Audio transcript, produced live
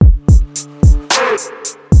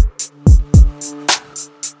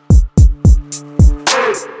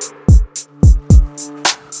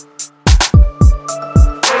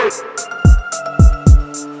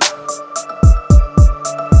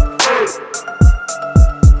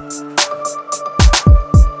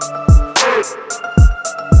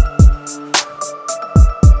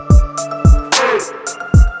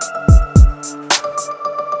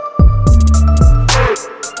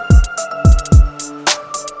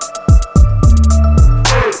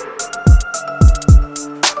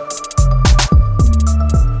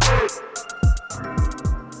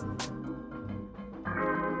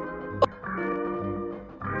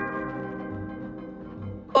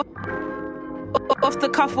Off the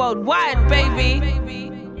cuff worldwide, baby.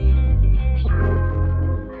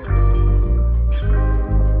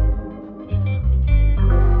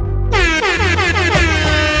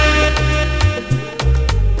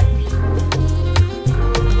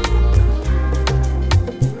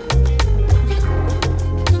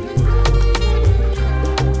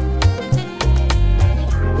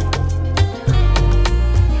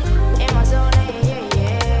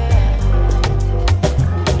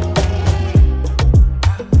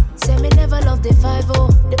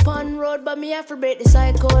 But me have to break the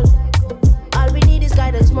cycle. All we need is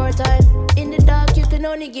guidance, more time. In the dark, you can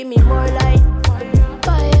only give me more light.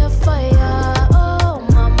 Fire, fire, oh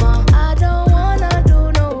mama. I don't wanna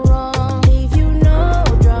do no wrong. Leave you no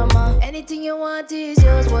drama. Anything you want is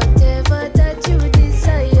yours, whatever that you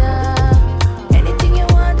desire. Anything you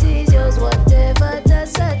want is yours, whatever that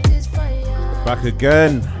satisfies. Back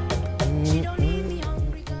again.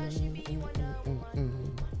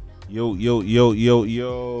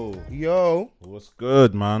 Yo. What's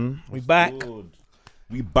good, man? We back. Good?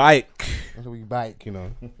 We bike. That's what we bike, you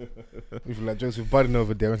know. We feel like Joseph Budden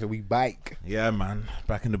over there. I said we bike. Yeah, man.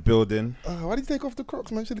 Back in the building. Why did you take off the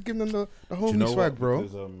Crocs, man? Should have given them the homie know swag, what? bro.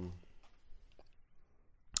 Because,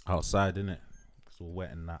 outside, innit? It's all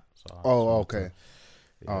wet and that. So okay.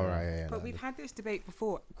 All right, yeah. But we've had this debate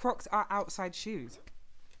before. Crocs are outside shoes.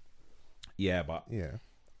 Yeah, but yeah.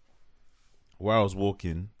 Where I was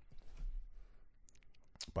walking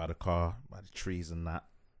by the car, by the trees and that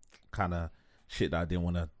kind of shit that I didn't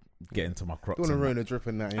want to get into my Crocs. Don't want to ruin the drip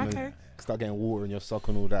and that, you know. Okay. Start getting water in your sock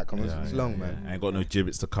and all that. It's long, man. I ain't got no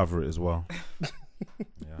gibbets to cover it as well.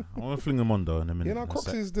 Yeah, I want to fling them on though in a minute. You know,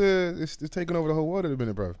 Crocs is it's taking over the whole world in a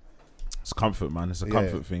minute, bro. It's comfort, man. It's a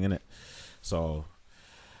comfort thing, innit? So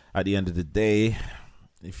at the end of the day,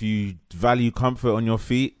 if you value comfort on your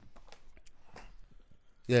feet,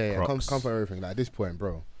 comfort everything. Like at this point,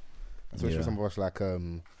 bro. Especially for some of us like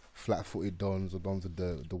flat-footed dons or dons with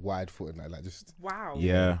the wide-footed, like just. Wow.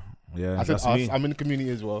 Yeah. I said us. I'm in the community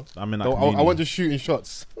as well. I'm in that community. I want just shooting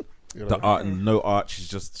shots. You know? The art and no arch is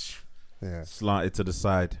just slanted to the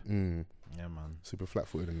side. Yeah, man. Super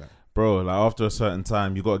flat-footed in that. Bro, like after a certain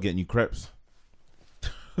time, you gotta get new crepes.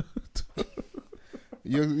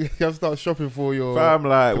 You have to start shopping for your fam,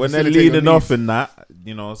 like when they're leaning off and that,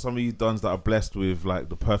 you know, some of you dons that are blessed with like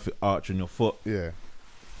the perfect arch in your foot,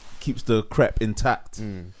 keeps the crepe intact.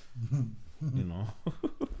 You know,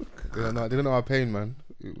 they don't know our pain, man.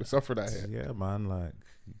 We suffer that here. Yeah, man. Like,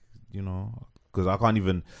 you know, because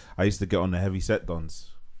I used to get on the heavy set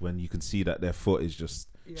dons when you can see that their foot is just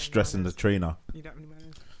stressing the trainer. You don't really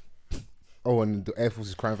manage. Oh, and the Air Force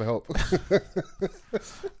is crying for help.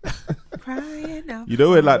 Crying out. You know,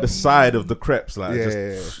 where like the side of the crepes, like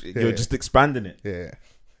you're just expanding it. Yeah,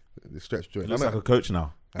 the stretch joint. It looks like a coach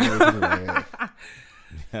now. Yeah.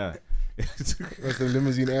 That's the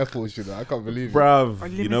limousine Air Force shit. I can't believe it,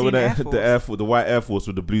 bruv. You know, with the Air Force, the white Air Force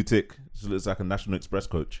with the blue tick, just looks like a National Express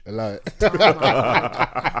coach. I like it.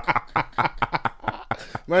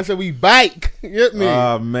 Man said we bike. You get me?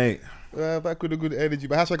 Mate. Back with a good energy,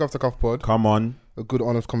 but hashtag Off the Cuff Pod. Come on. A good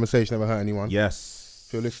honest conversation, never hurt anyone. Yes.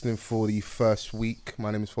 If you're listening for the first week,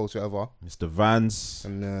 my name is False Ever. Mr. Vans.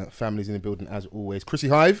 And family's in the building as always. Chrissy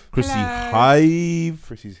Hive.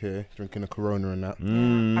 Chrissy's here, drinking a Corona and that.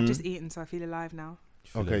 I've just eaten, so I feel alive now.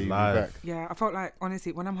 Okay, you'll be back. Yeah, I felt like,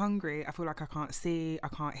 honestly, when I'm hungry, I feel like I can't see, I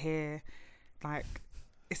can't hear. Like,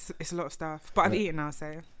 it's a lot of stuff. But I've eaten now,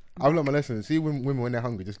 so. I've learned my lesson. See women when they're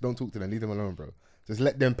hungry, just don't talk to them. Leave them alone, bro. Just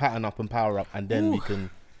let them pattern up and power up, and then we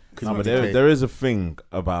can. No, but there is a thing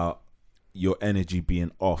about your energy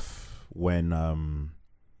being off when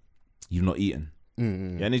you've not eaten.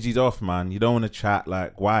 Your energy's off, man. You don't want to chat.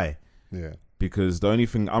 Like, why? Yeah. Because the only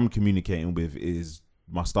thing I'm communicating with is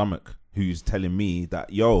my stomach, who's telling me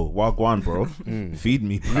that, yo, wagwan, bro, feed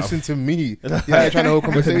me. Bro. Listen to me. Yeah, trying to hold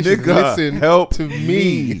conversations. Listen, help to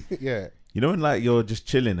me. Yeah. You know when like you're just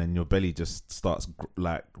chilling and your belly just starts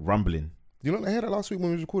like rumbling. You know, I heard that last week when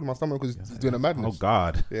we was recording. My stomach was doing a madness. Oh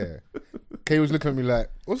God. Yeah. Kay was looking at me like,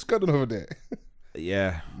 "What's going on over there?"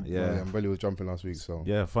 Yeah. My belly was jumping last week. So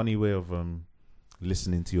yeah, funny way of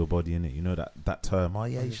listening to your body, innit? You know that term. Oh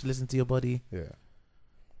yeah, you should listen to your body. Yeah.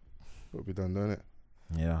 What we done, don't it?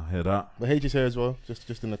 Yeah, I hear that. But H is here as well,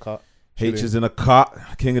 just in the cut. H is in a cut.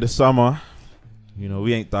 King of the summer. You know,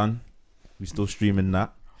 we ain't done. We still streaming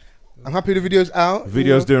that. I'm happy the video's out.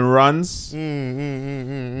 Video's doing runs.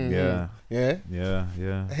 Yeah.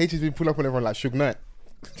 H has been pulled up on everyone like Suge Knight.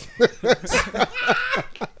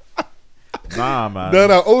 Nah, man.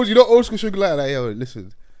 No. You know old school Suge Knight. Like, yo,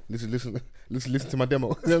 listen. listen to my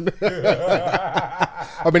demo.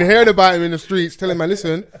 I've been hearing about him in the streets, telling man,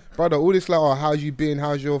 listen, brother, all this like, oh, how's you been?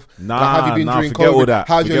 How's your have you been during forget COVID? all that.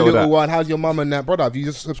 How's Forget your all little that. one? How's your mum and that, brother? Have you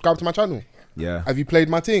just subscribed to my channel? Yeah. Have you played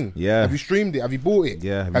my thing? Yeah. Have you streamed it? Have you bought it?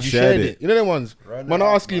 Yeah. Have you shared it? You know them ones? Man, I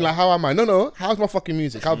ask you like, how am I? No. How's my fucking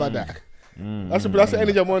music? How about that? That's the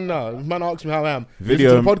energy I'm on now. Man asks me how I am.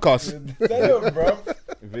 Video. Listen to the podcast. Damn, bro.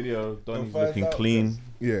 Video, Donnie's find looking out, clean.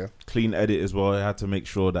 Yeah. Clean edit as well. I had to make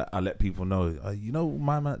sure that I let people know. You know,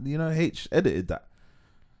 my man, H edited that.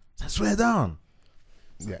 I swear down.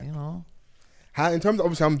 Yeah. You know. How, in terms of,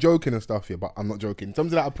 obviously I'm joking and stuff here, but I'm not joking. In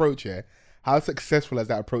terms of that approach here, how successful has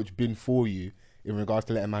that approach been for you in regards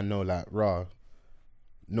to letting man know, like, rah,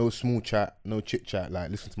 no small chat, no chit chat, like,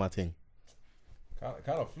 listen to my thing.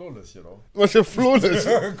 Kind of flawless, you know. What's your flawless?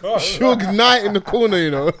 Suge Knight in the corner,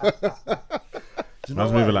 you know. I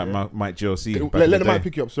was moving like Mike GLC. Let the mic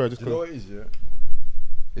pick you up, sorry. Just You know what it is, yeah?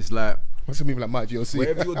 It's like, what's it moving like Mike GLC?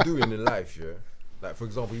 whatever you're doing in life, yeah? Like, for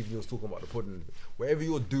example, even you was talking about the pod, and whatever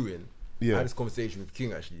you're doing, Yeah. I had this conversation with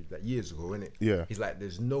King, actually, like years ago, innit? Yeah. He's like,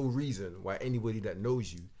 there's no reason why anybody that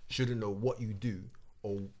knows you shouldn't know what you do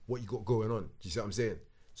or what you got going on. Do you see what I'm saying?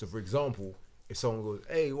 So, for example, if someone goes,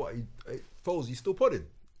 hey, what, Foles, you still podding?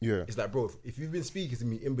 Yeah. It's like, bro, if you've been speaking to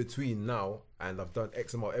me in between now and I've done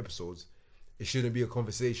X amount of episodes, it shouldn't be a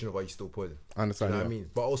conversation of, are you still podding? I understand, You know yeah. what I mean?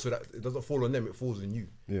 But also, that it doesn't fall on them, it falls on you.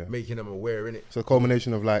 Yeah. Making them aware, innit? So a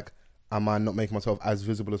culmination of like, am I not making myself as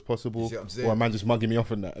visible as possible? You see what I'm saying? Or am I just mugging me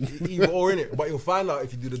off on that? Either or, innit? But you'll find out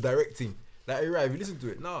if you do the directing. Like, hey, right, if you listen to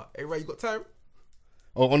it, nah, hey, right, you got time?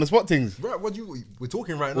 Or on the spot things? Right, we're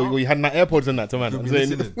talking right now. Or you had my AirPods and that to man. You'll I'm be saying.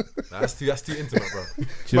 listening. Nah, that's too intimate, bro. Do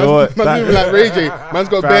you know what? Man's moving like Ray J. Man's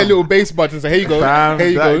got bare little bass buds and say, here you go. Fam, Here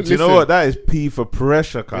you go. do you know listen. what? That is P for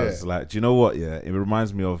pressure, cuz. Yeah. Like, do you know what? Yeah, it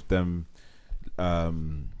reminds me of them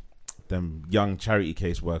young charity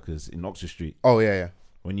case workers in Oxford Street. Oh, yeah.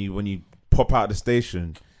 When you pop out of the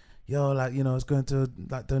station, yo, like, it's going to,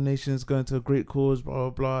 like, donations going to a great cause, blah, blah,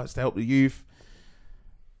 blah. It's to help the youth.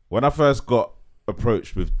 When I first got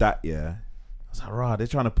approached with that, yeah, I was like, rah, they're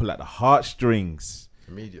trying to pull at the heartstrings.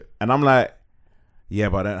 Immediate. And I'm like, yeah,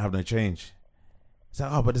 but I don't have no change. It's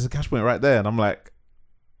like, oh, but there's a cash point right there. And I'm like,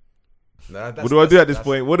 Nah, what do I do at this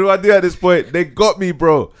point? What do I do at this point? They got me,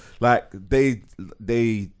 bro. Like, they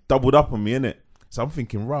doubled up on me, innit? So I'm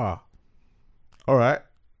thinking, rah, all right,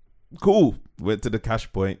 cool. Went to the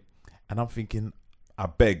cash point, and I'm thinking, I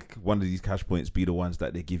beg one of these cash points be the ones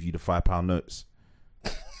that they give you the £5 notes.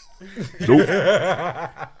 Nope.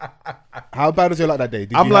 How bad was your luck that day?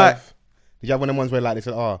 Did I'm you like- did you have one of the ones where like they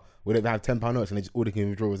said, oh, we don't even have £10 notes and they just all they can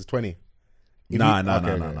withdraw was 20? Nah.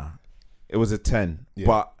 Okay. It was a 10. Yeah.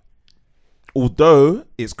 But although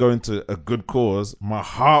it's going to a good cause, my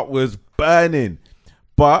heart was burning.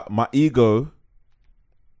 But my ego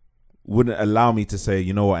wouldn't allow me to say,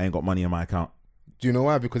 you know what, I ain't got money in my account. Do you know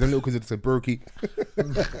why? Because them little kids it's a brokey.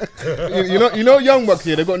 you know young bucks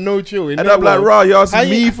here, they got no chill. And I'm like, rah, you're asking How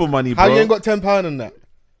you- me for money, bro. How you ain't got £10 on that?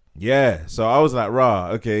 Yeah. So I was like, rah,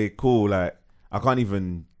 okay, cool. Like, I can't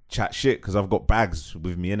even chat shit because I've got bags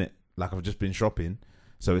with me in it. Like, I've just been shopping.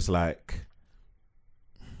 So it's like,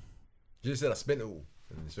 You just said I spent it all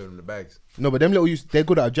and they showed them the bags. No, but them little youths, they're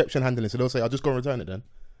good at objection handling, so they'll say, I'll just go and return it then.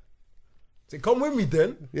 Say, come with me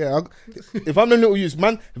then. Yeah, if I'm them little youths,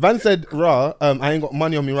 man, Van said, rah, I ain't got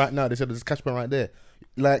money on me right now. They said, there's a cash point right there.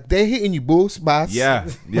 Like, they're hitting you, boss, bass. yeah.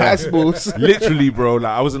 Bass, boss. Literally, bro.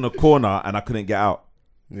 Like, I was in a corner and I couldn't get out.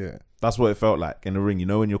 Yeah. That's what it felt like in the ring. You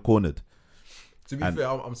know when you're cornered. To be And- fair,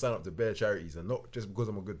 I'm signing up to bare charities and not just because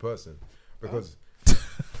I'm a good person. Because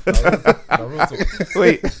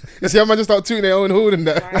Wait. You see how man just start tooting their own horn and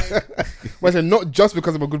that. Man said, not just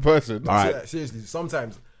because I'm a good person. All right. Seriously,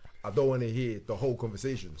 sometimes I don't want to hear the whole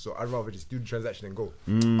conversation, so I'd rather just do the transaction and go.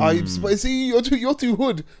 But see, you're too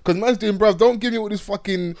hood. Because man's doing, bruv, don't give me all this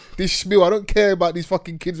fucking, this spiel. I don't care about these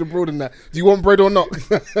fucking kids abroad and that. Do you want bread or not?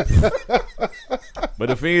 But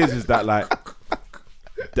the thing is that, like,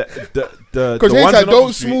 the Because ones like, in don't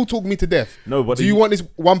Oxford Street- small talk me to death. No, but do you want this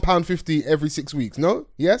 £1.50 every 6 weeks? No?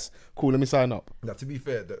 Yes? Cool, let me sign up. Now, to be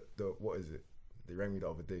fair, the what is it? They rang me the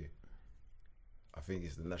other day. I think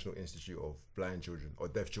it's the National Institute of Blind Children or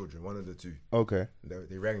Deaf Children, one of the two. Okay.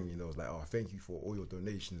 They rang me and they was like, "Oh, thank you for all your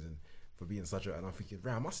donations and for being such a." And I'm thinking,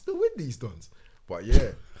 "Ram, am I still with these dons?" But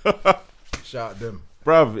yeah, shout out them.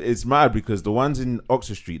 Bruv, it's mad because the ones in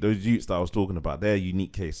Oxford Street, those youths that I was talking about, they're a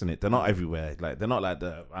unique case, innit? They're not everywhere. Like, they're not like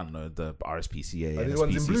the RSPCA, Are they the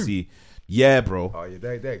ones in blue? NSPCC. Yeah, bro. Oh yeah,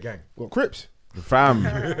 they're a gang. What, Crips? Fam,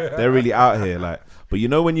 they're really out here. Like, but you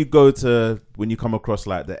know when you come across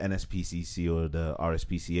like the NSPCC or the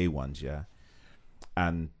RSPCA ones, yeah,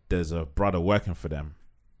 and there's a brother working for them,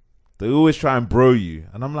 They always try and bro you,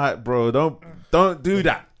 and I'm like, bro, don't do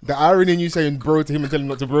that. The irony in you saying bro to him and telling him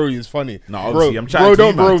not to bro you is funny. No, obviously, bro, I'm chatting to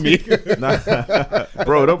you, bro, man. don't bro me. Nah,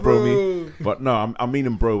 bro, don't bro me. But no, I'm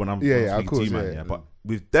meaning bro when I'm Yeah, when yeah, I'm of speaking to you, course, man. yeah. Yeah, but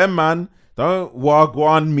with them, man, don't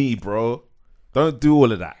wagwan me, bro. Don't do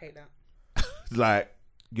all of that. hate that. Like,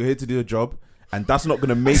 you're here to do a job, and that's not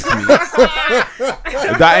gonna make me.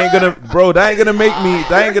 That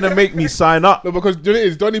ain't gonna make me sign up. No, because you know what it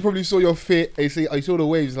is, Donny probably saw your fit. He saw the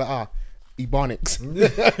waves. Like Ebonics.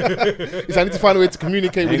 He's I need to find a way to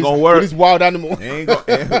communicate with this wild animal. It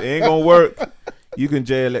ain't gonna work. You can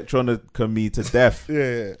J Electronica me to death.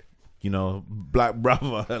 Yeah, You know, Black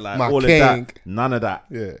Brother, like My all king. of that. None of that.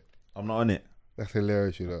 yeah. I'm not on it. That's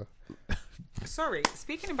hilarious, you know. Sorry,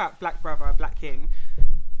 speaking about Black Brother, Black King,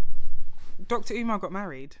 Dr. Umar got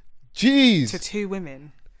married Jeez. to 2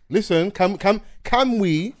 women. Listen, can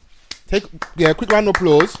we take quick round of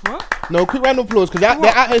applause? What? No, quick round of applause because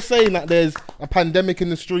they're out here saying that there's a pandemic in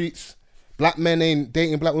the streets. Black men ain't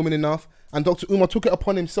dating black women enough. And Dr. Umar took it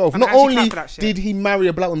upon himself. I'm Not actually only clap for that shit. did he marry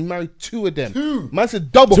a black woman, he married 2 of them. Man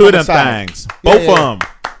said double 2 of them homicide. things. Yeah, Both yeah. of them.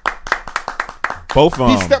 Both of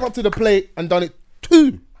He them. stepped up to the plate and done it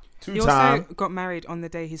 2. He also got married on the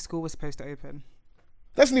day his school was supposed to open.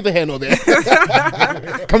 That's neither here nor there.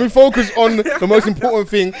 Can we focus on the most important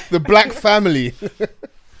thing, the black family?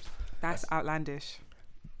 That's outlandish.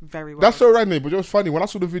 Very well. That's so random, but it was funny. When I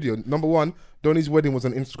saw the video, number one, Donny's wedding was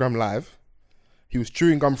on Instagram Live. He was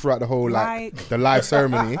chewing gum throughout the whole, the live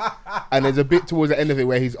ceremony. And there's a bit towards the end of it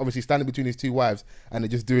where he's obviously standing between his 2 wives and they're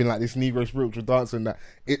just doing like this Negro spiritual dance and that.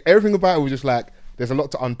 Everything about it was just like, there's a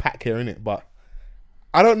lot to unpack here, innit? But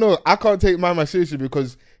I don't know. I can't take my man seriously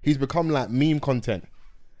because he's become like meme content.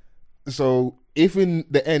 So if in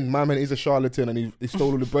the end my man is a charlatan and he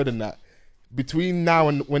stole all the bread and that, between now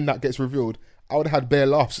and when that gets revealed, I would have had bare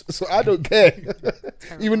laughs. So I don't care.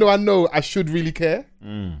 Even though I know I should really care.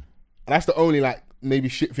 And that's the only like maybe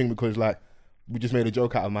shit thing because like we just made a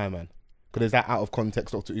joke out of my man. Because there's that out of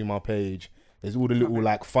context Dr. Umar page. There's all the little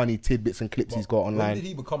like funny tidbits and clips he's got online. When did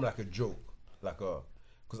he become like a joke?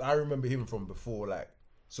 Because I remember him from before like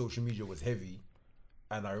social media was heavy.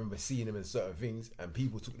 And I remember seeing him in certain things, and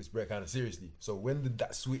people took this break kind of seriously. So when did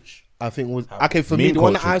that switch? I think was happen? okay for me. The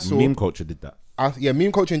one that I saw, meme culture did that.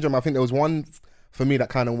 meme culture in general. I think there was one for me that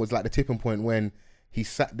kind of was like the tipping point when he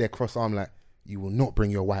sat there cross-armed like, "You will not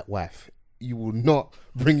bring your white wife. You will not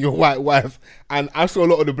bring your white wife." And I saw a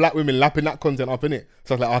lot of the black women lapping that content up in it.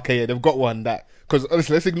 So I was like, okay, yeah, they've got one that because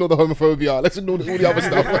honestly, let's ignore the homophobia, let's ignore all the other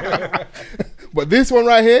stuff. But this one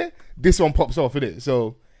right here, this one pops off in it.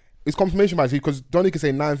 So it's confirmation bias because Donny can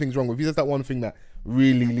say 9 things wrong. If he says that one thing that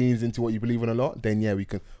really leans into what you believe in a lot, then yeah, we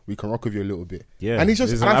can rock with you a little bit. Yeah, and he's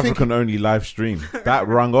just it's an I think African only live stream that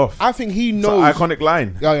rung off. I think he It's an knows. iconic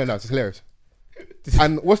line. Yeah, no, it's hilarious.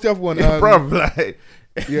 And what's the other one? Bruv, like,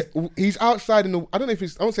 Yeah, he's outside in the. I don't know if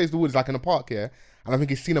it's. I won't say it's the woods, like in a park, yeah. And I think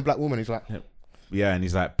he's seen a black woman. He's like, yeah, and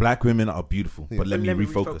he's like, black women are beautiful, but let me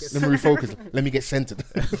refocus. let me refocus. Let me get centered.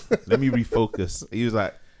 Let me refocus. He was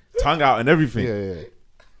like, tongue out and everything. Yeah.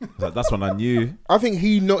 Like, that's when I knew. I think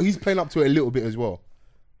he's playing up to it a little bit as well.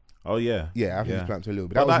 Oh yeah, Yeah, I think he's playing up to it a little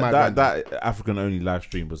bit. But That was my that African only live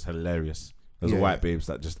stream was hilarious. There's Yeah. a white babes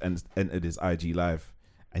that just entered his IG live,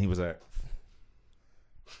 and he was like,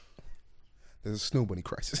 There's a snow bunny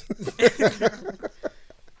crisis.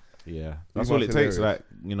 yeah, that's He all was it takes. hilarious. Like,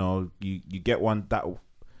 you know, you get that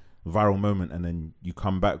viral moment, and then you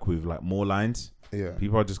come back with like more lines. Yeah.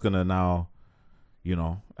 People are just gonna now, you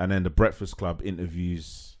know, and then the Breakfast Club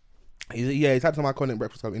interviews. He's had some iconic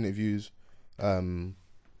Breakfast Club interviews.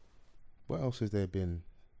 What else has there been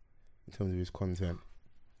in terms of his content?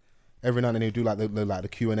 Every now and then he'll do like the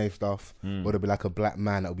Q&A stuff, or there'll be like a black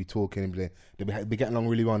man that'll be talking, and they'll be getting along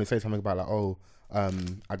really well, and they say something about like,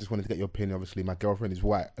 I just wanted to get your opinion. Obviously, my girlfriend is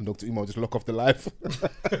white, and Dr. Umar will just lock off the live.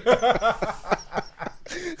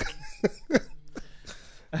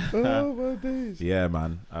 Oh my days! Yeah,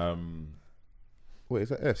 man. Wait, is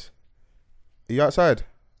that S? Are you outside?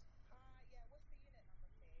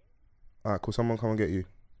 Alright, cool. Someone come and get you.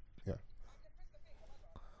 Yeah.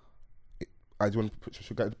 Do you want to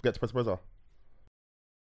should get to press the buzzer?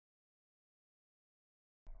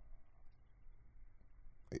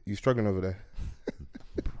 You struggling over there?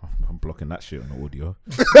 I'm blocking that shit on the audio.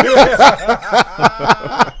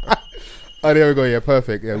 Oh, there we go. Yeah,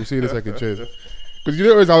 perfect. Yeah, we'll see you in a second. Cheers. Because you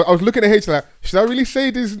know, I was looking at H like, should I really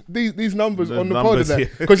say these numbers The on the numbers, pod? yeah.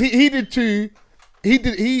 Because he did too.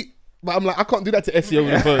 But I'm like, I can't do that to SEO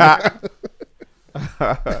on the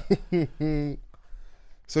phone.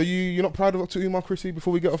 So you're not proud of Dr. Umar, Chrissy?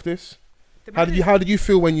 Before we get off this, how did you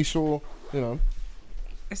feel when you saw, you know?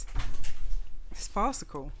 It's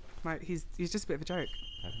farcical. Like he's just a bit of a joke.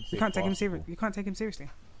 You can't take him serious. You can't take him seriously.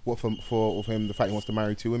 What for him? The fact he wants to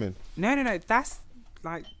marry 2 women. No. That's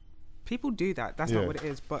like people do that. That's Yeah. not what it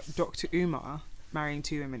is. But Dr. Umar marrying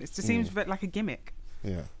 2 women, it just seems like a gimmick.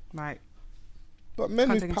 Yeah. Like, But men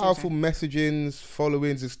Can't with take him powerful messagings,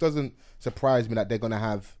 followings, it doesn't surprise me that they're gonna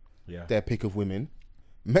have Yeah. their pick of women.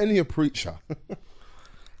 Many a preacher.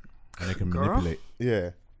 And they can Girl. manipulate.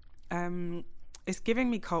 Yeah. it's giving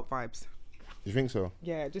me cult vibes. You think so?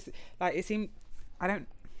 Yeah, just like it seemed. I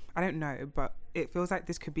don't know, but it feels like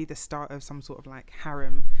this could be the start of some sort of like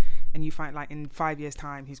harem, and you find like in 5 years'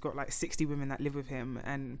 time he's got like 60 women that live with him,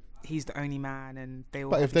 and he's the only man, and they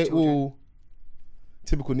all. But have if his they children. all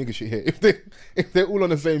typical nigga shit here, if they're all on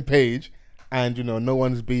the same page, and you know no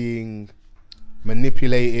one's being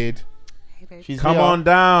manipulated, Hey, babe. she's Come here. on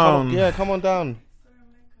down. Come on down.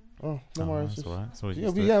 Oh, no worries. That's all right. That's what Yeah,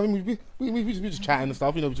 we just chatting and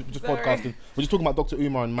stuff. You know, we're just podcasting. We're just talking about Dr.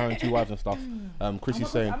 Umar and marrying 2 wives and stuff.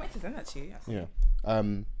 Chrissy's saying, I meant to send that to you. yeah,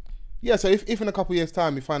 yeah. So if in a couple of years'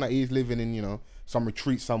 time we find out he's living in, you know, some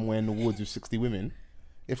retreat somewhere in the woods with 60 women,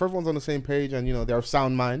 if everyone's on the same page and you know they're of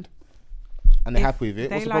sound mind and they're happy with it,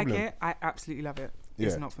 They what's the like problem? it. I absolutely love it. Yeah.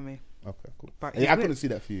 It's not for me. Okay, cool. But Yeah, I it's couldn't lit. see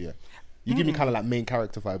that for you. Yeah, you give me kind of like main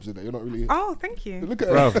character vibes in it. You're not really. Oh, thank you. Look at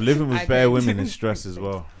Bro, her. living with I bare agree. women is stress as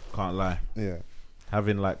well. Can't lie. Yeah.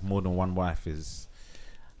 Having like more than one wife is,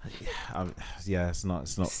 yeah, it's not.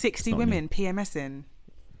 60 it's not women PMSing.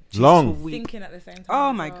 Long. For week. Thinking at the same time. Oh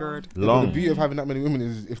as my well. god. The Long. beauty of having that many women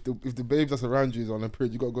is if the babes that's around you is on a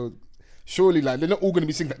period, you gotta go. Surely, like they're not all gonna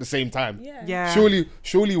be synced at the same time. Yeah. Yeah.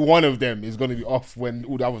 Surely one of them is gonna be off when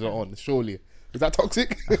all the others are on. Surely, is that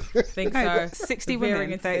toxic? Think No, so. but 60 Veering women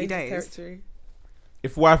in into 30 dangerous days. territory.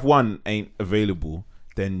 If wife 1 ain't available,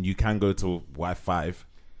 then you can go to wife 5,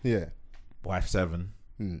 Yeah. wife 7.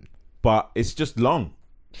 Hmm. But it's just long.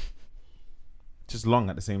 Just long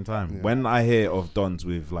at the same time. Yeah. When I hear of dons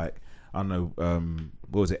with like, I don't know,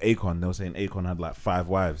 what was it, Akon? They were saying Akon had like 5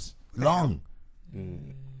 wives. Long.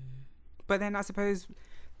 But then I suppose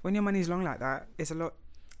when your money's long like that, it's a lot.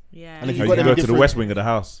 Yeah. And if So you you got go them to the different- west wing of the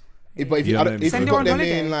house. But if you, You I know don't- what I if mean? you Send got her on them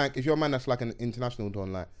holiday. in like, if you're a man that's like an international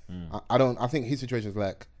don, like I think his situation is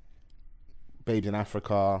like babes in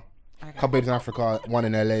Africa, couple babes in Africa, one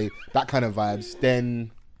in LA, that kind of vibes.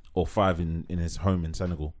 Then Or 5 in his home in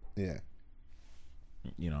Senegal. yeah.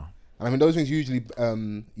 You know. And I mean, those things usually,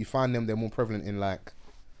 you find they're more prevalent in like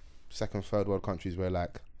second, third world countries where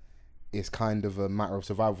like it's kind of a matter of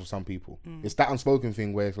survival for some people. It's that unspoken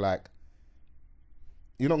thing where it's like,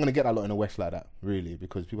 you're not going to get that lot in the West like that, really,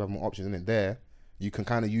 because people have more options in it. There, you can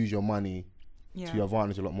kind of use your money to your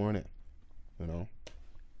advantage a lot more in it, you know?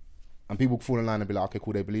 And people fall in line and be like, okay,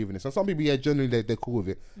 cool, they believe in this. And some people, yeah, generally they're cool with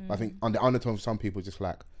it. But I think on the undertone for some people, just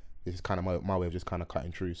like, this is kind of my way of just kind of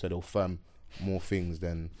cutting through. So they'll firm more things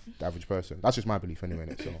than the average person. That's just my belief anyway,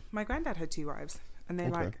 innit? So My granddad had 2 wives, and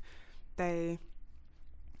Okay. they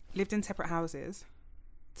lived in separate houses,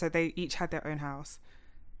 so they each had their own house,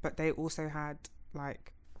 but they also had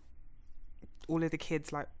like all of the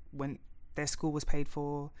kids, like when their school was paid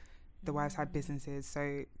for, the wives had businesses,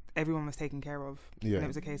 so everyone was taken care of. Yeah. And it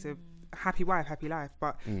was a case of happy wife, happy life.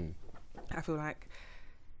 But I feel like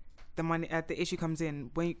the money, the issue comes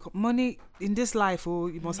in when you money in this life, or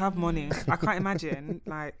you must have money. I can't imagine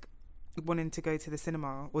like wanting to go to the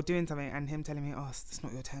cinema or doing something and him telling me, "Oh, it's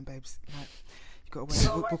not your turn, babes. Like, you got to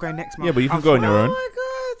wait. We'll go next month." Yeah, but you can I'll go on fly. your own. Oh my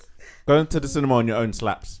god. Going to the cinema on your own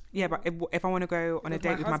slaps. Yeah, but if I want to go on a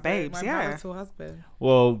date with my babes, my yeah. marital husband.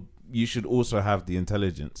 Well, you should also have the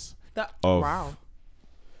intelligence That of Wow.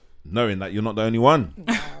 knowing that you're not the only one.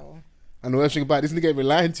 wow. and the worst thing about it, this nigga ain't been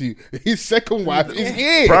lying to you. His second wife is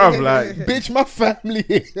here. Bruv, like, Bitch, my family.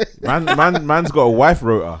 man's got a wife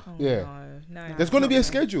rota. Yeah. No. There's going to be a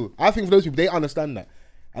schedule. I think for those people, they understand that.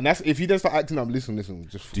 And that's, if you then start acting up, listen,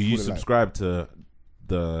 just Do you fall in line. subscribe to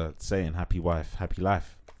the saying happy wife, happy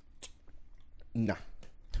life? Nah.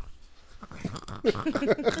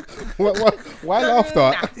 Why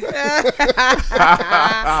laughter?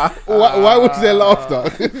 why was there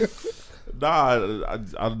laughter? Nah, I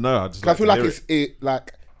don't know. I just I feel like to it's it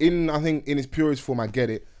like I think in its purest form I get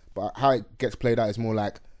it, but how it gets played out is more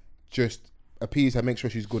like just appease her, make sure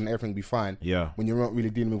she's good and everything will be fine. Yeah. When you're not really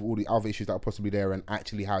dealing with all the other issues that are possibly there and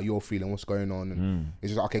actually how you're feeling, what's going on, and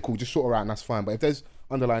it's just like, okay, cool, just sort her out and that's fine. But if there's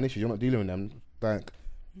underlying issues, you're not dealing with them, like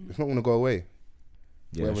it's not gonna go away.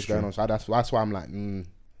 Yeah, Whatever's that's going true. on. So that's why I'm like,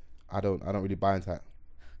 I don't really buy into that.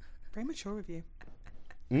 Very mature of you.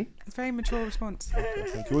 It's a very mature response.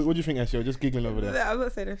 Thank you. What do you think, SEO? Just giggling over there. I'm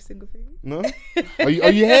not saying every single thing. No? Are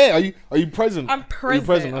you here? Are you present? I'm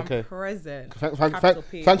present. Are you present? Okay. I'm present.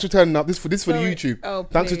 Thanks for turning up. This for the Sorry. YouTube. Oh,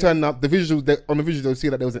 Thanks for please. turning up. The visuals on the visuals they'll see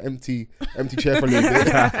that there was an empty chair for a little bit.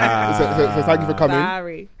 so thank you for coming.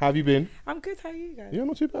 Sorry. How have you been? I'm good. How are you guys? Yeah,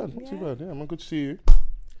 not too bad. Not too Yeah. bad. Yeah, I'm good to see you.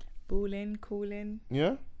 Balling, cooling,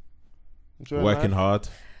 Yeah. Enjoying Working life? hard.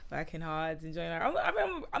 working hard, enjoying life.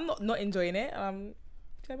 I'm not enjoying it. Do you know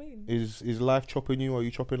what I mean? Is life chopping you? Or are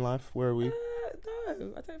you chopping life? Where are we?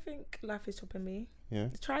 No, I don't think life is chopping me. Yeah.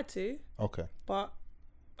 I tried to, Okay. but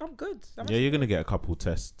I'm good. Yeah, you're gonna get a couple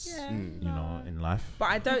tests. Yeah, You know, in life. But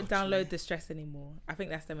I don't download the stress anymore. I think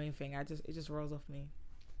that's the main thing. It just rolls off me.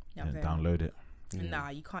 You know what I'm saying? Download it. Nah,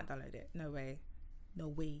 you can't download it. No way. No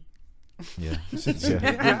way. Yeah.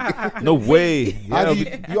 Yeah. No way. How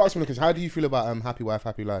Yeah, do you asked me because how do you feel about Happy Wife,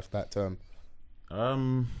 Happy Life? That term.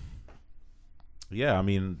 Yeah, I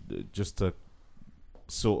mean, just to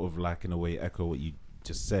sort of like in a way echo what you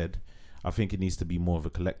just said, I think it needs to be more of a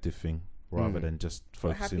collective thing rather than just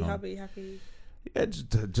focusing on happy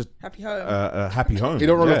just happy home. a happy home. You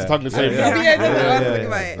don't roll off the tongue the same. Yeah. Yeah, no, Yeah, I was yeah, thinking yeah.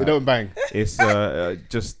 about it. They don't bang. It's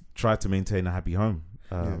just try to maintain a happy home,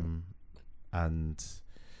 and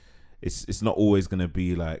it's not always going to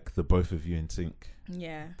be like the both of you in sync.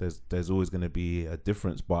 Yeah. There's always going to be a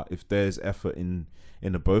difference, but if there's effort in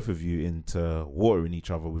the both of you into watering each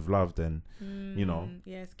other with love, then you know.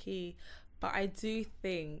 Yeah, it's key. But I do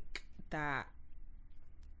think that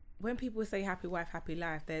when people say happy wife, happy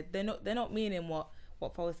life, they're not meaning what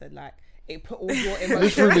Paul said, like it put all your Just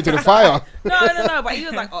emotions. threw me to the fire. No. But he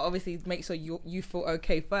was like, oh, obviously make sure you feel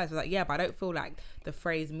okay first. I was like, yeah, but I don't feel like the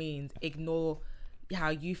phrase means ignore how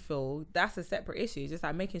you feel. That's a separate issue. Just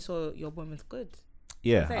like making sure your woman's good.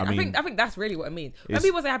 Yeah, I think that's really what it means. When it's-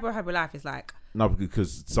 people say happy life, it's like no,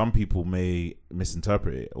 because some people may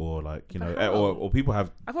misinterpret it, or like, you know, But how? or people have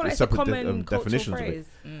I feel like it's a separate common cultural definitions of it. phrase.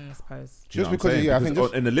 I suppose. Do you Just know what I'm because, saying? yeah, I think Because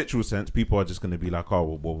just- in the literal sense, people are just going to be like,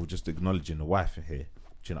 oh, well, we're just acknowledging the wife here. Do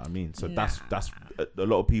you know what I mean? So that's a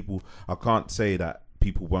lot of people. I can't say that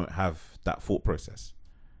people won't have that thought process.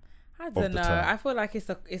 I the don't know. term. I feel like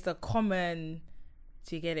it's a common.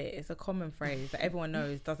 Do you get it? It's a common phrase that everyone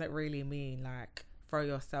knows. Doesn't really mean like throw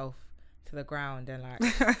yourself to the ground and like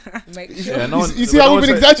make sure. Yeah, no one- You see how no we've one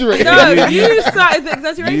been said- exaggerating? No, you started the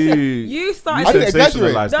exaggeration. You You started. I didn't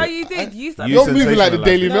exaggerate. sensationalized No, it. you did. You started. You You're moving like the sensationalized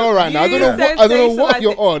Daily it. Mail right now. I You don't know what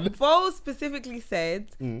you're on. Foles specifically said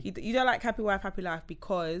you don't like happy wife, happy life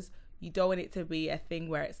because you don't want it to be a thing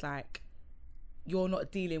where it's like you're not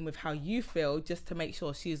dealing with how you feel just to make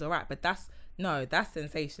sure she's alright. But that's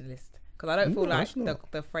sensationalist because I don't feel like that's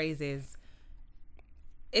not. the phrase is.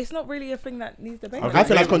 It's not really a thing that needs debate. I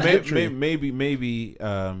feel that's contradictory. Maybe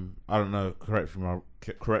I don't know.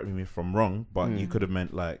 Correct me if I'm wrong, but you could have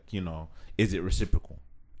meant like, you know, is it reciprocal?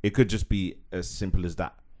 It could just be as simple as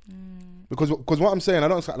that. Because what I'm saying, I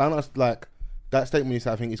don't like that statement you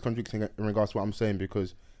said. I think is contradicting in regards to what I'm saying,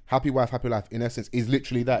 because happy wife, happy life, in essence, is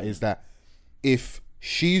literally that. Is that if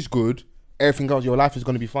she's good, everything else, your life is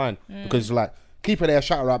going to be fine. Because like keep her there,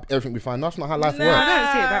 shut her up, everything will be fine. That's not how life I works.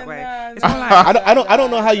 don't see it that way. No, It's more like I don't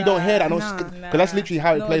know how you don't hear that. Because Nah. that's literally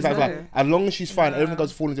how it No, plays out. It's no. like as long as she's fine, everything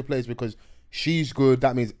else fall into place because she's good.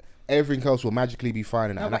 That means everything else will magically be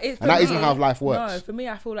fine. No, but And for that isn't me- how life works. No, for me,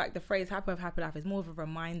 I feel like the phrase happy life is more of a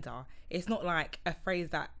reminder. It's not like a phrase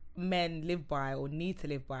that men live by or need to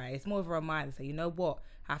live by. It's more of a reminder. So you know what?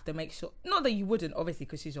 I have to make sure, not that you wouldn't, obviously,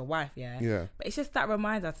 because she's your wife, yeah? Yeah. But it's just that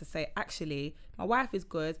reminder to say, actually, my wife is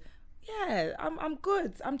good. Yeah, I'm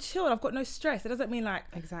good. I'm chilled. I've got no stress. It doesn't mean like,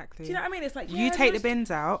 exactly. do you know what I mean? It's like, You yeah, take no the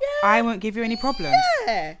bins out, Yeah. I won't give you any problems.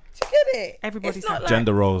 Yeah. Do you get it? Everybody's It's not happy. like,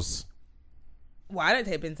 Gender roles. well, I don't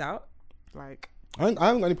take bins out. Like, I haven't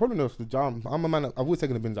got any problem with the jam. I'm a man. I've always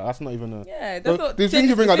taken the bins out. That's not even a. Yeah, that's not These things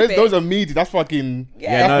you bring out, gender those are meaty. That's fucking.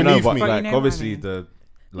 Yeah, that's beneath but me. But you like know what I obviously mean. the.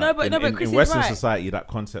 No, Like, but in Chris is Western right. society, that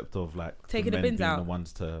concept of like Taking the men bins being out. the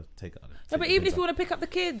ones to take out. No, but even if you want to pick up the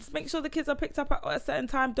kids, make sure the kids are picked up at a certain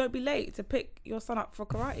time. Don't be late to pick your son up for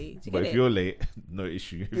karate. Do you But get if it? you're late, no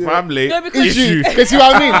issue. If I'm late, No, because issue. You see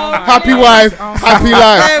what I mean? Oh my Happy God. wife, Oh my happy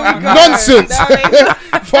There life. we go. Nonsense.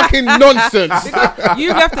 There Fucking nonsense.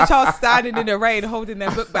 you left the child standing in the rain holding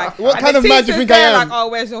their book bag. What And kind the of man do you teacher's think I there am? Like, oh,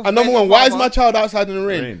 where's your And number where's one, your why is father? my child outside in the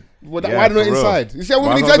rain? Rain. Why Yeah, not for real. inside? You see, I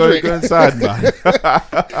Why wouldn't not go exaggerate. inside,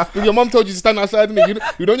 man? If your mum told you to stand outside,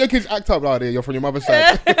 you don't your kids act up like that. You're from your mother's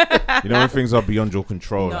side. You know when things are beyond your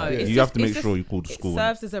control, No, like, it's you just- have to make it's sure just- you call the It school.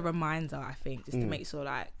 serves as a reminder, I think, just to make sure,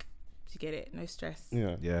 like, you get it, no stress.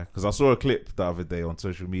 Yeah. Yeah, because I saw a clip the other day on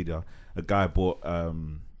social media. A guy bought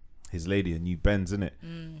his lady a new Benz, innit?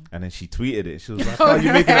 And then she tweeted it. She was like, "Oh,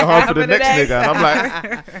 you making it hard for the next nigga?" And I'm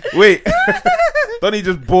like, "Wait, Donny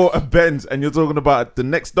just bought a Benz, and you're talking about the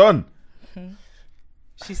next Don."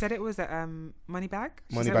 She said it was a Moneybag.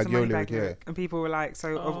 She said it Moneybag was a Yo Moneybag lyric, yeah. lyric. And people were like,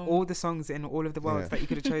 so of all the songs in all of the worlds that you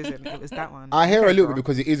could have chosen, it was that one. I hear Okay, a little bro. bit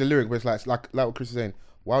because it is a lyric, but it's like what Chris is saying.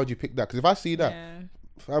 Why would you pick that? Because if I see that, Yeah.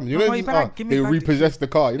 fam, you My know, money back, give me they back. repossess the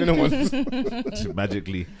car. You know the ones. Just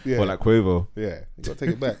magically, Yeah. or like Quavo. Yeah, you gotta take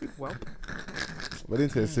it back. Well, But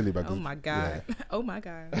into a silly bag. Oh my god. Oh my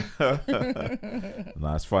god.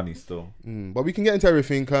 Nah, it's funny still. But we can get into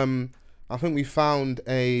everything. I think we found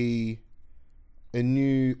a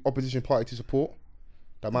new opposition party to support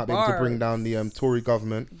that might be able to bring down the Tory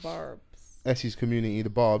government, Barbs. Essie's community, the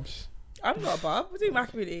Barbs. I'm not a barb. We're doing my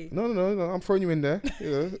community. No, I'm throwing you in there. You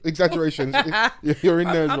know, exaggerations. You're in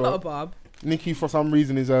there as I'm well. not a barb. Nikki, for some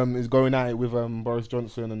reason, is going at it with Boris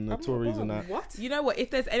Johnson and the Tories and that. what? You know what?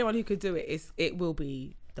 If there's anyone who could do it, it will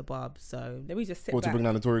be the barb. So let me just sit Or to back. bring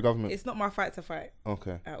down the Tory government. It's not my fight to fight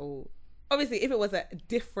Okay. at all. Obviously, if it was a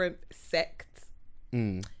different sect,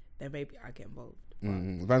 Mm. then maybe I get involved.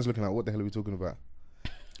 Van's looking like, what the hell are we talking about?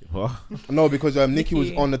 What? No, because Nikki was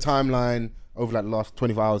Nikki. on the timeline over like the last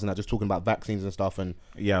 24 hours and that, just talking about vaccines and stuff. And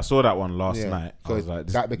Yeah, I saw that one last Yeah. night. I So was like,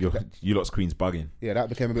 that you lot's Queen's bugging. yeah, that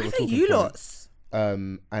became a bit I of a say talking you point. lots.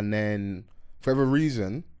 And then, for whatever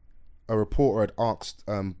reason, a reporter had asked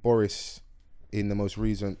Boris in the most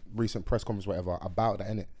recent press conference, whatever, about that,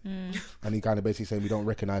 innit? And he kind of basically saying, we don't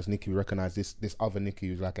recognise Nikki, we recognise this other Nikki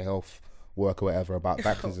who's like a health worker, whatever, about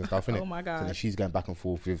vaccines and stuff, innit? Oh my God. So then she's going back and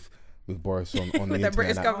forth with Boris on the With the internet.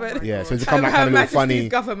 British like- government. Yeah, so it's become like kind of a little funny.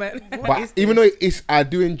 Government. But even though I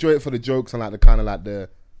do enjoy it for the jokes and like the kind of like the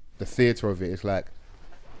theatre of it, it's like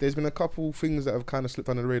there's been a couple things that have kind of slipped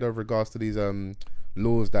under the radar with regards to these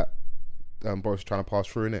laws that Boris is trying to pass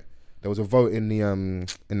through. In it, there was a vote in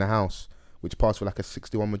the House which passed with like a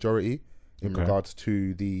 61 majority in Okay. regards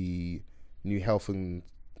to the new health and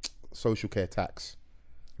social care tax.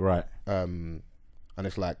 Right. And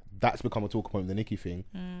it's like that's become a talk point with the Nikki thing,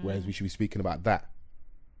 whereas we should be speaking about that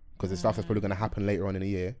because the stuff that's probably going to happen later on in the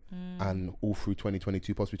year and all through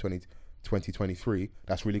 2022, possibly 2023,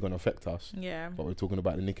 that's really going to affect us. Yeah. But we're talking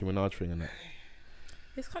about the Nicki Minaj thing and that.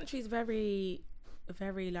 This country is very,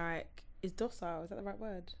 very like, is docile. Is that the right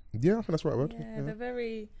word? Yeah, I think that's the right word. Yeah, they're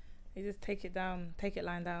very, they just take it down, take it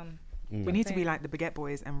lying down. We need to be like the Baguette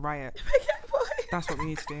Boys and riot. That's what we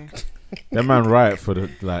need to do. That man riot for the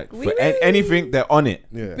like We for really- anything they're on it.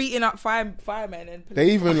 Yeah. Beating up firemen and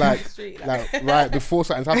They even police like, on the street, like right before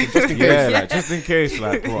something's happened, just in case. Yeah, like just in case,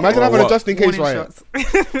 like what, Imagine or having a what? just in case Warning riot.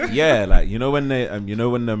 shots. Yeah, like you know when they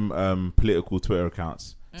them political Twitter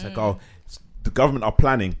accounts. It's like the government are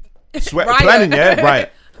planning, Riot. planning, yeah,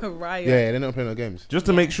 right. riot. Yeah, they're not playing no games. Just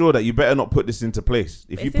to make sure that you better not put this into place.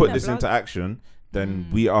 If It's you in put their this into blood. action, then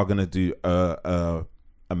we are gonna do a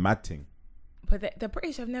mad thing. But the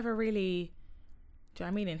British have never really, do you know what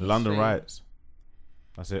I mean? In London history. riots.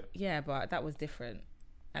 That's it. Yeah, but that was different.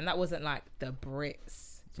 And that wasn't like the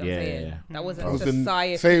Brits. Do you know Yeah, what I'm saying? yeah. That wasn't That was the-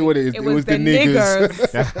 society. say what it is. It was the niggers.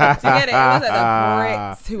 niggers. Do you get it? It wasn't the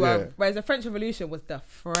Brits who Yeah. are. Whereas the French Revolution was the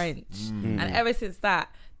French. And ever since that,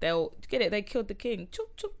 they'll get it. They killed the king.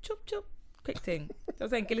 Choop, choop, choop, choop. Quick thing. They were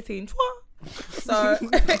saying guillotine. Chwa. So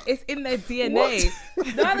it's in their DNA.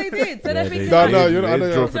 No, they did. So Yeah, they're thinking. No, like, no, you're not- I know they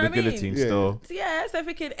you're- draw You for know the what I mean? guillotine Yeah. still. So yeah, so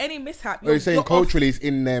thinking any mishap. You're saying off culturally it's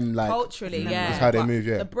in them, like culturally, yeah. that's how they but move,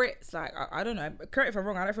 yeah. The Brits, like, I don't know. Correct if I'm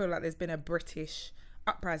wrong. I don't feel like there's been a British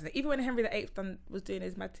uprising. Even when Henry VIII was doing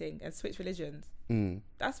his mad thing and switched religions,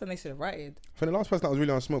 that's when they should have rioted. I think the last person that was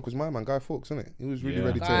really on smoke was my man, Guy Fawkes, isn't it? He was really Yeah.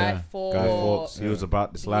 ready to. Guy Guy Fawkes. Fawkes. He was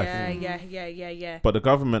about this life. Yeah. But the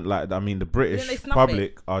government, like, I mean, the British they snuff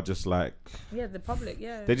public are just like, Yeah, the public,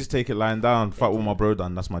 yeah. they just take it lying down. Fuck what my bro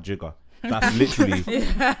done. That's my jigger. That's literally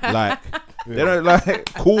like, they don't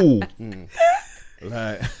like, cool.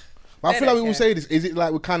 Like, But I They feel like we don't will care. say this. Is it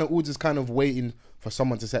like we're kind of all just kind of waiting for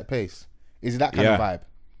someone to set pace? Is it that kind of Yeah. vibe?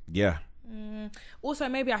 yeah. Also,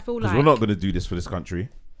 maybe I feel Because like we're not going to do this for this country.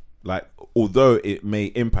 Like, although it may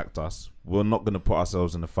impact us, we're not going to put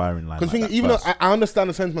ourselves in the firing line. Because like that even though first. I understand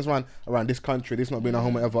the sentiments around this country, this not being a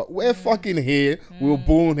home, whatever. We're fucking here. We were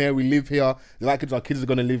born here. We live here. Like our kids are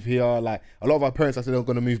gonna live here. Like a lot of our parents, I said they're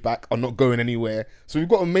gonna move back, are not going anywhere. So we've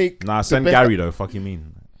got to make. Nah, the send best- Gary though. Fuck you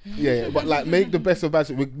mean? Yeah, but like make the best of bad.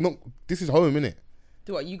 We're not. This is home, innit?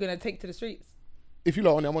 do what you gonna take to the streets. If you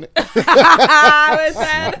lot on it, I'm on it. I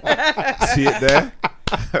was See it there?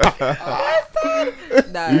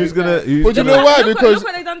 no. Who's gonna? Who's But you gonna? know why? Look Because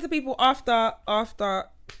what they done to people after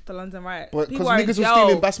The London riot. But because People are in niggas were jail.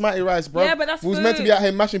 stealing basmati rice, bro. Yeah, but that's we was meant to be food. out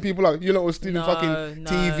here mashing people up. You know, we're stealing No, fucking no,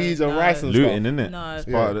 TVs and no. rice and Looting, stuff. innit? No. It's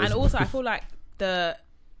part of And this. also, I feel like the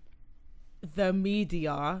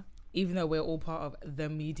media, even though we're all part of the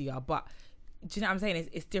media, but do you know what I'm saying?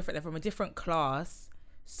 It's different. They're from a different class,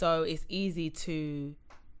 so it's easy to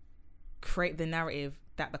create the narrative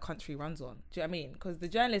that the country runs on. Do you know what I mean? Because the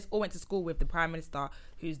journalists all went to school with the prime minister,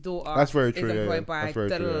 whose daughter That's very true, is yeah, employed yeah. by That's very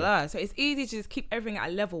da, true, da, da, yeah. da. So it's easy to just keep everything at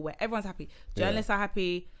a level where everyone's happy. Journalists are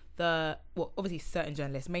happy. Obviously certain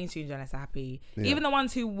journalists, mainstream journalists are happy. Yeah. Even the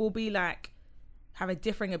ones who will be like have a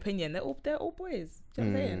differing opinion, they're all boys. Do you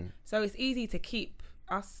know what I'm saying? So it's easy to keep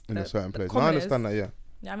us In a certain place. I commoners. understand that, yeah. You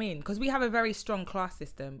know what I mean? Because we have a very strong class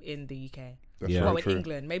system in the UK. That's Yeah. Well, very in true.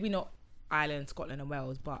 England, maybe not Ireland, Scotland, and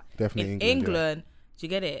Wales, but Definitely in England, yeah. England, do you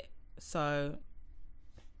get it? So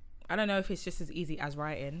I don't know if it's just as easy as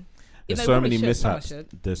writing. There's Even so though it many probably should, someone mishaps.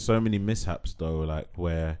 should. There's so many mishaps though, like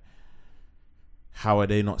where. How are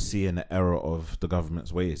they not seeing the error of the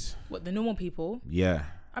government's ways? What, the normal people? Yeah.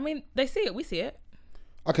 I mean, they see it. We see it.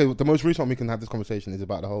 Okay, well, the most recent one we can have this conversation is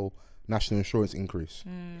about the whole national insurance increase.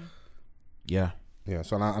 Yeah. Yeah,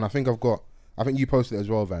 so and I think I think you posted it as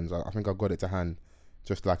well, Vans. I think I've got it to hand,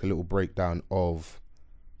 just like a little breakdown of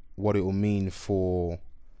what it will mean for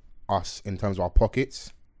us in terms of our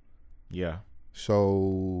pockets. Yeah.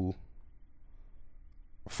 So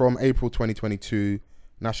from April 2022,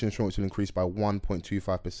 national insurance will increase by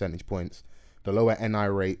 1.25 percentage points. The lower NI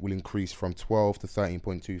rate will increase from 12 to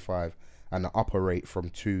 13.25 and the upper rate from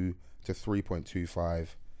 2 to 3.25.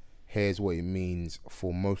 Here's what it means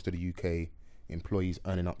for most of the UK employees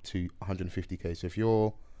earning up to 150k. So if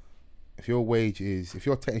your wage is if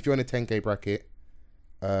you're in a 10k bracket,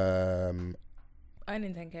 Earning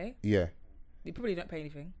 10k, yeah, you probably don't pay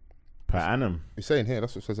anything. Per annum. it's saying here,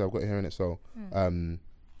 that's what it says. I've got it here in it. So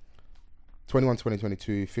 21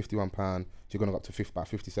 2022 £51, so you're going to go up to about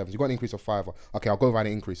 57. So you got an increase of £5. Okay, I'll go over the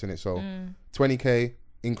increase in it. So 20k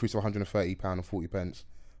increase of £130 and 40 pence.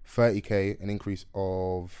 30k an increase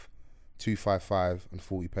of 255 and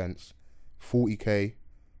 40 pence. 40k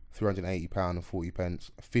 £380 and 40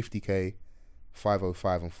 pence. 50k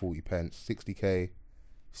 505 and 40 pence. 60k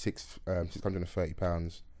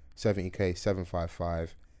 £630. 70k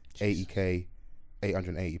 755. 80k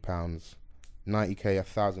 £880. 90k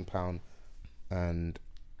 £1,000 and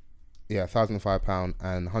 £1,005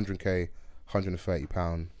 and 100k £130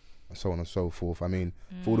 and so on and so forth. I mean,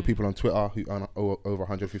 for all the people on Twitter who earn over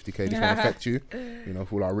 150k, this won't affect you. You know,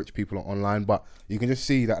 for all our rich people online, but you can just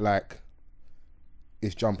see that like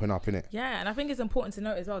it's jumping up, innit? Yeah, and I think it's important to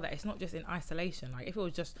note as well that it's not just in isolation. Like if it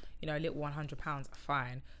was just, you know, a little £100,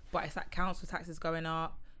 fine. But it's like council taxes going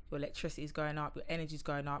up, your electricity is going up, your energy's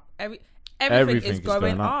going up, everything is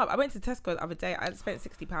going up. I went to Tesco the other day. I spent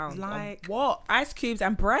 £60. Like- on what? Ice cubes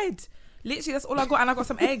and bread. Literally, that's all I got, and I got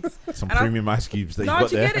some eggs. Some And premium ice cubes that No, you got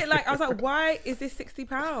do you there. get it? Like I was like, why is this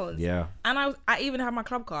 £60? Yeah. And I even have my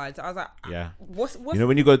club cards. I was like, Yeah. what's You know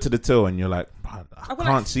when you go to the till and you're like, I got can't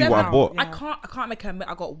like see what I 7. bought. Yeah. I can't make a.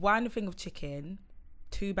 I got one thing of chicken,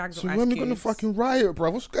 2 bags So of ice when we cubes. gonna fucking riot,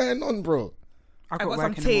 bro? What's going on, bro? I I got got some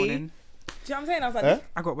work in the tea. morning. Do you know what I'm saying? I was like, Eh?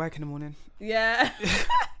 I got work in the morning. yeah.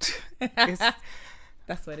 It's-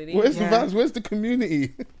 That's what it is. Where's the Yeah. Vans? Where's the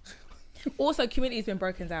community? Also, community's been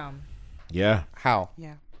broken down. Yeah. How?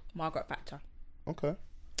 yeah. Margaret Thatcher. Okay.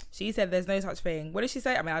 She said there's no such thing. What did she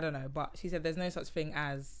say? I mean, I don't know, but she said there's no such thing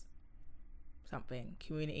as something,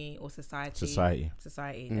 community or society. Society.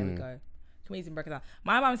 There we go. Community's been broken down.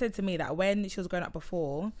 My mum said to me that when she was growing up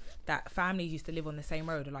before, that families used to live on the same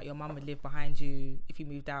road, or like your mum would live behind you if you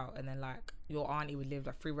moved out, and then like your auntie would live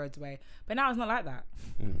like 3 roads away. But now it's not like that.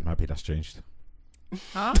 I'm happy that's changed.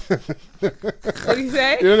 Huh? What do you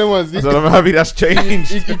say? You know the ones. So I'm happy that's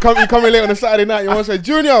changed. You come in late on a Saturday night. You want to say,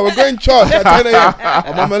 Junior, we're going church at 10 a.m.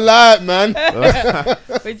 I'm alive, man.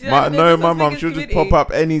 But you know, No, there's my such mum, thing as she'll just community. pop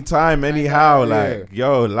up anytime, anyhow. Yeah. Like,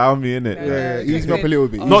 yo, allow me in it. No, Yeah, no, ease me up a little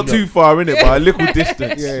bit. Not Ease me too far in it, but a little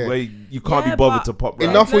distance Yeah. where you can't Yeah, be bothered but to pop up.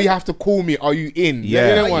 round. Enough where you have to call me. Are you in? Yeah, You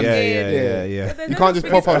know yeah, the ones? yeah, Yeah. yeah, yeah. But there's You no can't such just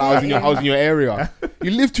thing pop as up. I community. was in your area.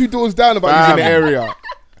 You live 2 doors down, but I was in the area.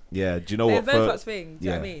 Yeah, do you know There's what? no For, such thing. Do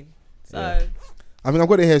you know what I yeah. mean? So Yeah. I mean, I've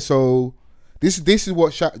got it here. So this is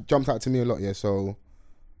what jumped out to me a lot. Yeah. So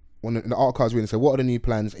when the article I was reading, so what are the new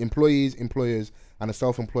plans? Employees, employers, and the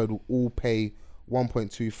self-employed will all pay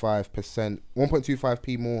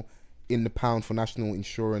 1.25p more in the pound for national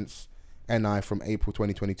insurance NI from April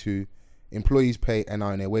 2022. Employees pay NI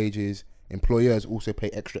on their wages. Employers also pay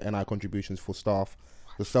extra NI contributions for staff.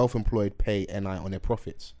 The self-employed pay NI on their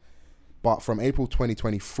profits. But from April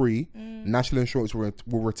 2023, national insurance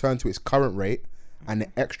will return to its current rate and the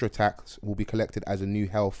extra tax will be collected as a new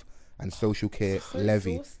health and social care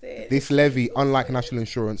levy. exhausted. This levy, unlike national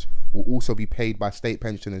insurance, will also be paid by state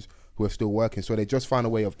pensioners who are still working. So they just found a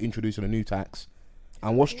way of introducing a new tax.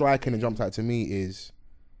 And what's striking and jumps out to me is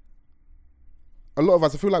a lot of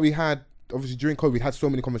us, I feel like we had, obviously during COVID, we had so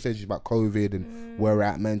many conversations about COVID and where we're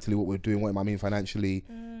at mentally, what we're doing, what it might mean financially,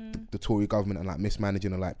 the Tory government and like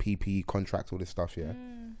mismanaging and like PPE contracts, all this stuff, yeah.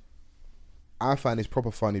 I find it's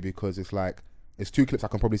proper funny because it's like, there's 2 clips I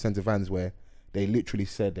can probably send to Vans where they literally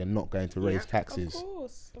said they're not going to raise taxes. Of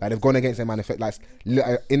course. Like they've gone against their manifesto. Like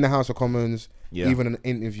in the House of Commons, Yeah. even an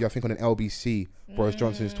interview, I think on an LBC, Boris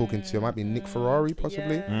Johnson is talking to, it might be Nick Ferrari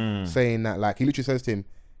possibly, saying that like, he literally says to him,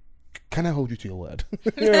 can I hold you to your word?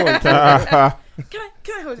 Can I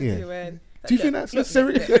hold you Yeah. to your word? Do you think that's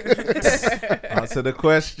necessary? Answer the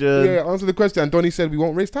question. Yeah, answer the question. And Donny said we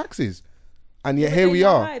won't raise taxes. And yet here They we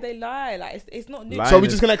lie, are. They lie. Like it's not new. So we're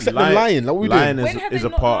just gonna accept them lying? Like what we lying doing? When have is they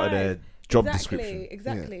a not part of lied? their job Exactly, description.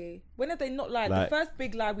 Exactly. When have they not lied? Like- The first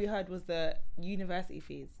big lie we heard was the university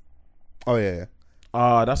fees. Oh yeah.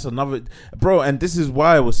 That's another, bro. And this is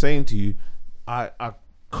why I was saying to you, I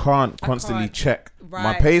can't constantly can't. check my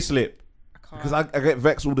Right. pay slip I can't. because I get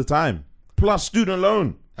vexed all the time. Plus student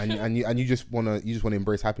loan. And you just wanna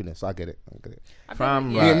embrace happiness. I get it.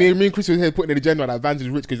 Fam, Yeah. like- Me and Chris was here putting an agenda that Vans is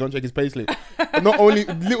rich because he don't check his payslip. Not only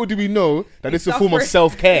little do we know that this is a form of suffering.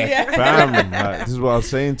 self-care. Fam, like, this is what I was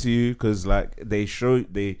saying to you because like they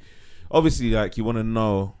obviously like you want to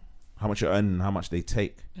know how much you're earning and how much they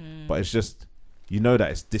take, but it's just you know that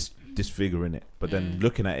it's disfiguring it, but then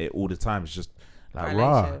looking at it all the time it's just like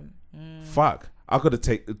rah, Violation. fuck. I could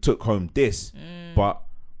have took home this, but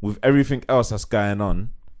with everything else that's going on,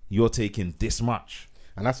 you're taking this much.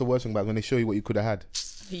 And that's the worst thing about it, when they show you what you could have had.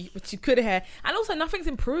 Which you could have had. And also nothing's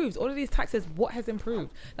improved. All of these taxes, what has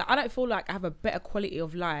improved? Like I don't feel like I have a better quality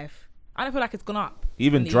of life. I don't feel like it's gone up.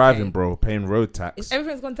 Even in the driving, UK. bro, paying road tax,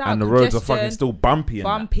 Everything's gone down. and the roads are Congestion, fucking still bumpy. And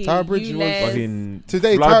bumpy. Tower Bridge was ULEZ, fucking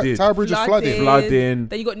Today, flooded. Tower Bridge is flooded. Flooding,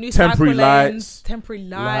 Then you got new temporary cycle lanes, lights. temporary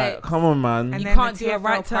lights. Like, come on, man. And You then can't the do a TFL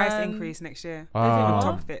right price turn. increase next year. Ah. On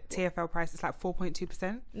top of it, TFL price is like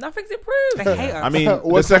 4.2%. Nothing's improved. They hate us. I mean, the Work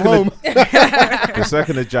from second, home. the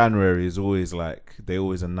 2nd of January is always like they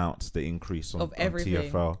always announce the increase on of everything.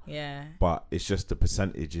 TFL, Yeah. but it's just the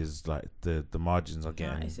percentages, like the margins are No,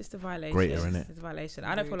 getting. it's just a violation. greater, It's innit? just a violation.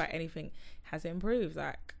 I don't feel like anything has improved.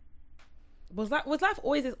 Like, was life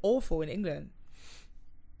always this awful in England?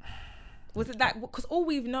 Was it that? Because all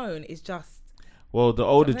we've known is just Well, the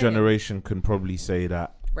older what I'm saying? generation can probably say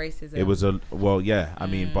that racism. it was I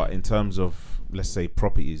mean, but in terms of let's say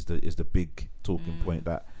property is the big talking point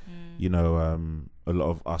that you know a lot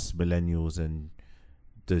of us millennials and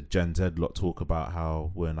the Gen Z lot talk about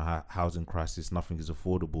how we're in a housing crisis, nothing is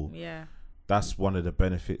affordable. Yeah. That's one of the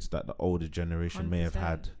benefits that the older generation may have 100%,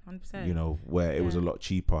 had, 100%. you know, where it was a Yeah. lot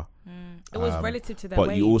cheaper. It was relative to their But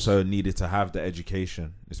wage. you also needed to have the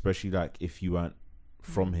education, especially like if you weren't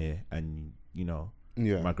from here and, you know,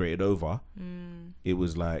 Yeah. migrated over. It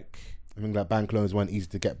was like, I think like bank loans weren't easy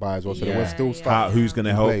to get by as well. So there Yeah, was still yeah. stuff. who's going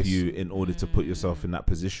to in help place. you in order to put yourself in that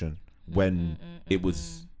position when it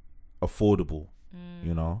was affordable,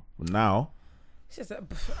 you know? Now, It's just let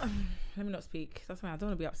me not speak. That's why I don't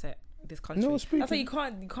want to be upset. This country. No, speak. That's why you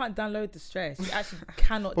can't download the stress. You actually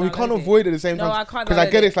cannot. But we download can't avoid it at the same No, time. I can't Because I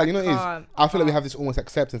download get it. it. It's like, you know, I it is. can't. I feel like we have this almost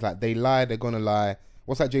acceptance. Like they lie, they're gonna lie.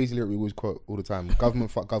 What's that Jay-Z lyric we always quote all the time? Government,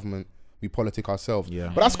 fuck government. We politic ourselves.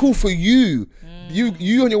 Yeah. But that's cool for you. You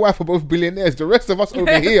and your wife are both billionaires. The rest of us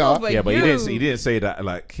over here, yeah, but he didn't say that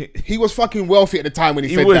like he was fucking wealthy at the time when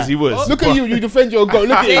he said was, that. he was. Look at you. You defend your goal.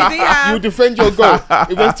 Look at Jay-Z, you. You defend your goal.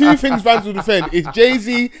 If there's 2 things Vans will defend, it's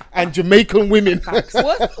Jay-Z and Jamaican women. What's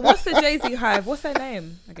the Jay-Z hive? What's their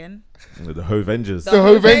name again? the Hovengers. The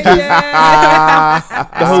Hovengers. Yeah.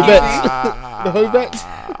 The Hovettes. The Hovettes.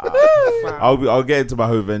 I'll get into my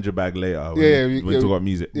Hovenger bag later. When we talk about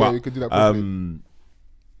music. Yeah, But, we could do that properly.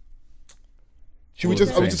 Should we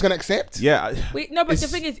just? Are we just gonna accept? Yeah. Wait, no, but the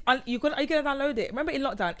It's- thing is, are you gonna download it? Remember in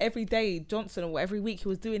lockdown, every day Johnson or every week he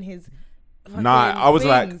was doing his. Nah, fucking I was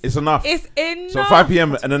like, things. it's enough. It's enough. So 5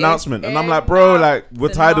 p.m. an announcement, and I'm like, bro, like we're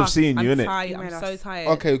It's tired of enough. seeing you, I'm innit? tired. You I'm made so us. tired.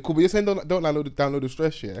 Okay, cool. But you're saying don't download the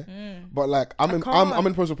stress, yeah. But like I'm in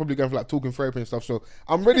the process of probably going for like talking therapy and stuff. So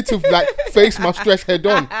I'm ready to like face my stress head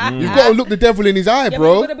on. You've got to look the devil in his eye, Yeah,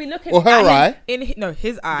 bro. we're gonna be looking Or her at eye. him in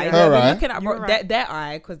his eye. Her Yeah, we're eye. looking at You're right. their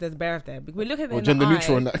eye because there's bare of them. We're looking at them Or in gender the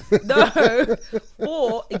neutral eye. and that. No,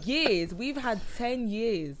 for years we've had 10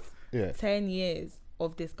 years. Yeah. 10 years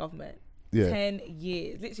of this government. Yeah. 10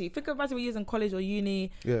 years. Literally, think of imagine when you was in college or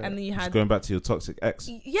uni, Yeah. and then you Just had going back to your toxic ex.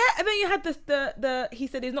 yeah, and then you had the he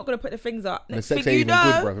said he's not gonna put the things up. The Next sex thing ain't you even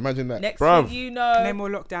good, know, bro. Imagine that. next Bruv. thing you know, No more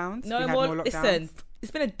lockdowns. no We had more. more lockdowns. Listen,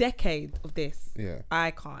 it's been a decade of this. Yeah.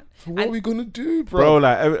 I can't. So what And- are we gonna do, Bro,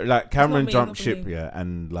 bro? like Cameron me, jumped not for ship, me. yeah,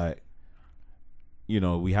 and like, you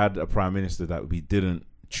know, we had a prime minister that we didn't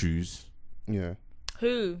choose. Yeah.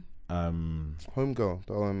 Who?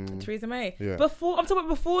 Homegirl. Theresa May. Yeah. Before I'm talking about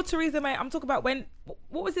before Theresa May. I'm talking about when.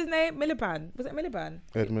 What was his name? Miliband. Was it Miliband?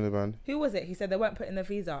 Ed Miliband. Who was it? He said they weren't putting the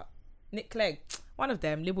fees up. Nick Clegg. One of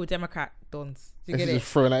them, Liberal Democrat dons. Do you This get is it?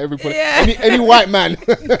 just throwing at everybody. Yeah. Any white man.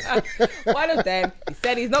 One of them. He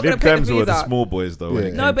said he's not going Lib to put Dems the were fees the up. small boys though. When Yeah.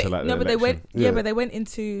 it No, came but to, like, no, the but they went. election. Yeah, but they went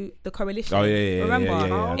into the coalition. Oh yeah. Remember?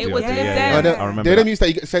 I It do, was I do, Lib yeah, Dems. I remember. They're them that. used that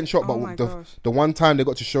you get sent shot, Oh but my the gosh. one time they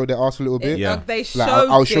got to show their ass a little bit. Yeah. They showed Like,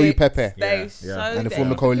 I'll show you it. Pepe. They Yeah. showed And they it.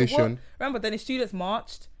 formed a What? coalition. Remember, then the students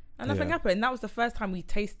marched and nothing Yeah. happened. And that was the first time we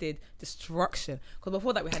tasted destruction. Because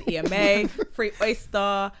before that, we had EMA, Free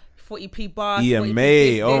Oyster, 40p bars. 40p EMA,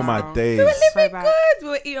 this, oh this. my Wow. days. We were So living bad. good. We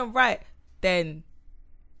were eating right. Then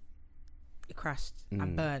it crashed Mm.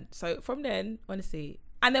 and burned. So from then, honestly.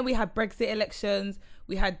 And then we had Brexit elections.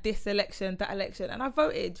 We had this election, that election. And I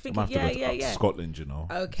voted I thinking, might have to go up to yeah. Scotland, you know.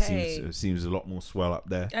 Okay. It seems a lot more swell up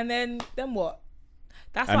there. And then what?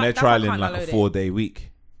 That's And why, they're that's why I trialing can't like a download it. 4-day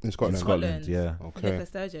week In in Scotland. Scotland. Yeah. Okay. Nicola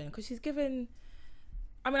Sturgeon, because she's given.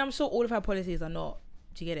 I mean, I'm sure all of her policies are not.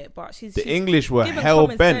 Do you get it? But she's The she's English were given hell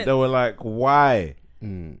common bent. sense. They were like, why?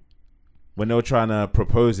 Mm. When they were trying to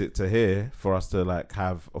propose it to here for us to like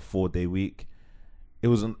have a 4-day week, it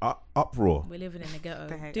was an uproar. We're living in the ghetto.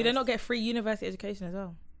 They hate Do they us. not get free university education as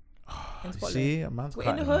well? In You Scotland. see, a man's We're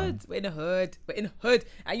in the cutting, man. hood. We're in the hood. We're in the hood.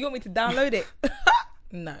 And you want me to download it?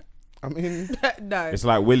 No. I mean, No. It's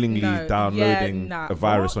like willingly No. downloading Yeah, nah. a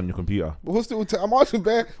virus What? on your computer. but what's the, I'm asking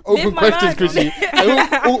bare open Live my questions, life. Chrissy.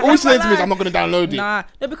 all she's saying to me is, I'm not going to download it. Nah.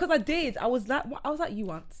 No, because I did. I was like you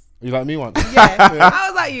once. You like me once? Yeah. I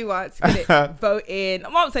was like you once. Get it? Voting.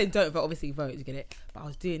 I'm not saying don't vote. Obviously vote. You get it? But I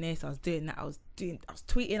was doing this. I was doing that. I was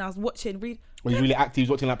tweeting. I was watching. Read. When he's really active, he's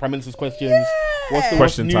watching like Prime Minister's questions. Yeah. What's the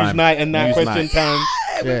Question news time. night and that News question night. time?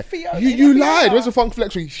 Yeah, Yeah. with Fiona. You Yeah, lied. Fiona. Where's the funk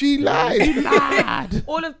flexing? She lied.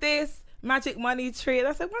 All of this magic money tree. And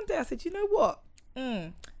I said one day, I said, you know what?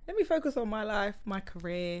 Let me focus on my life, my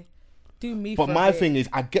career, do me. But for my it. thing is,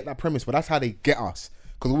 I get that premise, but that's how they get us.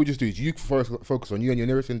 Because all we just do is you focus on you and your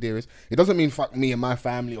nearest and dearest. It doesn't mean fuck me and my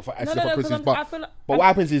family or fuck No, for Christmas. I But feel like, what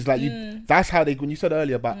happens is like you. That's how they. When you said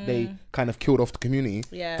earlier about they kind of killed off the community.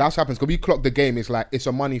 Yeah. That's what happens because we clock the game. It's like it's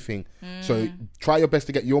a money thing. So try your best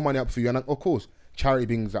to get your money up for you, and of course. Charity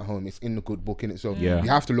things at home, it's in the good book in itself. Yeah. You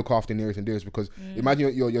have to look after nearest and dearest because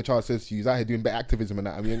imagine your child says to you, he's out here doing better activism and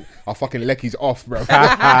that. I mean, our fucking lecky's off, bro. So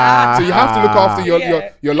you have to look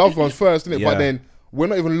after your loved ones first, innit? Yeah. But then we're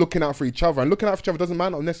not even looking out for each other. And looking out for each other doesn't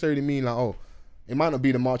might not necessarily mean like, oh, it might not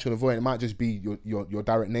be the march on the void. It might just be your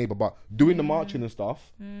direct neighbor. But doing the marching and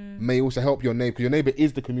stuff may also help your neighbor because your neighbor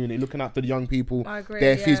is the community. Looking after the young people, I agree,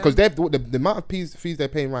 their fees yeah. because the amount of fees they're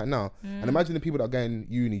paying right now. And imagine the people that are going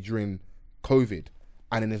uni during COVID.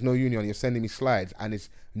 And then there's no uni on. You're sending me slides, and it's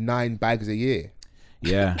 9 bags a year.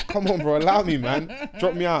 Yeah. Come on, bro, allow me, man.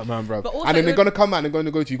 Drop me out, man, bro. But also And then it they're would- gonna come out and they're gonna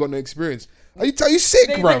go to you. Got no experience. Are you sick,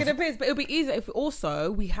 They're bro? taking the piss, but it would be easier if also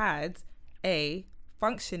we had a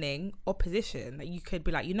functioning opposition that you could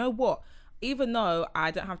be like, you know what? Even though I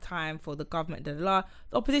don't have time for the government, the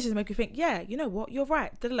opposition make you think, yeah, you know what? You're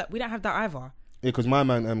right. We don't have that either. Yeah, because my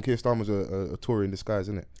man, Keir Starmer's a Tory in disguise,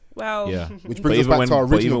 isn't it? Well, Yeah. Which But brings us even back when- to our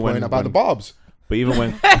but original even when- point about when- the barbs. But even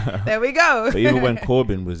when there we go. but even when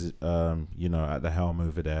Corbyn was at the helm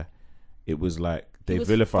over there, it was like they He was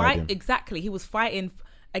vilified him. Exactly. He was fighting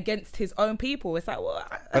against his own people. It's like, well,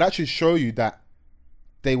 But that should show you that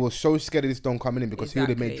they were so scared of this Don coming in because he would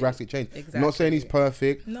have made Exactly. drastic change. Exactly. Not saying he's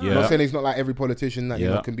perfect. No. Yeah. Not saying he's not like every politician that you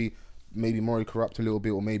know Yeah. can be maybe morally corrupt a little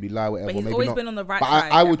bit or maybe lie, whatever. But or he's maybe always not. been on the right But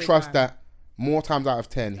side I would every trust time. that more times out of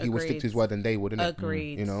 10 he would stick Agreed. to his word than they would, innit?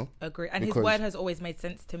 Agreed. You know? Agreed. And Because- his word has always made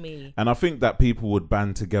sense to me. And I think that people would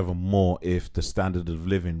band together more if the standard of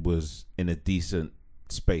living was in a decent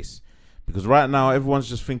space. Because right now, everyone's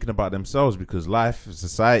just thinking about themselves because life,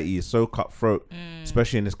 society is so cutthroat,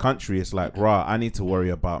 especially in this country. It's like, rah, I need to worry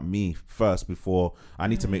about me first before I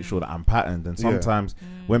need to make sure that I'm patterned. And sometimes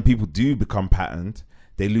when people do become patterned,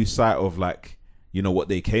 they lose sight of like, you know, what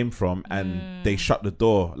they came from and they shut the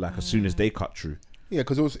door like as soon as they cut through. Yeah,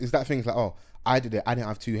 because it's that thing. It's like, oh, I did it. I didn't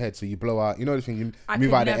have 2 heads, so you blow out. You know the thing. You I move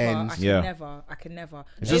could out the never, ends. Yeah. I can never.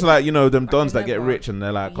 It's just like, you know, them I dons can that get never. rich and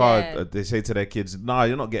they're like, Yeah. oh, they say to their kids, nah,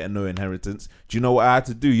 you're not getting no inheritance. Do you know what I had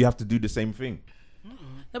to do? You have to do the same thing.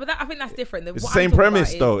 No, but I think that's different. It's the same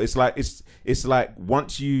premise though. It's like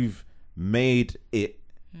once you've made it,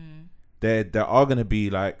 there are gonna be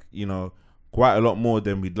like, you know, quite a lot more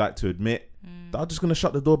than we'd like to admit. They're just gonna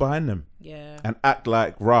shut the door behind them. Yeah. And act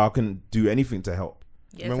like I couldn't do anything to help.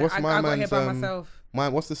 Yeah, Man, so what's I my got here by man's, myself.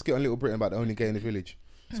 What's the skit on Little Britain about the only gay in the village?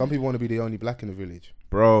 Some people want to be the only black in the village.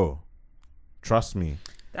 Bro, trust me.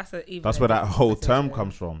 That's where that whole term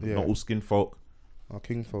comes from. Yeah. Not all skin folk. Oh,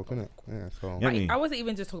 king folk, innit? Yeah, so. Yeah. me? I wasn't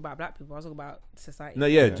even just talking about black people. I was talking about society. No,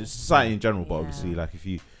 yeah, just society in general. But obviously, like if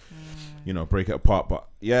you know, break it apart. But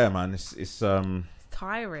yeah, man, it's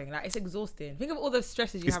tiring. Like it's exhausting. Think of all the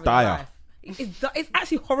stresses you It's have dire. in your life. It's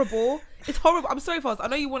actually horrible. It's horrible. I'm sorry, Foz. I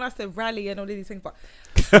know you want us to rally and all these things, but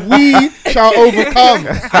We shall overcome.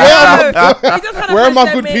 Where are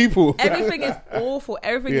my good people? Everything is awful.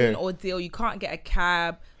 Everything is Yeah. an ordeal. You can't get a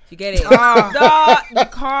cab. You get it? No, you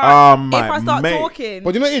can't. If I start talking,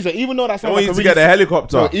 But you know what it is? Even though that I sounds want like you a to really, get the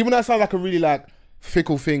helicopter. so even though that sounds like a really like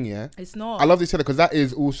fickle thing, yeah. it's not. I love this because that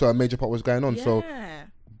is also a major part of what's going on. Yeah. So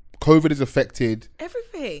COVID has affected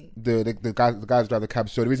everything. the guys drive the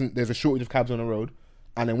cabs. So there's a shortage of cabs on the road.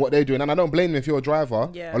 And then what they're doing, and I don't blame them if you're a driver.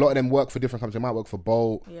 Yeah. A lot of them work for different companies. They might work for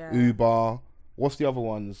Bolt, Yeah. Uber. What's the other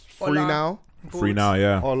ones? Free Ola. Now, Free now,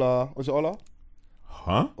 yeah. Ola. Was it Ola?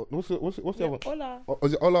 Huh? What's the other one? Ola.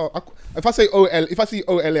 Is it Ola? If I say if I see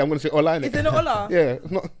OLA, I'm gonna say Ola. Is it not Ola? Yeah, it's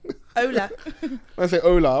not. Ola. When I say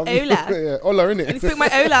Ola. Ola. Yeah, Ola, innit? And you speak my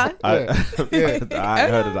Ola. I Yeah.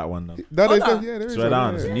 heard of that one though. No, Ola. there is Swear one,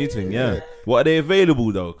 down, yeah. it's a new thing, yeah. What are they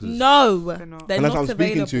available though? 'Cause No, They're not. they're And that's not what I'm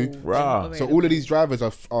speaking available. to. Rah. They're So not all of these drivers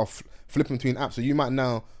are flipping between apps. So you might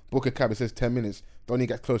now book a cab. It says 10 minutes. Don't you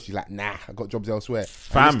get close? You're like, nah, I got jobs elsewhere.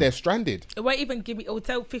 Fam. They're stranded. It won't even give me. It will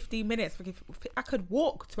tell 15 minutes. I could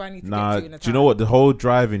walk to where I need to Nah, get do to in a you know what? The whole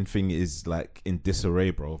driving thing is like in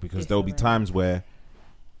disarray, bro. Because there'll be Disarray. times where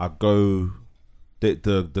I go,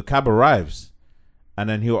 the cab arrives, and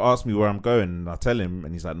then he'll ask me where I'm going, and I tell him,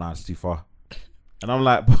 and he's like, nah, it's too far. And I'm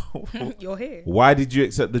like, You're here. why did you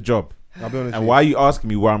accept the job? I'll be honest. And with why are you asking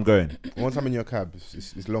me where I'm going? you. Once I'm in your cab,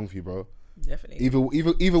 it's long for you, bro. Definitely.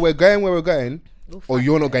 Either we're going where we're going, We'll or find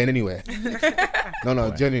you're not it. going anywhere.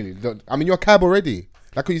 No, genuinely. I'm in your cab already.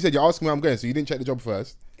 Like what you said, you're asking where I'm going, so you didn't check the job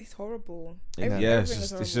first. It's horrible. Yeah, Everything is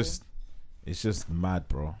horrible. it's just mad,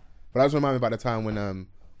 bro. But that just reminded me about the time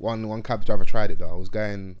when one cab driver tried it though. I was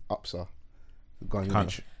going Upsa.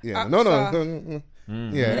 Country. Yeah. Upsa.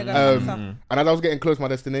 No. Yeah. They're going Upsa. And as I was getting close to my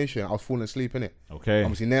destination, I was falling asleep in it. Okay.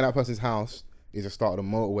 Obviously, near that person's house is the start of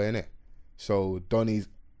the motorway, in it. So Donny's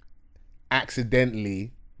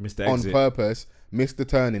accidentally, Mr. on Exit. purpose, missed the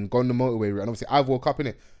turning, gone the motorway route, and obviously I've woke up in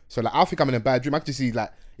it. So like I think I'm in a bad dream. I can just see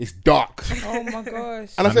like it's dark, Oh my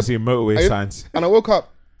gosh. and I I said, see motorway Are you- signs. and I woke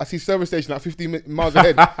up. I see service station like 15 miles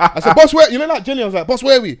ahead. I said, boss, where? You know, like Jenny, I was like, boss,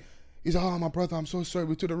 where are we? He's like, oh, my brother, I'm so sorry,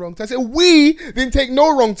 we took the wrong turn. I said, we didn't take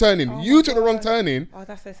no wrong turning. You took the wrong turning. Oh,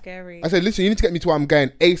 that's so scary. I said, listen, you need to get me to where I'm going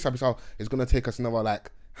ASAP. So it's going to take us another, like,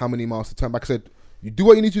 how many miles to turn back? I said, you do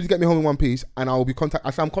what you need to get me home in one piece, and I will be I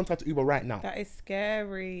said, I'm contacting Uber right now. That is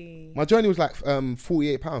scary. My journey was like £48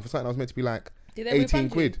 for something that was meant to be like Did they 18 refund you?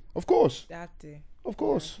 quid. Of course. They have to. Of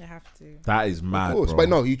course. They have to. That is mad, Of course. bro. But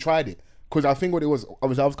no, he tried it. Because I think what it was, I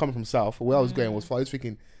was coming from South. Where I was going was far. I was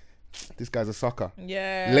thinking, this guy's a sucker.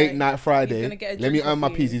 Yeah. Late night He's Friday. gonna get a Let me drink earn my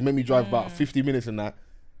off you. piece. He's made me drive about 50 minutes in that.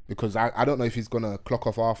 Because I don't know if he's going to clock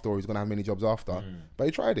off after or he's going to have many jobs after. But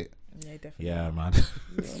he tried it. Yeah, definitely. Yeah, man.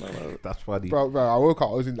 That's funny. Bro, I woke up.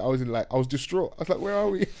 I was distraught. I was like, where are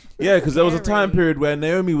we? Yeah, because there was a Scary. time period where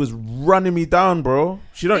Naomi was running me down, bro.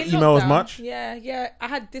 She don't In email as lockdown, much. Yeah. I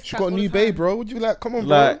had this. She got a new babe, bro. Would you like, come on,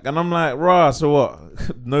 Like, bro? and I'm like, rah. So what?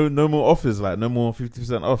 No more offers. Like, no more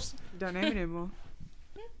 50% offs. Don't know me anymore.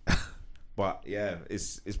 But yeah,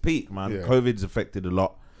 it's peak, man. Yeah. COVID's affected a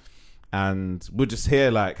lot, and we're just here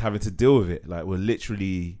like having to deal with it. Like, we're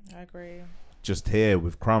literally I agree. just here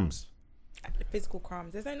with crumbs. Physical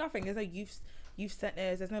crumbs. There's no nothing. There's no youth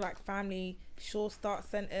centers. There's no like family sure start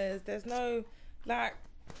centers. There's no like.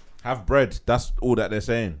 Have bread. That's all that they're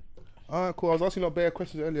saying. All right, cool. I was asking not bare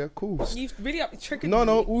questions earlier. Cool. You've really triggered. No.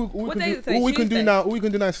 me. All What we day can is do, it today? all we can do Tuesday? now. All we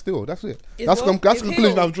can do now is still. That's it. Is That's what? the Is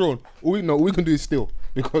conclusion heal. I've drawn. All we can do is still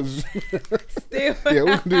because Still. yeah, all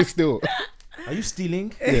we can do is still. Are you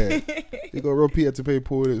stealing? Yeah, you got Rob Peter to pay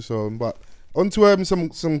Paul it. So, but on to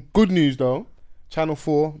some good news though. Channel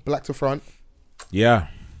 4, Black to Front. Yeah.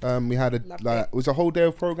 We had Loved it was a whole day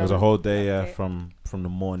of It programming. was a whole day Okay. from the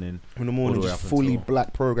morning. in the all morning, the way just up fully until-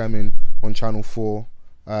 black programming on Channel 4.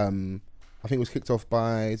 I think it was kicked off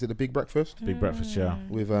by, is it The Big Breakfast? Big breakfast, yeah.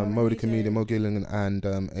 With Mo the comedian, Mo Gilligan and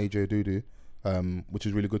AJ Dudu, which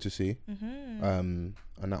is really good to see. And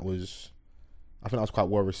that was I think that was quite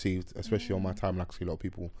well received, especially on my time. Like I see a lot of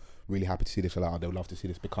people really happy to see this. They would love to see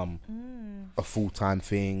this become a full-time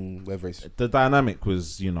thing, whether it's The dynamic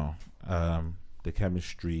was, you know, the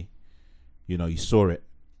chemistry. You know, you saw it,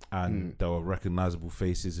 and there were recognizable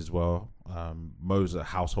faces as well. Mo's a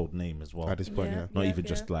household name as well. at this point, yeah. Not even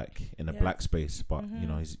just like in a black space, but you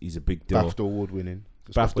know, he's a big deal. BAFTA award winning.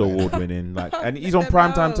 BAFTA award winning, like, and he's on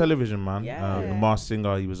primetime television, man. Yeah. The Masked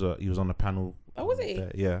Singer, he was on the panel. Oh, was he?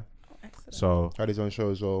 there, yeah. Oh, excellent. So Had his own show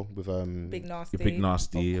as well with Big Nasty. Big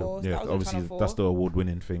Nasty, Of course. yeah. That was on Obviously, Channel 4. that's the award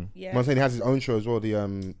winning thing. Yeah. I'm saying he has his own show as well.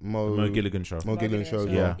 The Mo Gilligan show. Mo Gilligan show.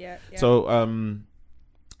 as Yeah. well. So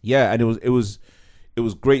yeah, and it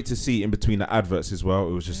was great to see in between the adverts as well.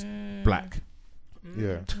 It was just black,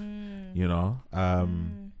 Yeah. you know.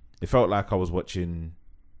 It felt like I was watching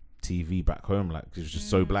TV back home, like it was just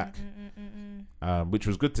so black, which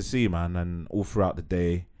was good to see, man. And all throughout the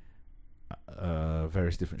day,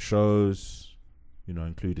 various different shows, you know,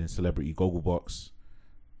 including Celebrity Gogglebox.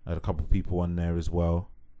 I had a couple of people on there as well.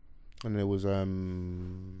 And there was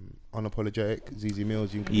Unapologetic, ZZ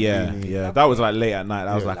Mills. Yeah. That was like late at night.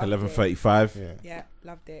 That was Yeah. like Loved it. 11:35. Yeah. Yeah,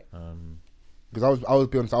 loved it. Because I was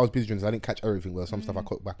be honest, I was busy doing this. I didn't catch everything. Well, some stuff I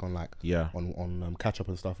caught back on like Yeah. on catch up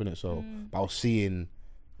and stuff in it. So, but I was seeing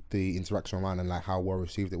the interaction online and like how well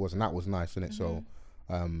received it was, and that was nice in it. So,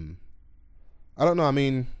 I don't know. I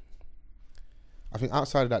mean, I think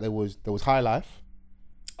outside of that there was High Life,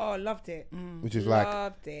 Oh, loved it. which is like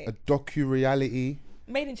Loved it. a docu-reality.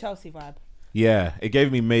 Made in Chelsea vibe. Yeah, it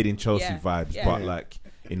gave me Made in Chelsea Yeah. vibes, Yeah. but like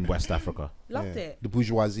in West Africa. Loved Yeah. it. The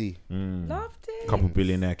bourgeoisie. Loved it. Couple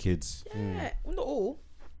billionaire kids. Yeah. Well, not all.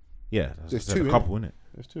 Yeah, There's a two, couple in it.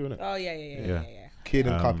 There's two in it. Oh, yeah. Yeah. Kid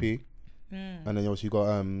and Um, Cuppy. And then obviously you got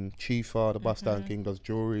Chifa, the bus down king, does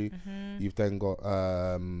jewelry. You've then got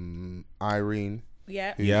Irene,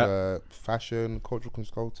 Yeah. who's Yeah. a fashion cultural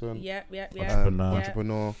consultant, Yeah. Entrepreneur.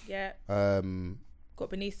 entrepreneur, Yeah. Got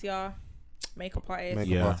Benicia, makeup artist.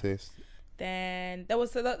 makeup Yeah. artist. Then there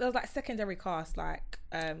was like secondary cast like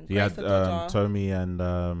You had Grace Odoja, Tommy and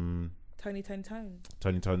Tony, Tone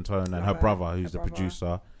and her Brother. brother, who's Her the brother.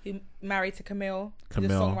 producer. who married to Camille, who's a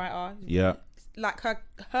Camille. songwriter. Yeah, Like her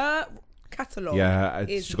catalogue. yeah.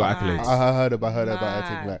 is She got mad. accolades. I heard about her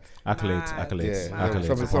thing, like Accolades. Mad. Accolades. yeah, Mad. Accolades.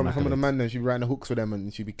 some upon of the accolades. man, then she'd be writing the hooks for them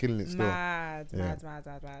and she'd be killing it still. Mad.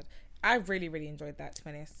 I really, really enjoyed that, to be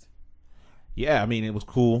honest. Yeah, I mean, it was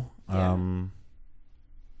cool. Yeah.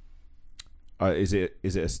 Is it a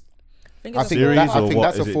I it's think, a series that, I or think what?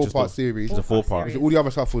 that's a Is it just 4-part a- series. it's a Four-part 4-part. series. All the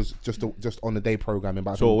other stuff was just on the day programming.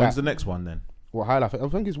 But I So think when's that, the next one then? what High Life? I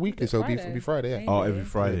think it's weekly, so it'll be Friday. Yeah. Oh, Maybe. every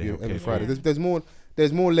Friday. Every Okay. Friday. Yeah.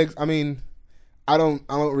 There's more legs. I mean, I don't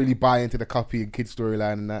really buy into the Cuppy and kid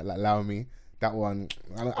storyline and that. Like, allow me that one.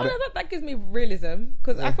 I don't, Oh, no, that gives me realism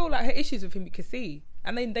because I feel like her issues with him you can see,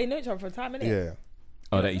 and they know each other for a time, innit? yeah.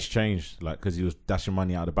 Oh, that he's changed, like, because he was dashing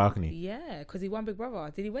money out of the balcony. Yeah, because he won Big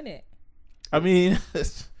Brother. Did he win it? I mean,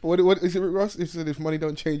 What is it, Ross? It said if money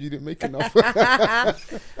don't change, you didn't make enough. I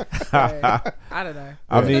don't know.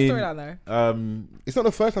 I What's the mean, storyline though? It's not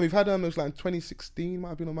the first time we've had it was like in 2016, might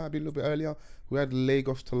have been a little bit earlier. We had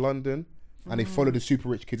Lagos to London. And they followed the super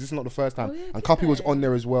rich kids. This is not the first time. Oh, yeah, and did Cuppy was they? on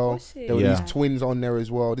there as well. Was she? There were Yeah. these twins on there as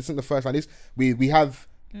well. This isn't the first time. This we have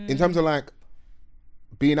in terms of like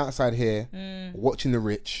being outside here, watching the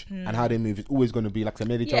rich and how they move. It's always going to be like I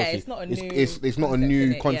made in Yeah, Chelsea. it's not a it's not a new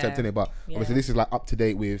new concept, concept innit? in it. But Yeah. obviously this is like up to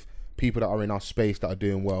date with people that are in our space that are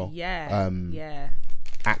doing well. Yeah. Yeah.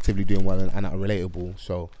 Actively doing well and are relatable.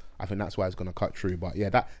 So I think that's why it's going to cut through. But yeah,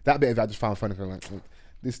 that bit of it I just found funny. 'Cause like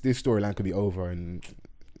this storyline could be over in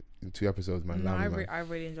 2 episodes, man. No, Allow me, man. I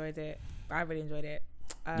really enjoyed it.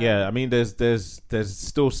 yeah, I mean, there's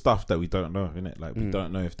still stuff that we don't know, innit? Like, we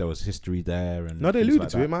don't know if there was history there. And No, they things alluded like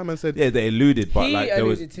to that. it. My man said, Yeah, they alluded, but He like there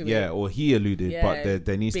was, alluded to yeah, it. or he alluded, Yeah, but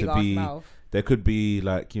there needs big to ass be, mouth. there could be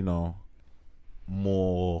like, you know,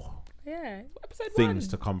 more Yeah. Episode things 1.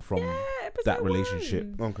 to come from episode that 1.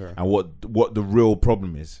 relationship okay, and what the real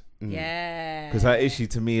problem is. Yeah. Because her issue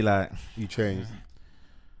to me, like, you changed.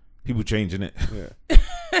 people changing it.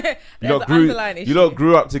 Yeah. You lot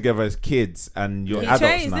grew up together as kids, and you're He adults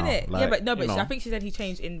changed, now. didn't it? Like, Yeah, but no, but you know. I think she said he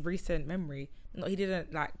changed in recent memory. No, he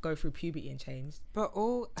didn't like go through puberty and changed. But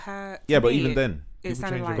all her. Yeah, to but me, even then, it people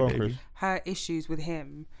sounded change like their Go on, baby. Chris. her issues with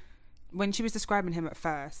him. When she was describing him at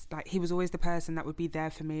first, like he was always the person that would be there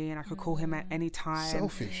for me, and I could call him at any time.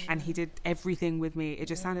 Selfish. And he did everything with me. It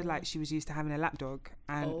just sounded like she was used to having a lapdog,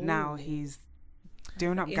 and now he's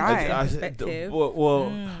doing up In guy. perspective. Well,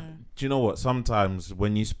 do you know what? Sometimes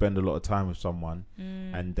when you spend a lot of time with someone,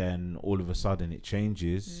 and then all of a sudden it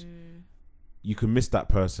changes, you can miss that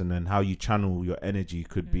person, and how you channel your energy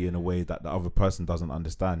could be in a way that the other person doesn't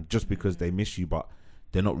understand, just because they miss you, but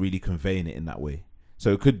they're not really conveying it in that way.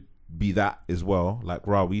 So it could be that as well. Like,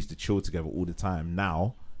 we used to chill together all the time.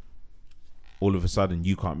 Now, all of a sudden,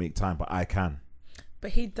 you can't make time, but I can.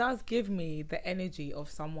 But he does give me the energy of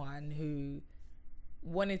someone who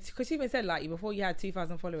wanted to, because he even said, like, before you had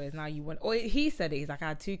 2,000 followers, now you want, or he said it, he's like, I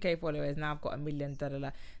had 2K followers, now I've got 1 million, da da da.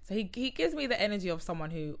 So he gives me the energy of someone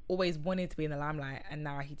who always wanted to be in the limelight, and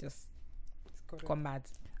now he just gone mad.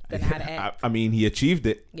 Don't know how to act. I mean, he achieved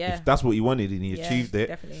it. Yeah. If that's what he wanted, and he Yeah, achieved it.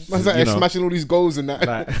 definitely. Man's like, smashing all these goals and that,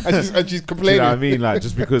 Like- and she's Do complaining. you know what I mean? Like,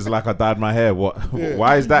 just because like I dyed my hair, what?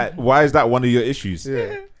 Why is that? Why is that one of your issues?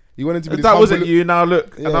 Yeah, you wanted to be If this that wasn't humble- you, now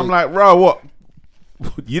look, and Yeah. I'm like, bro, what?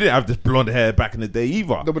 You didn't have this blonde hair back in the day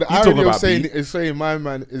either. No, but the You irony of me. saying my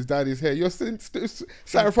man is daddy's hair. You're sat in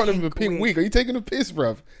front of him with a pink wig. Are you taking a piss,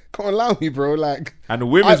 bruv? Can't allow me, bro. Like, And the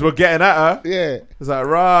women's were getting at her. yeah. It's like,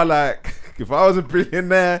 like, if I was a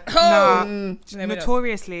billionaire, Nah, Maybe not.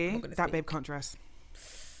 notoriously, gonna that speak. babe can't dress.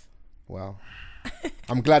 Wow.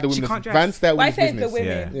 I'm glad the She women. can't dress. Vance, that Why was say it's business. the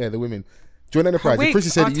women? Yeah, the women. Join Enterprise. wigs Chrissy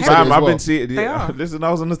said are it. You said terrible. it fam, as I've well. been seeing. They are. Listen, I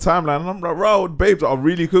was on the timeline, and I'm like, bro, babes are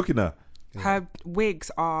really cooking her. Her wigs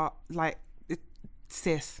are like,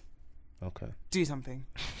 sis, Okay. do something.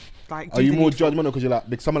 Like, Are do you the more needful. judgmental because you're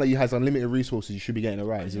like someone like you has unlimited resources? You should be getting it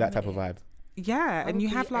right. Is it that type of vibe? Yeah, and you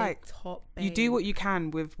Probably have a like, top you babe. do what you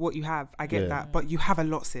can with what you have. I get Yeah. that, but you have a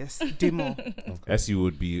lot, sis. Do more. Essie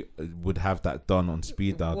would have that done on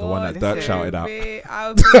speed dial, the one that What? Dirk Listen. shouted out.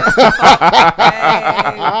 I'll be a top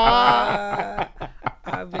babe.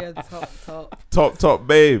 I'll be a top. Top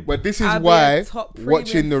babe. But this is I'll be why a top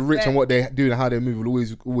watching the premium rich and spec. what they do and how they move will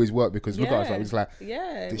always work, because look at us, like, it's like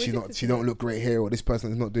yeah. she don't look great here, or this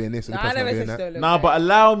person is not doing this, or No, the I person never not said doing she that. don't look Nah, great. but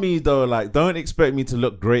allow me though. Like, don't expect me to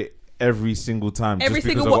look great every single time. every just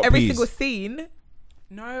single because I got every peas. single scene.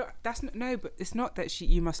 No, that's not, no, but it's not that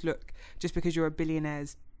you must look, just because you're a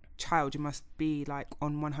billionaire's child, you must be like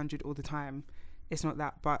on 100 all the time. It's not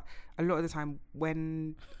that, but a lot of the time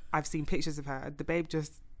when I've seen pictures of her, the babe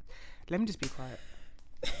just, let me just be quiet.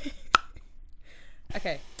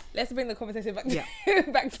 Okay, let's bring the conversation back. Yeah.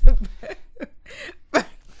 Back to.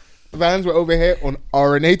 Vans were over here on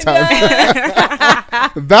RNA time.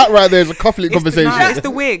 That right there is a conflict conversation. No, it's the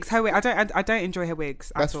wigs. Her wig. I don't enjoy her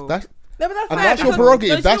wigs That's at all. that's No, but that's And fair, that's your because- prerogative,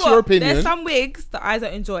 don't you that's know your what? opinion. There's some wigs that I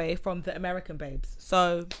don't enjoy from the American babes.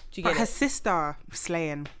 So do you But get her it? sister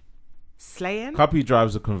slaying. Cuppy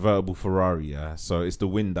drives a convertible Ferrari, yeah. So it's the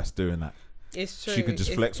wind that's doing that. It's true. She could just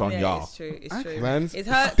It's- flex on yeah, y'all. It's true. It's true. Vans, It's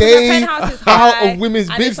her. stay Her penthouse is out high, of women's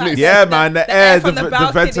and it's business. Yeah, man, the air, from the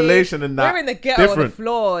balcony. ventilation and that. We're in the ghetto on the Different.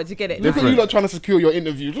 floor. Do you get it? Look at Different. you lot trying to secure your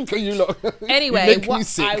interview. Look at you lot. Anyway, You make me what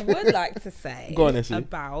sick. I would like to say Go on, Essie.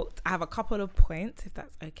 about, I have a couple of points, if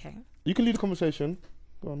that's okay. You can lead the conversation.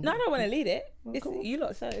 Go on. No, I don't want to lead it. It's you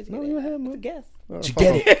lot, so it's No, you're here, man. a guess. You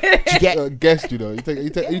get it. Guessed, you know.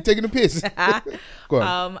 You taking a piss. Go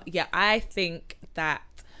on. Yeah, I think that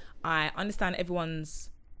I understand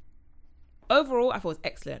everyone's overall. I thought it was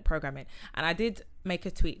excellent programming, and I did make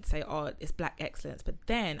a tweet to say, "Oh, it's Black excellence." But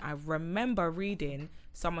then I remember reading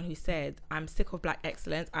someone who said, "I'm sick of Black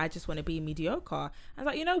excellence. I just want to be mediocre." I was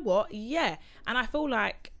like, you know what? Yeah, and I feel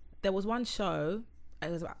like there was one show. It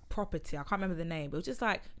was about property. I can't remember the name. But it was just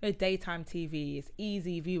like, daytime TV. It's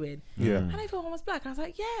easy viewing. Yeah. And everyone was black. And I was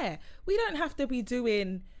like, yeah, we don't have to be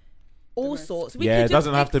doing all sorts. We Yeah, could it just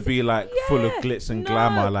doesn't have to be like full of Yeah, glitz and no,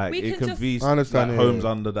 glamour. Like, we it can can be just- I understand, like yeah. homes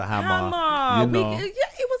under the hammer. You know. Yeah,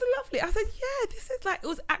 it was lovely. I said, yeah, this is like, it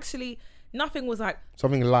was actually, nothing was like,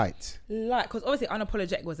 Something light. because obviously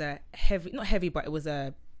Unapologetic was a heavy, not heavy, but it was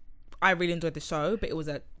I really enjoyed the show, but it was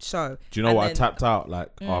a show. Do you know And what? I then- tapped out like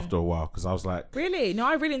after a while because I was like, Really? No,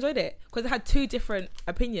 I really enjoyed it because it had two different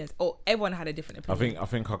opinions, or everyone had a different I opinion.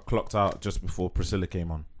 think I clocked out just before Priscilla came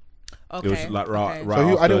on. Okay. It was like right So who,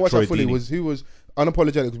 I after didn't watch Troy that fully. Deeney. Who was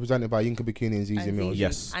Unapologetic was presented by Yinka Bikini and Zizi And Mills. Zizi.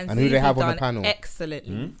 Yes. And who did they have on the done panel?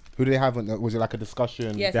 Excellently. Who did they have? Was it like a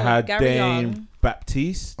discussion? Yes. They So had Gary Dame Young.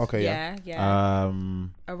 Baptiste. Okay. Yeah. Yeah.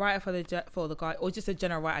 Um, A writer for the guy, or just a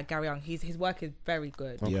general writer, Gary Young. His work is very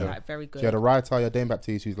good. Yeah. Like very good. So you had a writer, you had Dame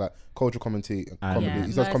Baptiste, who's like cultural comedy. Yeah.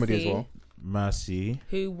 He does comedy as Mercy. well. Mercy.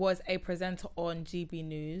 Who was a presenter on GB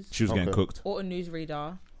News, She was getting Okay. cooked. or a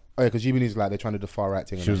newsreader. Oh yeah, because GB News is like they're trying to do far right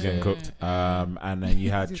thing. She was and that. getting cooked. And then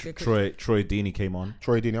you had She was getting Troy Deeney came on.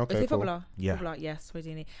 Troy Deeney. Was Okay, he cool. footballer? Yeah. Footballer, yes,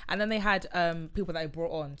 Rodini. And then they had people that they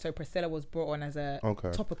brought on. So Priscilla was brought on as a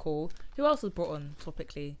Okay. topical. Who else was brought on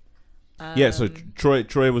topically? Yeah, so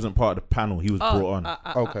Troy wasn't part of the panel. He was brought on.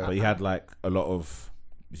 Okay. But he had like a lot of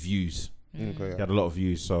views. Okay. He Yeah. had a lot of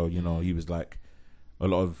views. So, he was like a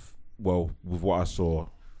lot of, well, with what I saw,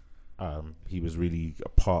 he was really a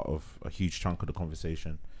part of a huge chunk of the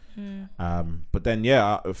conversation. Hmm. But then,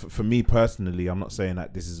 for me personally, I'm not saying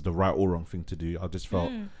that this is the right or wrong thing to do. I just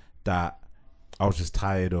felt that I was just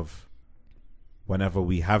tired of whenever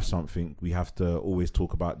we have something, we have to always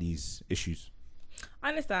talk about these issues. I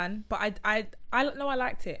understand, but I know I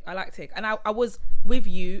liked it. And I was with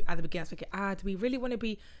you at the beginning. I was thinking, do we really want to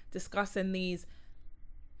be discussing these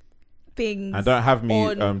things? And don't have me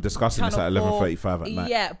on discussing this at Channel 4? 11:35 at night.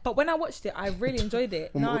 Yeah, but when I watched it, I really enjoyed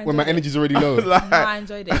it. No, I when my enjoyed it. energy's already low. No, I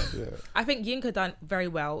enjoyed it. I think Yinka done very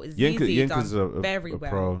well. Zizi Yinka's done very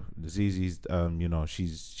well. pro. Zizi's,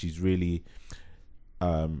 she's really,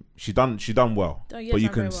 she done well. Oh, yeah, but you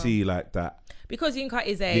done can very see like that. Because Yinka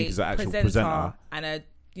is Yinka's a an actual presenter and a,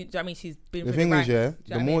 you know what I mean, she's been The through thing the is, yeah, ranks, do you the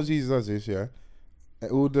know what I more mean? Zizi does this, yeah,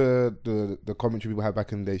 all the commentary people had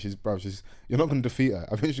back in the day, you're not going to defeat her.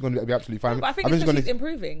 I think she's going to be absolutely fine. But I think she's it's gonna, because she's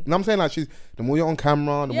improving. No, I'm saying like the more you're on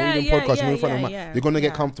camera, the more you're on podcast, the more you're in front of the mic, you're going to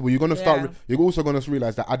get comfortable. You're going to start. You're also going to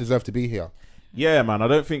realize that I deserve to be here. Yeah, man. I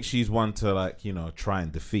don't think she's one to try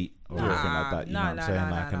and defeat or anything like that. You know what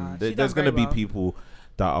I'm saying? She There's done going to very be well. people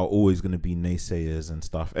that are always going to be naysayers and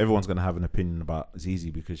stuff. Everyone's going to have an opinion about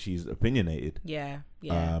Zizi because she's opinionated. Yeah.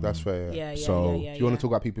 That's fair. Yeah. So, If you want to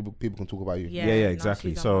talk about people can talk about you. Yeah, no,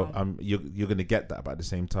 exactly. she's So done well. you're gonna get that, but at the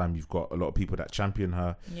same time, you've got a lot of people that champion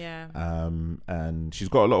her. Yeah. And she's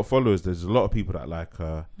got a lot of followers. There's a lot of people that like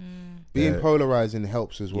her. Being polarizing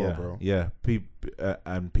helps as well, bro. Yeah,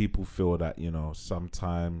 and people feel that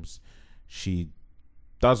sometimes she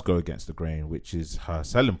does go against the grain, which is her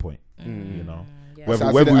selling point. You know, Yeah. whether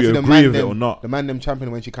I see we the agree man with it them- or not. The man them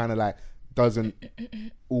champion when she kind of like doesn't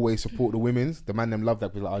always support the women's. The man them love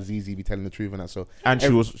that because like Zizi be telling the truth and that. So And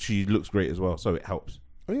she looks great as well, so it helps.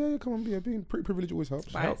 oh yeah, come on, being pretty privileged always helps.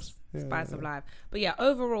 Spice of life. But yeah,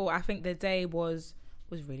 overall, I think the day was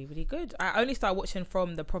really, really good. I only started watching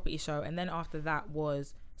from the property show, and then after that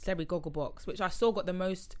was Celebrity Gogglebox, which I still got the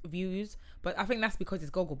most views, but I think that's because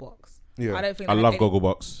it's Gogglebox. Yeah. I don't think I love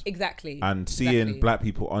Gogglebox. Exactly. And seeing black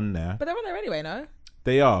people on there, But they're on there anyway, no?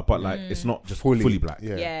 they are, but like it's not just fully black.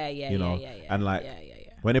 Yeah. Yeah. You know, yeah. and like yeah.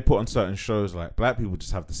 when they put on certain shows, like black people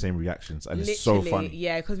just have the same reactions, and it's so Literally, funny.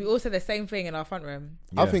 Yeah, because we all said the same thing in our front room.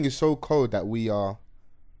 I think it's so cold that we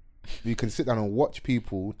can sit down and watch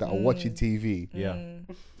people that are watching TV. Yeah,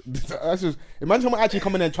 That's just imagine someone actually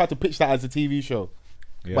come in and try to pitch that as a TV show.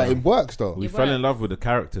 yeah. But it works though. We It fell in works. love with the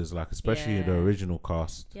characters, like especially Yeah. the original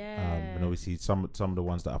cast. Yeah. And obviously some of the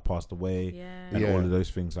ones that have passed away, Yeah. and Yeah. all of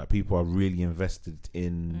those things. Like people are really invested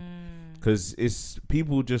in, because it's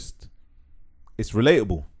people just, it's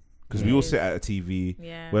relatable. Because we It all is. sit at a TV,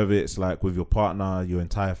 Yeah. whether it's like with your partner, your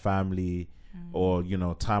entire family, or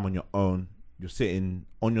time on your own. You're sitting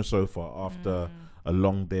on your sofa after a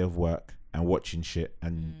long day of work and watching shit,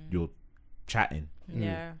 and you're chatting.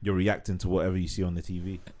 Yeah. You're reacting to whatever you see on the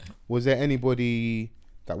TV. Was there anybody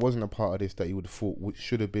that wasn't a part of this that you would have thought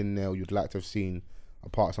should have been there, or you'd like to have seen a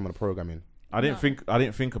part of some of the programming? I didn't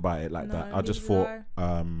think about it like No, that. I just neither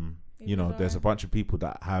thought, did I. there's a bunch of people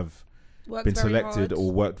that have Worked been very selected hard.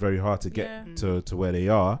 or worked very hard to get to where they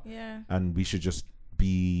are, Yeah. and we should just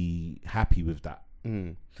be happy with that.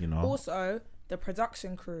 Mm. You know, Also, the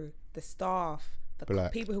production crew, the staff, the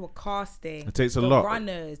Black. people who were casting, It takes a the lot.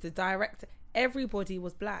 runners, the director, everybody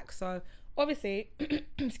was black. So obviously,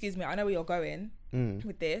 excuse me, I know where you're going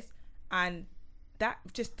with this, and that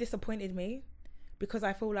just disappointed me because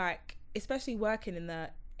I feel like, especially working in the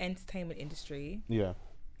entertainment industry, Yeah.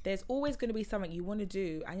 there's always going to be something you want to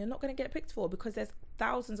do and you're not going to get picked for because there's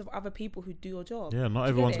thousands of other people who do your job. yeah, Do not you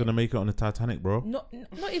everyone's get gonna it? make it on the Titanic, bro. Not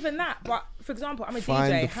even that, but for example, I'm a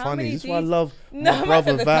Find DJ. the How funnies. many This is why I DJs? love No, my I'm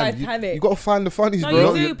brother at the Van. Titanic. You got to find the funnies, No,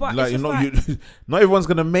 bro. you do, but like, it's you're just not, not everyone's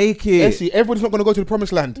gonna make it. Essie, everybody's not going to go to the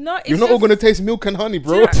promised land. No, it's You're not all just- going to taste milk and honey, Do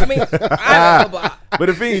bro. you know- I mean, I don't know, but But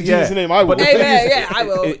the thing, In yeah, Jesus' name, I will. but the yeah, thing yeah, is, yeah, I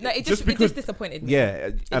will. No, it just because- disappointed me. Yeah,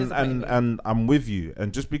 and disappointed me. and I'm with you.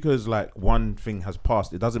 And just because like one thing has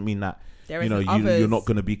passed, it doesn't mean that There you're isn't others. not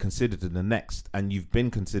going to be considered in the next. And you've been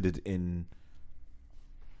considered in,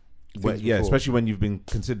 Things yeah, before. especially when you've been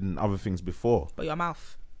considered in other things before. But your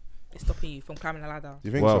mouth is stopping you from climbing the ladder. Do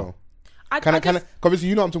you think Well, I, so? Can I? just, Obviously,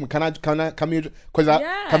 you know what I'm talking. Can we? Because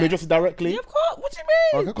Yeah. can we address it directly? Yeah, of course. What do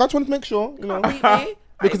you mean? Okay, I just want to make sure. You know. Can't beat me.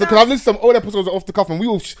 Because Like I've listened to some old episodes of Off the Cuff and we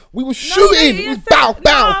were shooting. yeah, We so- bow,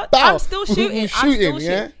 bow, no, bow. I'm still We shooting. were I'm shooting, still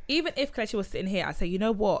yeah. shooting. Even if Kelechi was sitting here, I say, you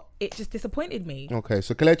know what? It just disappointed me. Okay,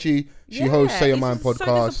 so Kelechi, she Yeah, hosts Say Your it's Mind just so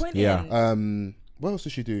podcast. disappointing. Yeah. What else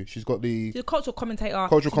does she do? She's got the She's a cultural commentator.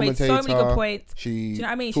 cultural She made commentator. so many good points. She Do you know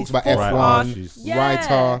what I mean? talks She's about fought for F1, us. She's-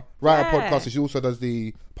 writer Yeah. podcast. And she also does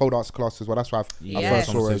the pole dance class as well. That's why I Yeah.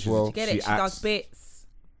 first saw her as well. Get She it? She does acts- bits.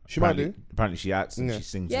 She might do. Apparently she acts and Yeah. she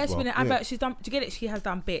sings Yeah, as she's well. been an advert. She's done. Do you get it? She has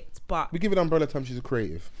done bits, but We give it umbrella time. She's a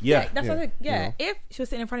creative. Yeah. that's what I think. Yeah, you know. if she was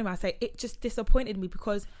sitting in front of me, I say it just disappointed me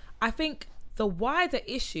because I think the wider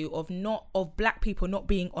issue of black people not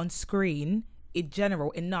being on screen in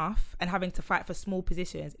general enough and having to fight for small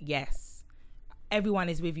positions. Yes, everyone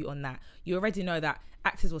is with you on that. You already know that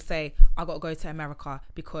actors will say, "I got to go to America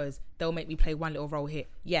because they'll make me play one little role here."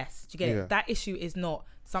 Yes, do you get Yeah. it? That issue is not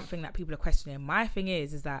something that people are questioning. My thing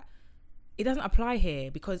is that it doesn't apply here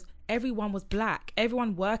because everyone was black.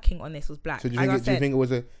 Everyone working on this was black. So do you As I think? Do you said, think it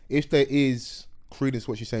was if there is credence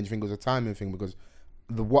what she's saying? Do you think it was a timing thing? Because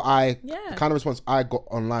the kind of response I got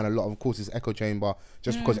online a lot of course is echo chamber.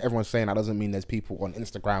 Just because everyone's saying that doesn't mean there's people on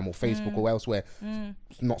Instagram or Facebook or elsewhere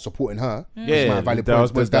not supporting her. Yeah, My valid there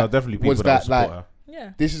point was definitely people was that that would support like her.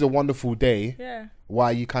 yeah, this is a wonderful day. yeah. Why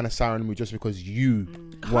are you kind of souring me just because you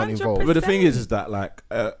weren't involved? But the thing is that like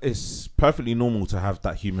it's perfectly normal to have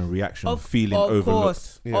that human reaction of feeling overlooked.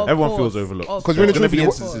 Course, Yeah. of Everyone course, feels overlooked. of Because There's really, gonna be truthfully,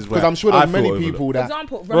 instances because where I'm sure I there's feel many overlooked. people For that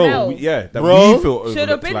example, Bro, Ramel. that Bro. we feel overlooked. Should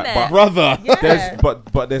have been like, there. but brother. Yeah. there's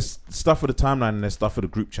but there's stuff for the timeline and there's stuff for the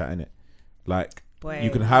group chat in it. Like Boy. you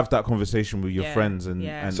can have that conversation with your Yeah, friends and,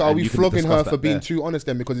 yeah. and So are and we you can flogging her discuss for that being there. too honest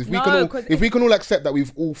then? Because if we No, can all, 'cause if we can all accept that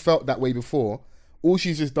we've all felt that way before, all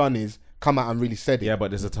she's just done is come out and really said it. Yeah,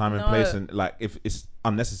 but there's a time and No. place, and like if it's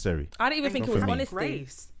unnecessary, I don't even think it Not was for me. honesty.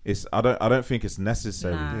 Grace. it's I don't think it's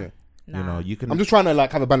necessary. Nah. Yeah. You know, you can. I'm just trying to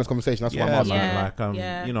like have a balanced conversation. That's what I'm yeah, asking. man. Yeah, Like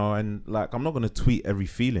yeah. you know, and like I'm not gonna tweet every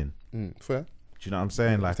feeling. Fair. Do you know what I'm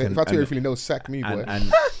saying? Like, If I tweet everything, they'll sack me, boy.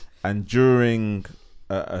 and during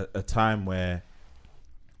a time where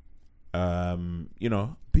you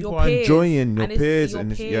know, people Your are peers. enjoying your And it's peers, your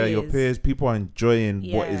and your peers. peers. People are enjoying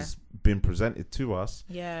what Yeah. is being presented to us.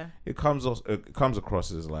 Yeah. It comes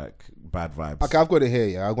across as like bad vibes. Okay, I've got it here.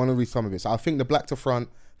 Yeah, I want to read some of it. So I think the black to front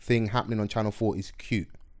thing happening on Channel 4 is cute.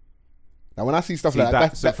 Now when I see stuff See, like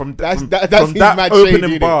that, so from that from seems that mad opening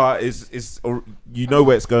shady, innit? bar is you know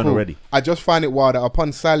where it's going Cool. already. I just find it wild that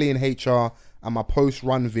upon Sally in HR and my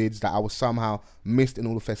post-run vids that I was somehow missed in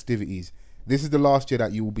all the festivities. This is the last year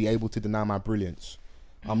that you will be able to deny my brilliance.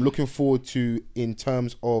 I'm looking forward to, in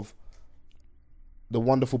terms of the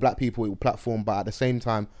wonderful black people it will platform, but at the same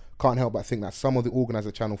time, can't help but think that some of the organisers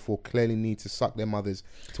at Channel 4 clearly need to suck their mothers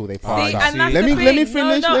till they pass See, out. and that's Let the me thing.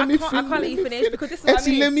 finish. No, let me I finish. can't let you finish because this is what I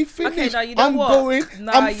Essie, mean. let me finish. Okay, no, you know I'm what? going.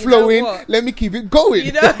 No, I'm you know flowing. what? Let me keep it going.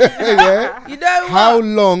 You know, Yeah? you know How what?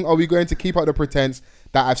 long are we going to keep up the pretense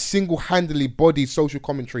that I've single-handedly bodied social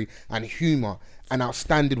commentary and humour and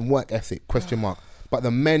outstanding work ethic? Question mark. But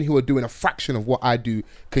the men who are doing a fraction of what I do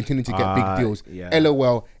continue to get big deals. yeah.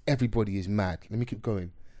 LOL, everybody is mad. Let me keep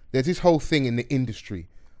going. There's this whole thing in the industry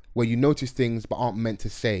where you notice things but aren't meant to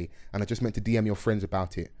say and are just meant to DM your friends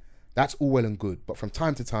about it. That's all well and good, but from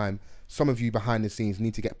time to time, some of you behind the scenes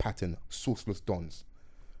need to get patterned, sourceless dons.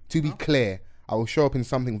 To be clear, I will show up in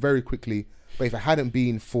something very quickly, but if it hadn't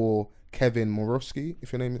been for Kevin Morosky,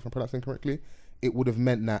 if your name is, if I'm pronouncing correctly, it would have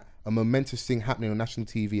meant that a momentous thing happening on national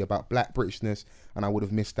TV about black Britishness and I would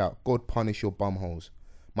have missed out. God punish your bumholes.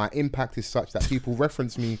 My impact is such that people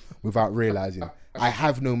reference me without realising. I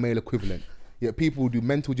have no male equivalent. Yet people do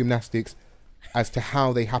mental gymnastics as to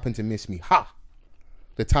how they happen to miss me. Ha!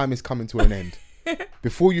 The time is coming to an end.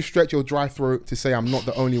 Before you stretch your dry throat to say I'm not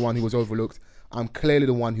the only one who was overlooked, I'm clearly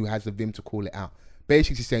the one who has the vim to call it out.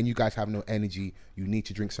 Basically saying you guys have no energy, you need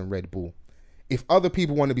to drink some Red Bull. If other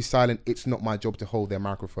people want to be silent, it's not my job to hold their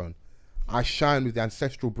microphone. I shine with the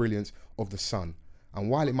ancestral brilliance of the sun. And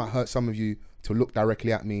while it might hurt some of you to look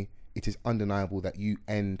directly at me, it is undeniable that you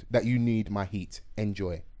need my heat.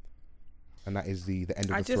 Enjoy. And that is the end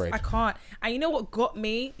of the thread. I can't. And you know what got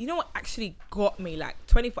me? You know what actually got me? Like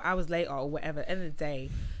 24 hours later or whatever, end of the day,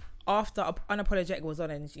 after Unapologetic was on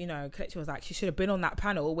and, you know, Kelechi was like, she should have been on that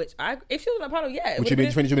panel, if she was on that panel, yeah. Would you been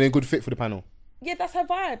a good fit for the panel? Yeah, that's her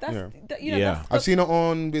vibe. That's, you know, Yeah. that's I've seen it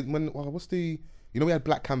on with what's the, you know, we had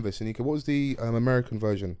Black Canvas and what was the American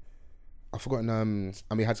version? I've forgotten. And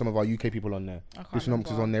we had some of our UK people on there. Christian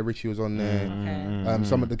was on there. Richie was on there. Okay.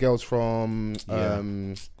 Some of the girls from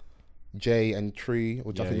Jay and Tree,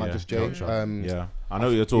 or I think just Jay. Yeah, I know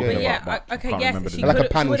what you're talking But about. yeah, but okay, I can't yes, remember the she name. Like a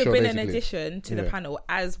could panel have show, been an basically. addition to the panel,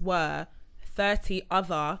 as were 30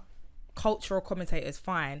 other cultural commentators.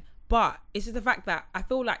 Fine, but it's just the fact that I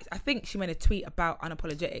think she made a tweet about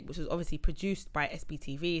Unapologetic, which was obviously produced by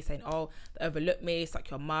SBTV, saying, "Oh, they overlooked me, it's like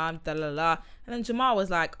your mom, da la la," and then Jamal was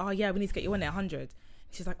like, "Oh yeah, we need to get you on there 100."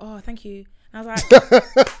 She's like, "Oh, thank you." And I was like,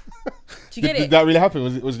 "Do you get it?" Did that really happen?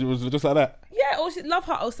 Was it just like that? Yeah, or she love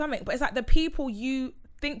her or something. But it's like the people you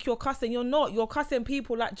think you're cussing, you're not. You're cussing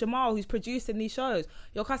people like Jamal, who's producing these shows.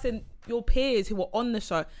 You're cussing your peers who were on the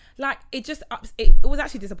show. Like, it just it was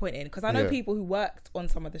actually disappointing because I know Yeah. people who worked on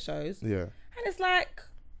some of the shows, Yeah. and it's like,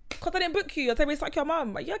 because I didn't book you, I tell you it's like your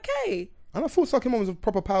mum. Like, you okay? And I thought sucking mum was a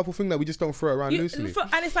proper powerful thing that we just don't throw around loosely.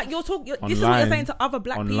 And it's like you're talking. This is what Online. you're saying to other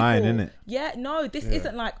black Online, people. innit? Yeah, no, this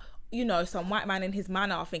isn't like, you know, some white man in his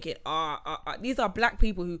manor thinking, these are black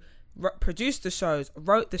people who produced the shows,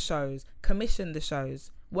 wrote the shows, commissioned the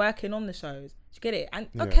shows, working on the shows. Do you get it? And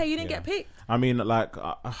okay, you didn't get picked. I mean, like,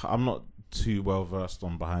 I'm not too well versed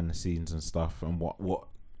on behind the scenes and stuff and what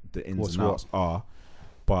the ins and outs are.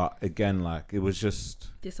 But again, like, it was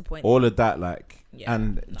just Disappointing. all of that, like, Yeah,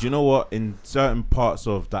 and do you know what? In certain parts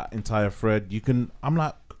of that entire thread, I'm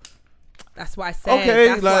like, That's what I said. okay,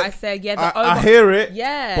 That's like, what I said. Yeah, I hear it.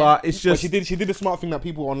 Yeah. But it's But just, she did the smart thing that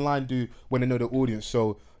people online do when they know the audience.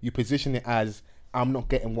 So you position it as, I'm not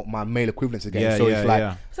getting what my male equivalents are getting. Yeah, so yeah, it's like,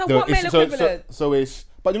 yeah. So what male equivalent? So it's,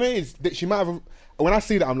 but the thing is that she might have. When I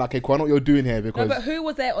see that, I'm like, hey, cool, I know what you're doing here No, because but who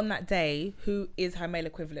was there on that day who is her male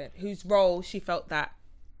equivalent? Whose role she felt that?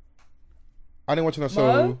 I didn't watch her. So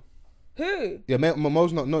Mo? Who? yeah,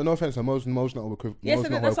 Mo's not. No offense, Mo's not her equivalent. Yes,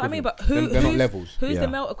 that's what I mean. But who? They're not who's- levels. Who's Yeah. the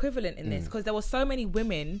male equivalent in this? Because there were so many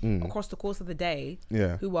women across the course of the day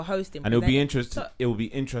Yeah. who were hosting. and it'll be presenting. interesting. So, It will be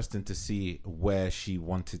interesting to see where she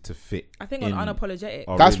wanted to fit. I think on in unapologetic.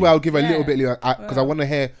 already. That's where I'll give her a little Yeah. bit because I want to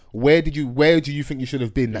hear where do you think you should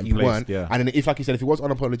have been that In you place, weren't, yeah. and then if like you said if it was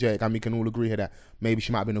unapologetic and we can all agree here that maybe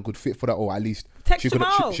she might have been a good fit for that or at least Text she could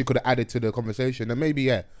Jamal. she could have added to the conversation then maybe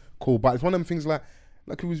yeah cool but it's one of them things like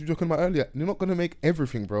we was talking about earlier you're not gonna make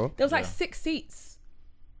everything bro There was like 6 seats.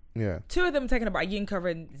 yeah. 2 of them taken up by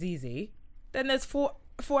Yinka and Zizi. Then there's four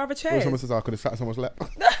other chairs. Someone says I could have sat on someone's lap.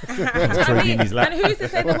 I mean, Yini's lap. and who's to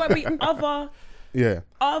say there won't be other Yeah,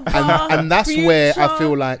 other and that's where I future-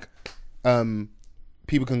 feel like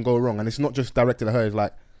people can go wrong, and it's not just directed at her. It's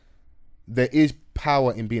like there is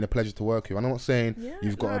power in being a pleasure to work with. And I'm not saying Yeah,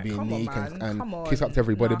 you've got like, to be come on, unique man. and Come kiss up on. to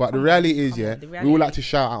everybody, Nah, but the come reality on, is, come yeah, on. The we all like reality-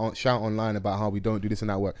 to shout online about how we don't do this and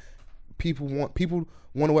that work. People want to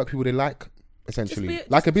work with people they like. Essentially,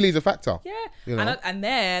 likability is a factor. Yeah, You know? and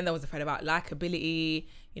then there was a thread about likability.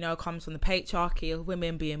 You know, comes from the patriarchy of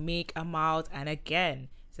women being meek and mild. And again,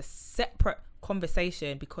 it's a separate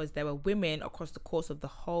conversation because there were women across the course of the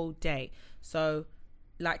whole day. So,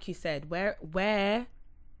 like you said, where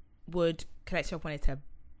would Collection wanted to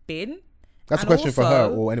been? That's a And question for her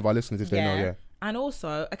also- or any of our listeners if they know. Yeah. And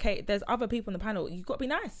also, okay, there's other people in the panel. You've got to be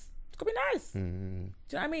nice. It's got to be nice. Do you know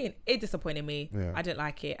what I mean? It disappointed me. Yeah. I didn't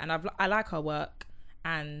like it. And I like her work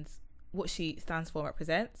and what she stands for and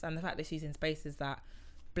represents. And the fact that she's in spaces that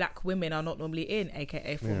black women are not normally in,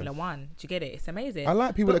 aka Formula One. Do you get it? It's amazing. I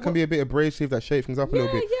like people But that can be a bit abrasive, that shake things up a little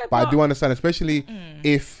Yeah, bit. yeah, but I but- do understand, especially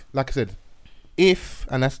if, like I said,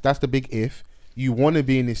 and that's the big if, you want to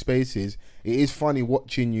be in these spaces, it is funny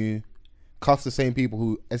watching you cuss the same people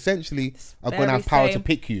who essentially are going to very have power to same-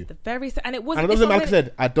 pick you. The very and it wasn't. And it doesn't, it's not like I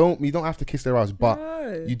really- said, you don't have to kiss their ass, but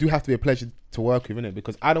No. you do have to be a pleasure to work with, innit?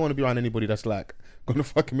 Because I don't want to be around anybody that's like gonna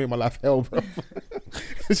fucking make my life hell, bro.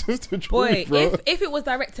 It's just the truth, Boy, bro. if it was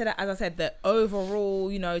directed at, as I said, the overall,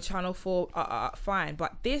 you know, Channel 4, fine.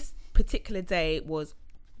 But this particular day was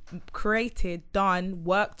created, done,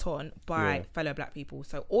 worked on by Yeah. fellow black people.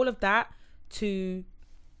 So all of that to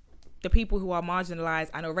the people who are marginalized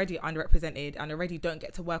and already underrepresented and already don't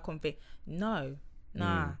get to work on things. No.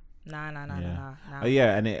 Nah.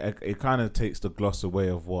 Yeah, and it kind of takes the gloss away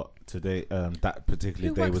of what today that particular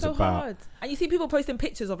Who day worked was so about. hard? And you see people posting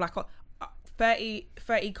pictures of like 30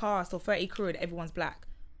 cast or 30 crew and everyone's black.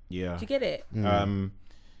 Yeah. Do you get it?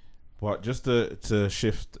 But just to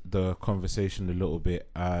shift the conversation a little bit,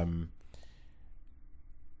 I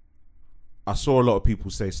saw a lot of people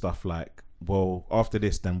say stuff like, well, after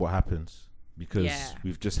this, then what happens? Because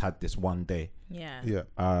we've just had this one day. Yeah.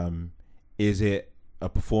 Yeah. Is it a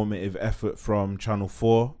performative effort from Channel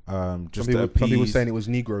 4? Just Some to people appease? saying it was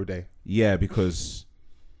Negro Day. Yeah, because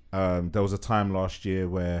there was a time last year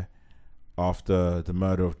where after the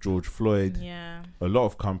murder of George Floyd, Yeah. a lot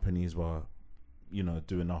of companies were, you know,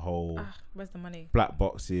 doing a whole Where's the money? black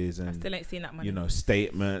boxes I and, still ain't seen that money. you know,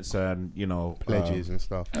 statements and, you know, Pledges and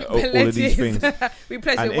stuff. all of these things. We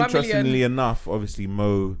pledged And it 1 interestingly million. enough, obviously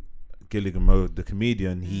Mo Gilligan, the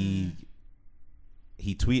comedian, he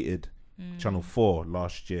tweeted Channel 4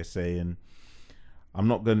 last year saying, I'm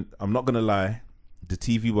not gonna lie, the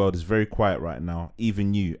TV world is very quiet right now,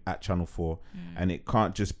 even you at Channel 4, and it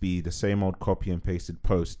can't just be the same old copy and pasted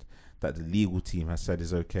post that the legal team has said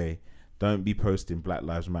is okay. Don't be posting Black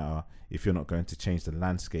Lives Matter if you're not going to change the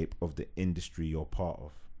landscape of the industry you're part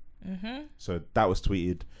of. So that was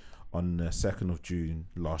tweeted on the 2nd of June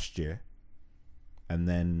last year. And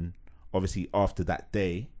then obviously after that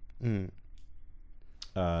day,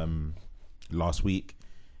 last week.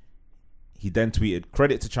 He then tweeted,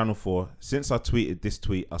 "Credit to Channel 4. Since I tweeted this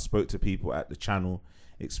tweet, I spoke to people at the channel,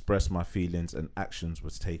 expressed my feelings, and actions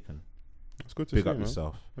was taken." It's good to Big see, up man.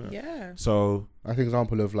 yourself. Yeah. So That's an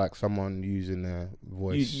example of like someone using their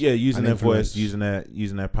voice. using and their influence. voice,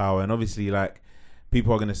 using their power, and obviously, like,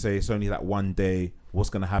 people are gonna say it's only like one day. What's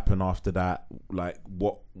gonna happen after that? Like,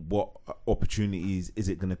 what opportunities is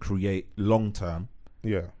it gonna create long term?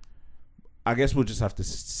 Yeah. I guess we'll just have to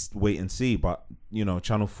wait and see. But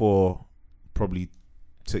Channel 4 probably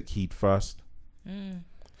took heed first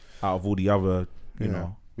out of all the other,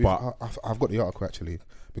 But I've got the article actually,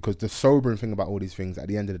 because the sobering thing about all these things, at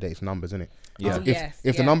the end of the day, it's numbers, isn't it? Yeah. Oh,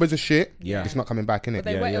 If the numbers are shit, Yeah. it's not coming back, innit? But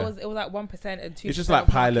they Yeah, were, yeah. it was like 1% and 2%. it's just like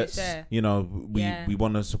of market pilots. share. We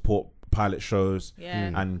want to support pilot shows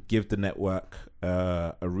Yeah. and give the network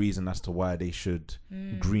a reason as to why they should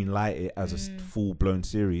green light it as a full blown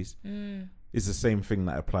series. It's the same thing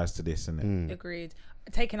that applies to this, isn't it? Agreed.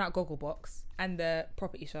 Taking out Gogglebox and the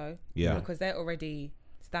property show. Yeah. Because they're already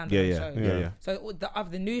standalone Yeah, shows. yeah. So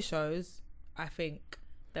of the new shows, I think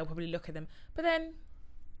they'll probably look at them. But then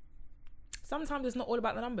sometimes it's not all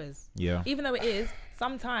about the numbers. Yeah. Even though it is,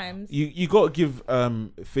 sometimes You got to give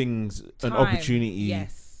things an time. opportunity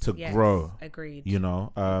to grow. Agreed.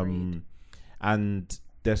 And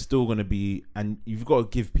they're still going to be, and you've got to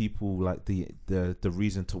give people like the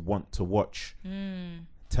reason to want to watch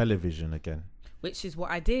television again. Which is what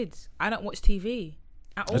I did. I don't watch TV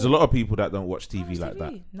at all. There's a lot of people that don't watch I don't TV watch like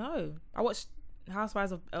that. No, I watched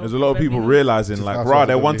Housewives of. There's a lot of people Beverly Hills. realizing Just like, Housewives rah, of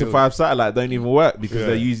their Beverly 1 to Hills. 5 satellite don't even work because Yeah.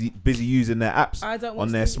 they're busy using their apps I don't watch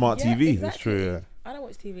on their TV. smart Yeah, TV. exactly. It's true, yeah. I don't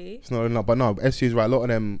watch TV. It's not enough, but no, SC is right. A lot of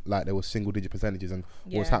them, like, there was single digit percentages, and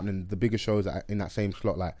what's Yeah. happening, the bigger shows are in that same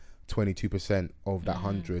slot, like 22% of that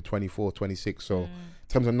 100, 24, 26. So in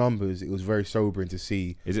terms of numbers, it was very sobering to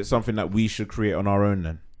see. Is it something that we should create on our own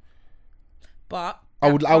then? But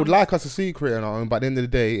I would that comes like us to see create on our own, but at the end of the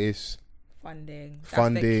day, it's funding. That's the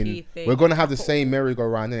funding. key thing. We're gonna have the Put same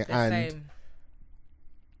merry-go-round, innit? the And same.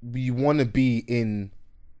 we want to be in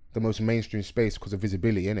the most mainstream space because of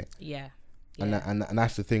visibility, innit? Yeah. And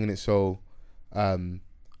that's the thing, innit? So I'm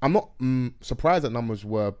not surprised that numbers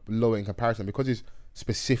were lower in comparison, because it's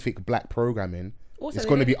specific black programming. Also, It's they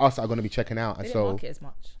going to be didn't- us that are going to be checking out, They and didn't so market as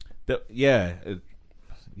much.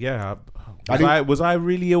 Yeah. I Was I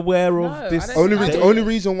really aware No, of this? I don't think I did. only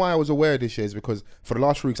reason why I was aware of this year is because for the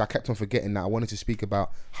last 3 weeks I kept on forgetting that I wanted to speak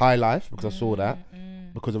about High Life, because I saw that,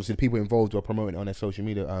 because obviously the people involved were promoting it on their social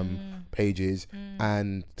media pages,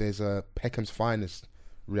 and there's a Peckham's Finest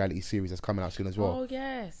reality series that's coming out soon as well. Oh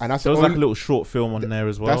yes. And that's There the was like only, a little short film on there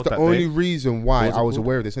as well. that's the that only day. reason why What was it I was called?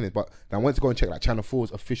 aware of this, innit? But then I went to go and check like Channel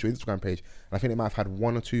 4's official Instagram page, and I think they might have had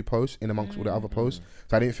 1 or 2 posts in amongst all the other posts.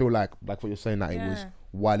 So I didn't feel like what you're saying, that it was Yeah.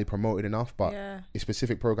 widely promoted enough. But Yeah. it's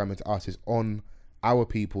specific programming to us is on our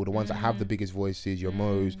people, the ones that have the biggest voices, your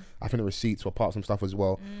Mo's. I think the Receipts were part of some stuff as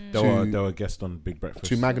well. They were guests on Big Breakfast.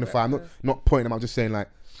 To magnify, I'm not pointing them, I'm just saying like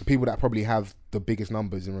the people that probably have the biggest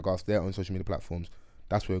numbers in regards to their own social media platforms,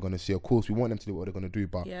 that's what we're going to see. Of course, we want them to do what they're going to do,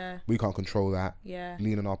 but Yeah. we can't control that. Yeah.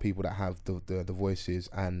 Lean on our people that have the voices,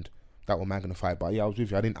 and that will magnify it. But yeah, I was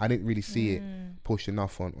with you. I didn't really see it pushed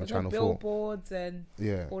enough on With Channel the 4. billboards and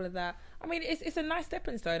Yeah. all of that. I mean, it's a nice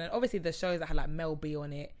stepping stone, and obviously the shows that had like Mel B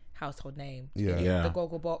on it, household name. Yeah. Yeah. The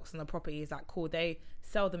Gogglebox and the property is like cool. They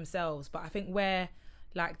sell themselves, but I think where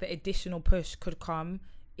like the additional push could come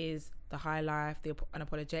is the High Life, the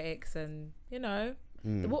Unapologetics, and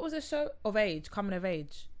what was the show of age, Coming of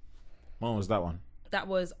Age? When was that one? That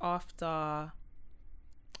was after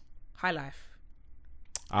High Life.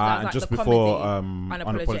 And like just the before comedy,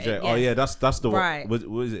 Unapologetic. Unapologetic, Oh yes. yeah, that's the Right.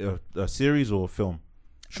 Was it a series or a film?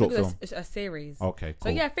 I Short think it film. was a series. Okay, So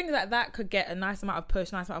cool. yeah, things like that could get a nice amount of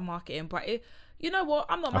push, nice amount of marketing. But you know what?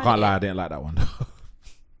 I'm not. I mad can't at lie, I it. didn't like that one.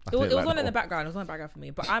 It was on in the background. It was on in the background for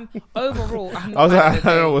me. But I'm overall. I'm I was not like, mad I at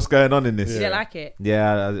don't know it. what's going on in this. You didn't like it?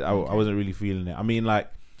 Yeah, I wasn't really feeling it. I mean, like,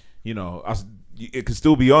 it could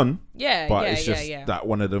still be on, Yeah, but yeah, it's just yeah. that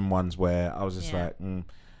one of them ones where I was just Yeah. like,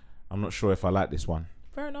 I'm not sure if I like this one.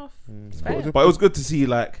 Fair enough. It's fair. But it was good to see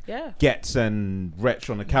like Yeah. Gets and Wretch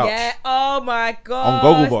on the couch. Yeah. Oh my god.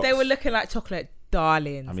 Gogglebox. They were looking like chocolate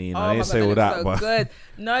darlings. I mean, oh I didn't my say God, all they that, look but- so good.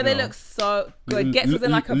 No, they look so good. Gets was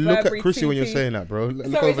in like a look Burberry at Chrissy when you're two-piece. saying that, bro. Look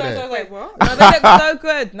Sorry, over there. sorry. Wait, what? No, they look so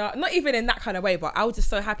good. No, not even in that kind of way, but I was just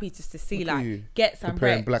so happy just to see Look at like you, Gets and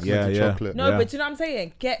comparing Wretch. black Yeah, milk and yeah. chocolate. No, Yeah. but do you know what I'm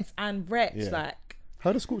saying? Gets and Wretch, Yeah. like,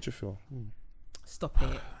 How does Scorcher feel? stop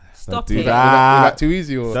it. Stop do it. that. Was that too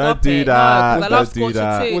easy or? Don't Stop do it. that. No, 'cause I love Don't do Scorcher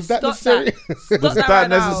that. too. Was that Stop necessary? that. Stop Was that that right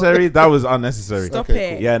now. necessary? That was unnecessary. Stop Okay,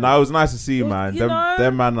 it. cool. Yeah, no, it was nice to see, man. you know,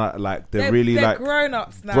 Them man are like they're really like grown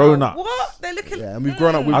ups now. grown ups. What? They're looking. Yeah, and we've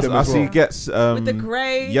grown up with them I as see well. he gets With the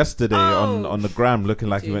grey. yesterday Oh. on the gram looking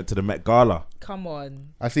like he Dude. went to the Met Gala. Come on.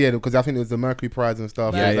 I see it because I think it was the Mercury Prize and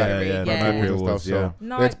stuff. Yeah, It was yeah, like yeah, yeah, the yeah. Mercury and Awards, stuff, yeah. so-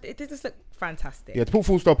 No, Yeah, it did just look fantastic. Yeah, to put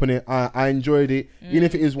full stop on it, I enjoyed it. Even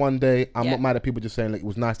if it is one day, I'm Yeah. not mad at people just saying like it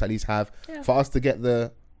was nice to at least have. Yeah. For us to get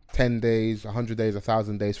the 10 days, 100 days,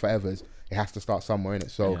 1,000 days, forevers, it has to start somewhere in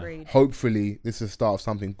it. So Agreed. hopefully this is the start of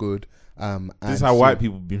something good. This is how white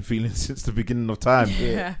people have been feeling since the beginning of time.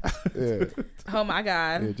 Yeah. Yeah, Oh my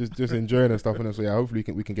god. yeah, just enjoying and stuff. And so yeah, hopefully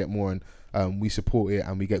we can get more and we support it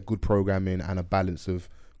and we get good programming and a balance of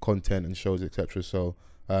content and shows, etc. So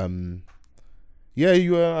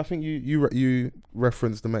yeah, I think you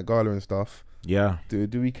referenced the Met Gala and stuff. Yeah. Do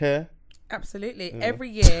we care? Absolutely. Yeah.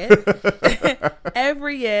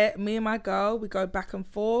 Every year, me and my girl, we go back and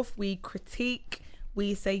forth. We critique.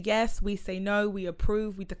 We say yes. We say no. We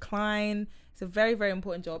approve. We decline. It's a very, very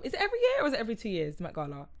important job. Is it every year or is it every 2 years, the Met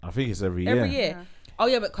Gala? I think it's every year. Every year. Oh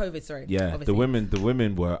yeah, but COVID. Sorry. Yeah, obviously. the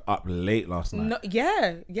women were up late last night. No,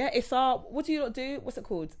 yeah. It's our. What do you not do? What's it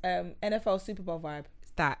called? NFL Super Bowl vibe.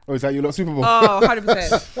 It's that. Oh, is that your lot Super Bowl? Oh, 100%.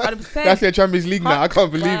 100%. That's their Champions League now. I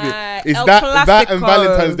can't believe Right. it. It's El that and Clasico.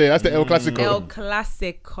 Valentine's Day. That's the El Clasico. El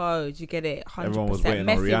Clasico. Do you get it? 100%. Everyone was waiting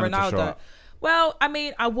on Messi, Rihanna to show Ronaldo. up. Well, I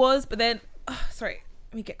mean, I was, but then, sorry,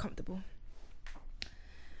 let me get comfortable.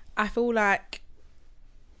 I feel like,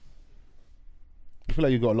 I feel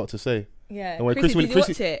like you've got a lot to say. yeah. Don't worry, Chrissy, did you watch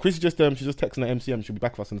Chrissy it? just she's just texting at MCM. She'll be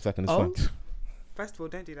back for us in a second. It's Oh. fine. First of all,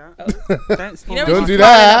 don't do that. Oh. Don't spoil You know my when Don't she's do smiling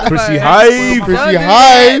that. at the Chrissy phone? Hive. Don't Chrissy do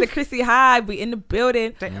that. Hive. The Chrissy Hive. We in the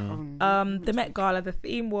building. Don't- The Met Gala, the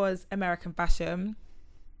theme was American fashion.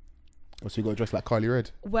 Oh, so you got dressed like Carly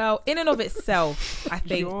Red. Well, in and of itself, I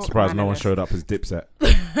think You're Surprised no one mannerless. showed up as Dipset.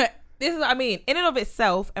 this is what I mean. In and of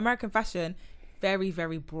itself, American fashion, very,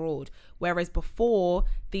 very broad. Whereas before,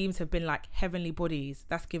 themes have been like heavenly bodies.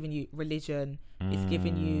 That's giving you religion. It's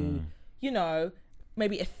giving you,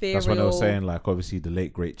 maybe ethereal. That's what I was saying. Like, obviously, the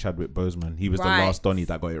late great Chadwick Boseman, he was Right. the last Donny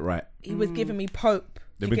that got it right. He was giving me Pope.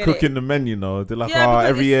 They've Do been you get cooking the men, you know. They're like, Yeah, because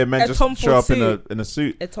every it's year men a just Tom show Ford up in a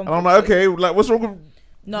suit. A Tom And I'm Ford like, suit. okay, like what's wrong with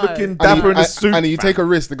No. looking dapper in a suit? And you take a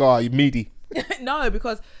risk to go, are you meaty? No,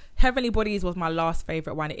 because Heavenly Bodies was my last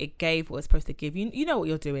favorite one. It gave what it was supposed to give. You know what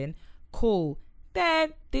you're doing. Cool.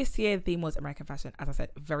 Then this year the theme was American fashion. As I said,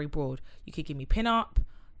 very broad. You could give me pin-up.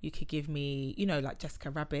 You could give me, like Jessica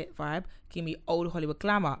Rabbit vibe. Give me old Hollywood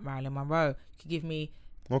glamour, Marilyn Monroe. You could give me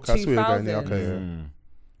Okay, I see where you're going. Yeah, 2000s. okay, yeah.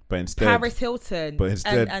 But instead, Paris Hilton. But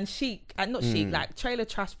instead- and chic. And not chic, like trailer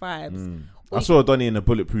trash vibes. Or I you- saw Donny in a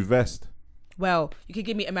bulletproof vest. Well, you could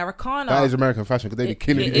give me Americana. That is American fashion because they be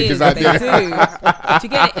killing It it. is, Because they do. Do you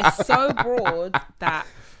get it? It's so broad that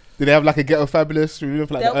Did they have like a Ghetto Fabulous for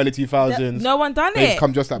like the early 2000s? no one done They it. just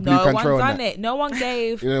come just like Blue No one Control and done that. it. No one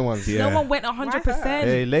gave. You know the ones. Yeah. No one went 100%.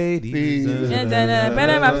 Hey, ladies. Please.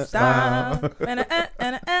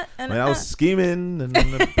 When I was scheming and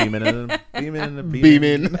beaming and beaming and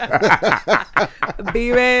Beaming.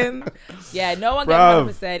 Beaming. Yeah, no one Bruv.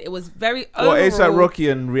 gave 100%. It was very Well, overall. ASAP Rocky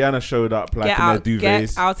and Rihanna showed up like in their Get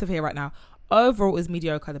duvets. out of here right now. Overall, it was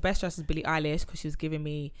mediocre. The best dress was Billie Eilish because she was giving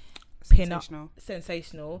me pin-up.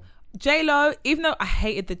 Sensational. J-Lo, even though I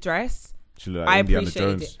hated the dress, She looked I like Indiana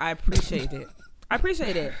appreciated Jones. it. I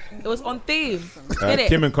appreciated it. It was on theme. Get it?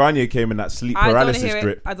 Kim and Kanye came in that sleep I don't wanna paralysis hear it.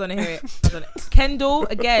 drip. I don't want to hear it. Kendall,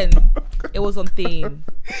 again, it was on theme.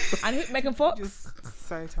 And Megan Fox?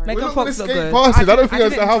 So tired. Megan We're not Fox gonna looked skate good. past it. I don't I think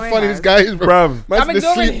that's didn't how enjoy funny that. this guy is, bro. Bruv. Man's I'm the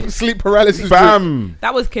ignoring sleep paralysis. drip. Bam!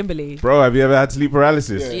 That was Kimberly. Bro, have you ever had sleep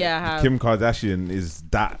paralysis? Yeah, I have. Kim Kardashian is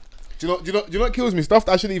that. Do you know what kills me? Stuff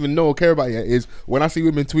that I shouldn't even know or care about yet is when I see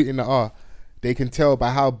women tweeting that they can tell by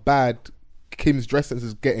how bad Kim's dress sense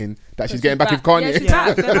is getting that she's getting back with Kanye. Yeah, she's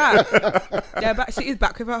back. They're back. They're back. She is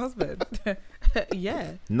back with her husband.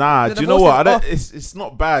 Yeah. Nah, The do you know divorce what? is I off. don't, it's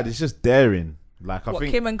not bad. It's just daring. Like I What,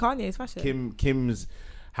 think Kim and Kanye's fashion? Kim's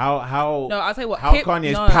how No, I'll tell you what. how Kim,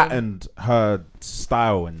 Kanye's no. patterned her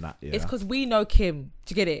style and that. Yeah. It's because we know Kim.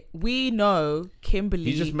 Do you get it? We know Kimberly.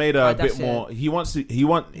 He just made her a bit Kardashian. more.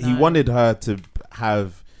 He wanted her to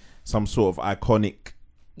have some sort of iconic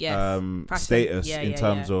Yes. Fashion. status Yeah, in yeah,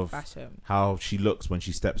 terms yeah. of fashion. how she looks when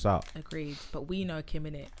she steps out. Agreed. But we know Kim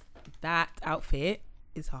in it. That outfit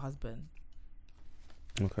is her husband.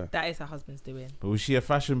 Okay. That is her husband's doing. But was she a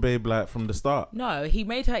fashion babe like from the start? No, he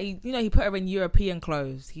made her. He put her in European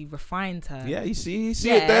clothes. He refined her. Yeah, you see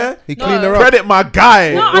Yeah. it there. He No. cleaned her up. Credit my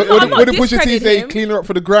guy. No, I'm not What did Pusha T discrediting say? him. Clean her up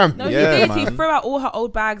for the gram. No, Yeah, he did. He man. threw out all her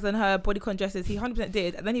old bags and her bodycon dresses. He 100%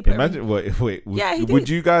 did, and then he put Imagine her wait. Yeah, he would did.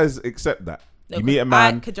 you guys accept that? No, You meet a I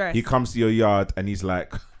man, could dress. he comes to your yard and he's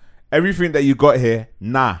like, everything that you got here,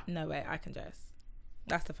 nah. in. No way, I can dress.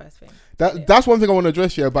 That's the first thing. That's one thing I want to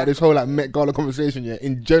address here about this whole like Met Gala conversation. Yeah,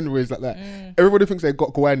 in general, is like that. Everybody thinks they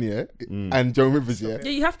got Gwen, yeah, and Joan Rivers, yeah. Yeah,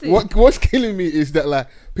 you have to. What's killing me is that like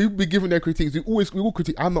people be giving their critiques. We all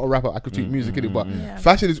critique. I'm not a rapper. I critique music, innit? But Yeah.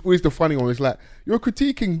 fashion is always the funny one. It's like you're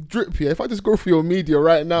critiquing drip here. If I just go for your media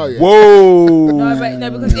right now, yeah. Whoa. No,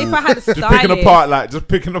 because if I had a just stylist, picking apart, like, just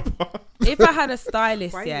picking apart. if I had a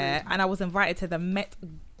stylist, Why yeah, and I was invited to the Met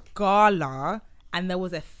Gala and there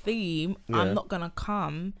was a theme, Yeah. I'm not gonna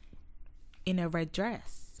come in a red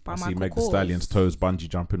dress by I see Michael Meg Thee Kors. Stallion's toes bungee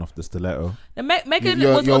jumping off the stiletto. The Megan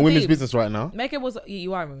You're was in on women's theme. business right now. Megan was.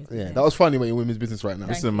 You are in women's Yeah, business. that was funny when you're in women's business right now.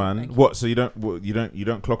 Thank Listen, you, man. thank you. What? So you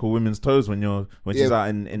don't clock a woman's toes when she's Yeah, out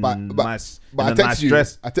in but- nice But in I a text nice you.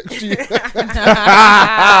 dress. I text you.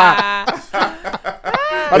 I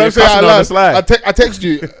I don't say it out on the loud. slide. I text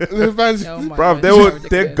you. The fans, Oh my Bruv, God, they're it's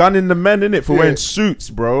ridiculous. gunning the men in it for Yeah. wearing suits,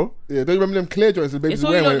 bro. yeah, don't you remember them clear joints the babies It's were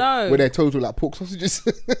all you wearing don't know. where their toes were like pork sausages?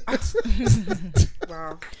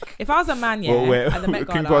 Wow. If I was a man, yeah, Well, where at the Met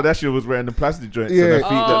Kim Gala. Kardashian was wearing the plastic joints Yeah. and her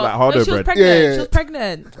feet looked like no, hardo she was bread. pregnant. Yeah. She was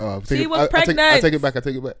pregnant. Oh, She was I pregnant. take it back. I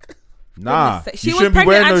take it back. Nah, She you was shouldn't be pregnant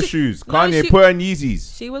wearing and those she- shoes. No, Kanye, she- put her in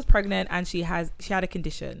Yeezys. She was pregnant and she had a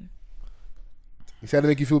condition. You see how they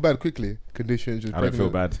make you feel bad quickly? Conditions. I don't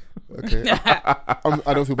feel bad. Okay.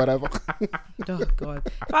 I don't feel bad either. Oh God!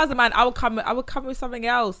 If I was a man, I would come with something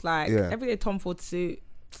else, like Yeah. everyday Tom Ford suit.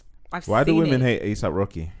 Why do seen women it. hate ASAP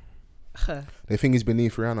Rocky? They think he's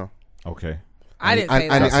beneath Rihanna. Okay. I didn't say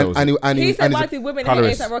That that. sells it. He said, "Why he's do women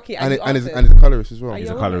colorist. hate ASAP Rocky?" and you he's answered. a colorist as well. Are He's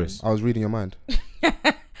you a woman? colorist. I was reading your mind.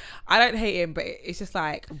 I don't hate him, but it's just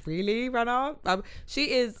like, really, Rana?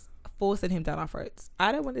 She is forcing him down our throats.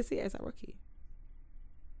 I don't want to see ASAP Rocky.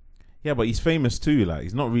 Yeah, but he's famous too. Like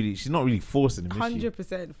she's not really forcing him. is she?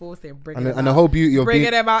 100% forcing, bringing And him the out. whole beauty of Bringing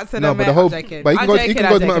being, them out to no, the but Met. the whole, I'm joking. but he can I'm go, joking, he can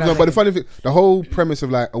I'm go to joking, Met, I'm but the joking. funny thing, the whole premise of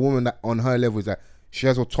like a woman that on her level is that she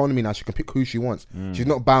has autonomy now. She can pick who she wants. She's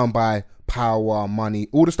not bound by power, money,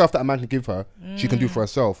 all the stuff that a man can give her. She can do for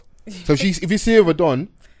herself. So if you see her with a don,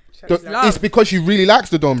 love. it's because she really likes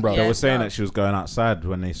the don, bro. They Yeah. were saying love. that she was going outside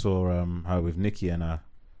when they saw her with Nicki and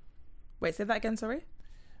Wait, say that again, sorry?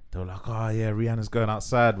 they were like, oh yeah, Rihanna's going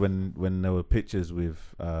outside when there were pictures with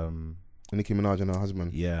Nicki Minaj and her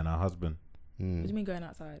husband and her husband What do you mean going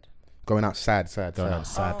outside? going out sad. going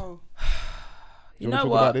outside. Oh. You wanna know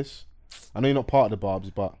talk what? about this? I know you're not part of the Barbs,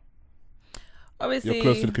 but Obviously, you're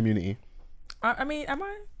close to the community. I mean, am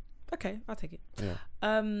I? Okay, I'll take it. Yeah.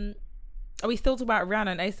 Are we still talking about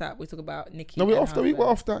Rihanna and ASAP? We talk about Nicki. No, we're and off that. her We're husband.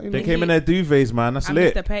 off that. You know. They came in their duvets, man. That's And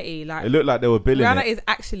lit. Mr. Petty, like It looked like they were billing Rihanna it. is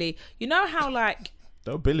actually. You know how like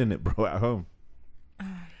They were billing it, bro, at home.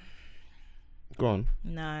 Go on.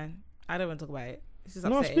 no, I don't want to talk about it. It's just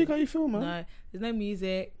No, upsetting. speak how you feel, man. No, there's no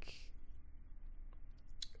music.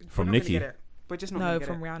 From We're not gonna Nicki. get it. We're just not No, gonna get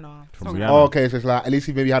from it. Rihanna. From Okay. Rihanna. Oh, okay, so it's like at least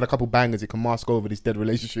he maybe had a couple bangers. It can mask over this dead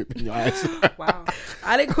relationship in your eyes. Wow.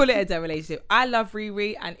 I didn't call it a dead relationship. I love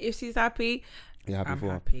Riri, and if she's happy, You happy I'm for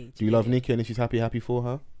her? happy. Do you love Nicki, and if she's happy for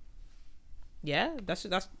her? Yeah, that's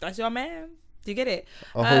your man. Do you get it?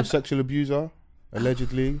 A whole sexual abuser,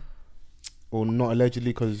 allegedly, or not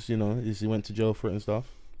allegedly, because you know he went to jail for it and stuff.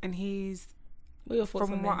 And he's, What are your thoughts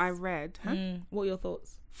from on what this? I read, What are your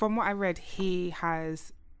thoughts? from what I read, he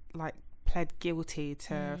has like pled guilty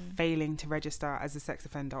to failing to register as a sex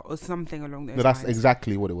offender or something along those But that's lines.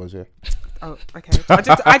 exactly what it was. Yeah. Oh, okay.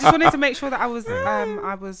 I just wanted to make sure that I was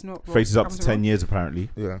not wrong. Faces I up to wasn't 10 wrong. years, apparently.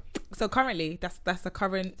 Yeah. So currently, that's the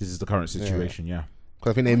current. This is the current situation, yeah.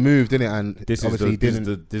 Because I think they moved, didn't it? And This obviously he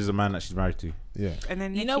didn't. is the man that she's married to. Yeah. And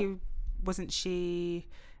then You Nicki, know- wasn't she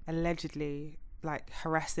allegedly like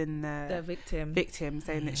harassing The victim. victim,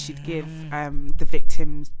 saying that she'd give the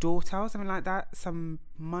victim's daughter or something like that some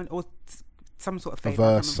money or some sort of A favour. I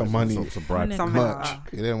verse, can't some remember. money, Some bribe. Something like merch. that.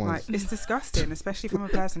 Yeah, them Like ones. it's disgusting, especially from a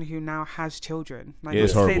person who now has children. Like, Yeah,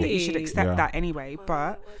 it's not to say horrible. that you should accept Yeah. that anyway,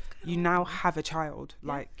 but you now have a child.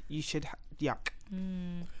 Like you should, yuck.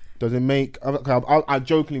 Does it make? I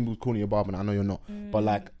jokingly was calling you a barber, and I know you're not. But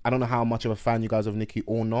like, I don't know how much of a fan you guys of Nicki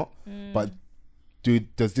or not. But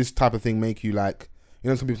does this type of thing make you like?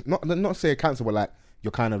 You know, some people not say cancel, but like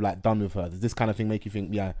you're kind of like done with her. Does this kind of thing make you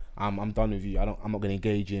think, yeah, I'm done with you? I'm not going to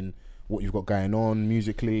engage in what you've got going on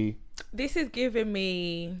musically. This is giving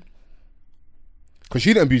me. Because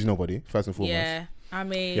she didn't abuse nobody, first and foremost. Yeah. I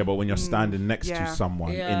mean, Yeah, but when you're standing next yeah. to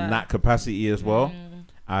someone Yeah. in that capacity as well,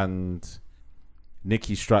 and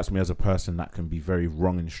Nikki strikes me as a person that can be very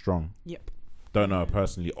wrong and strong. Yep. Don't know her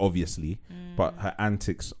personally, obviously, but her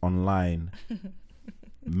antics online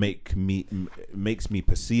makes me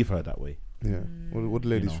perceive her that way. Yeah. What do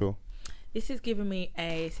ladies know. feel? this is giving me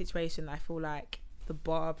a situation that I feel like the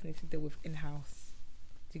Barbs need to deal with in house.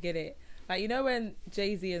 Do you get it? Like, you know when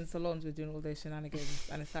Jay-Z and Solange were doing all those shenanigans,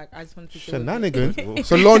 and it's like, I just wanted to deal with it. Shenanigans.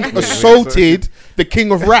 Solange assaulted the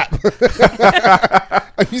king of rap.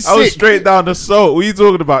 Are you I was sick? straight down the soul. What are you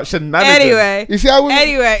talking about? Shenanigans. Anyway, You see how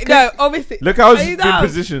women? no, obviously. Look how Are it's you been dumb?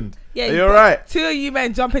 positioned. Yeah, Are you alright? Two of you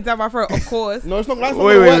men jumping down my throat, of course. No, it's not. That's not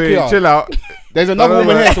Wait, gonna work wait, here. chill out. There's another No,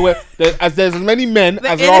 woman no. here, so there's as many men The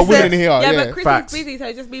as there are women innocent- in here. Yeah, Yeah, but Chris facts. is busy, so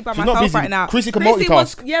it's just me by She's not myself busy. right now. Chrissy can Was,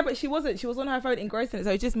 multitask. yeah, but she wasn't. She was on her phone engrossing it,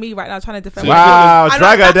 so it's just me right now trying to defend. Wow, myself.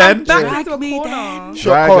 drag her I'm then. back Drag into a me corner. then.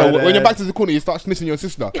 Sure, Drag Cora, her when you're there. back to the corner, you start smithing your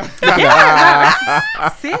sister.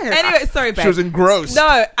 Sis. Anyway, sorry, babe. She was engrossed.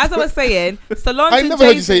 No, as I was saying, Solange I and never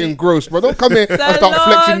heard you say Jay-Z- engrossed, bro. Don't come here and start Solange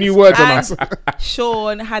flexing new words on and us.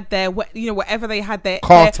 Sean had their, whatever they had their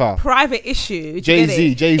Carter. private issue. Do Jay-Z, you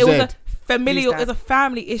get it? Jay-Z. It was a familial, Who's it that? was a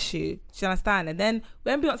family issue. Do you understand? And then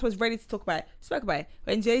when Beyonce was ready to talk about it, she spoke about it.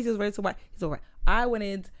 When Jay-Z was ready to talk about it, he's all right. I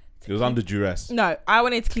wanted to He was under duress. No, I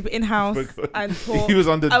wanted to keep it in house and talk. He was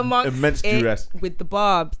under amongst immense it duress. with the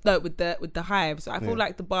Barbs. No, with the Hive. So I feel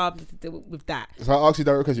like the Barbs need to deal with that. So I asked you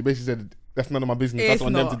that because you basically said that's none of my business. That's It's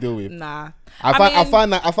on them not. to deal with. Nah. I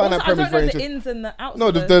find that also, premise I don't know very the interesting. ins and the outs. No,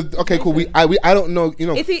 of the okay, cool. I don't know. You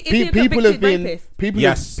know, Is he a people have convicted been rapist? people.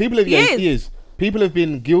 Yes. People have He is. he is. People have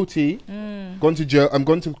been guilty, gone to jail. I'm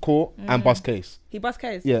gone to court and bust case. He bust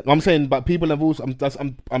case. Yeah, I'm saying, but people have also.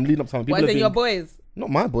 I'm leading up to something. People What have is it, been, your boys? not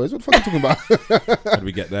my boys. What the fuck are you talking about? How did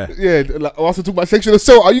we get there? Yeah, like, I also talk about sexual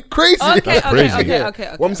assault. Are you crazy? Okay, crazy.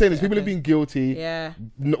 okay. What I'm saying is, okay, people have been guilty. Yeah.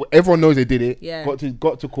 No, everyone knows they did it. Yeah. Got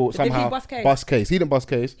to court But did he somehow. bust case? He didn't bust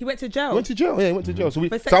case. He went to jail. He went to jail. Yeah, he went to jail. So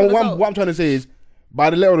For sexual assault. what I'm trying to say is, by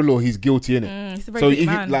the letter of the law, he's guilty, innit? He's a very So big if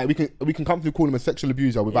man. like we can comfortably call him a sexual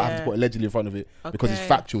abuser without having to Yeah. put allegedly in front of it because it's Okay.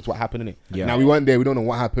 factual to what happened, innit? Yeah. Now we weren't there. We don't know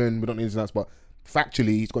what happened. We don't know ins and outs, but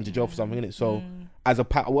factually, he's gone to jail for something, innit? So as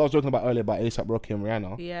what I was talking about earlier about ASAP Rocky and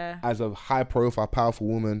Rihanna, Yeah. as a high-profile, powerful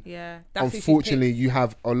woman, Yeah. That's who she unfortunately, you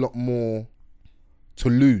have a lot more to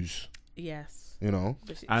lose. picked. Yes. You know.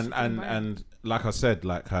 But she And couldn't buy it. and like I said,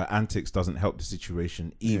 like her antics doesn't help the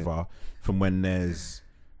situation either. From when there's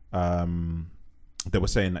they were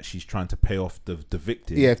saying that she's trying to pay off the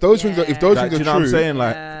victim. Yeah, if those things are Like, true, do you know what I'm saying?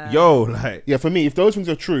 Like, Yeah. yo, like, yeah, for me, if those things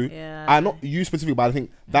are true, Yeah. I'm not you specifically, but I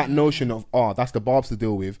think that notion of that's the Barbs to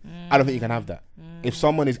deal with. I don't think you can have that. If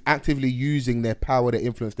someone is actively using their power, their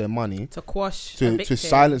influence, their money to quash a to victim.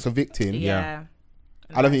 silence a victim, Yeah.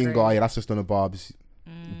 I don't think you can go, yeah, that's just on the Barbs.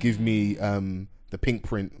 Give me the Pink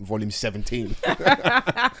Print, Volume 17.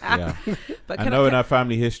 yeah. But I can know in I, her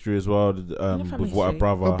family history as well, family with what her history?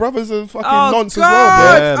 brother. Her brother's a fucking Oh, nonce God. as well, bro.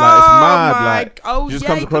 Yeah, like it's Oh mad. my Like, g- oh, she just yeah,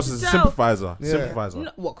 comes you across could as a tell. sympathizer. Yeah. Sympathizer.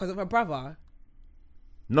 No, what? Because of her brother?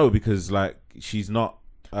 No, because like she's not.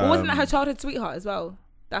 Or wasn't that her childhood sweetheart as well?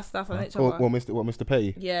 That's on each Or other. Mr.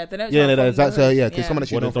 Petty. Yeah, they know each Yeah, other no, from that's the hood. yeah, because someone that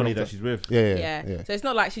she What knows the Donny from. that she's with? Yeah. So it's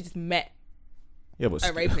not like she just met Yeah, but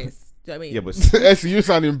a rapist. Do you know what I mean? yeah, but Essie, you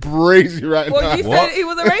sounding brazy right Well, now. you What? said he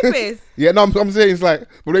was a rapist. Yeah, no, I'm saying it's like,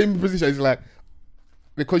 but in position, it's like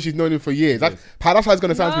because she's known him for years. That's how it's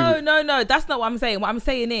gonna sound to you. No. That's not what I'm saying. What I'm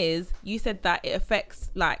saying is, you said that it affects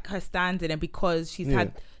like her standing, and because she's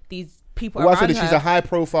had these people What I around said is her. she's a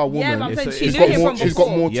high-profile woman. Yeah, but I'm saying It's- she it's knew got him more- from She's before.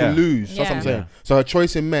 got more to Yeah. lose. That's what I'm Yeah. saying. Yeah. So her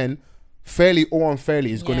choice in men, fairly or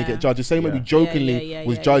unfairly, is going to Yeah. get judged. The same way we Yeah. jokingly Yeah,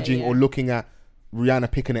 was yeah, judging yeah. or looking at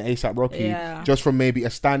Rihanna picking an ASAP Rocky Yeah. just from maybe a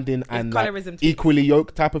standing and like, colorism too. equally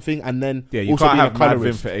yoked type of thing, and then yeah, you also can't being have a mad vim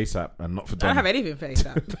colorist. for ASAP and not for I don't have Donny. anything for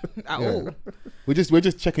ASAP at all. We're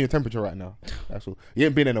just checking your temperature right now. That's all. You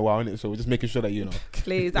ain't been in a while, innit? So we're just making sure that you know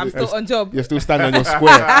Please, I'm still on job. you're still standing on your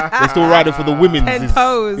square. You're still riding for the women's. 10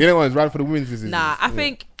 toes. You know what? Riding for the women's. Nah, I yeah.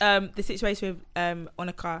 think the situation with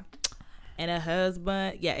Onika and her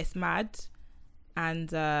husband, yeah, it's mad.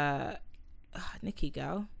 And Nikki,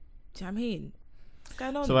 girl, do you know what I mean? What's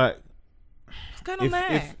going on? So like, What's going on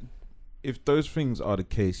there? if those things are the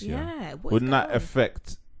case, Yeah, what is wouldn't that going on?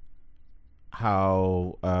 affect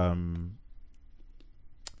how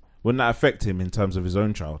wouldn't that affect him in terms of his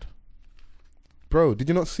own child? Bro, did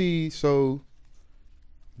you not see? So,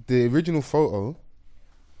 the original photo,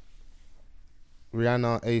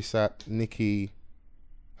 Rihanna, ASAP, Nicki,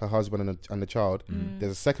 her husband, and the child.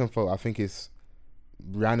 There's a second photo. I think it's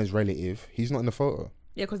Rihanna's relative. He's not in the photo.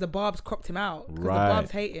 Yeah, because the Barbs cropped him out. Because Right. the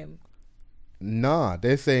Barbs hate him. Nah,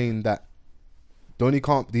 they're saying that Donny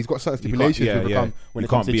can't. He's got certain You can't- stipulations yeah, with yeah. when You it comes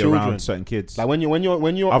can't to be children. around certain kids. Like when you're Other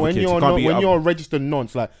kids, you can't be when other- you're a registered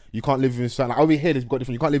nonce, like you can't live in certain. Like over here, they've got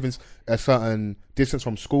different. You can't live in a certain distance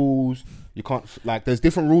from schools. You can't like. There's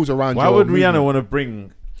different rules around. Why your would movement. Rihanna want to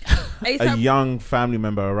bring a ASAP. young family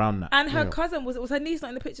member around that? And her cousin was her niece not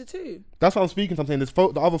in the picture too? That's what I'm speaking. I'm saying this.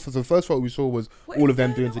 The first photo we saw was What all is of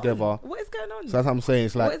them going doing together. on? What is going on? So that's what I'm saying.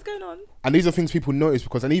 It's like, what is going on? and these are things people notice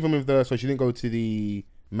because, and even with so she didn't go to the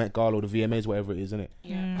Met Gala or the VMAs, whatever it is, isn't it?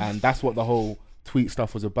 Yeah. And that's what the whole tweet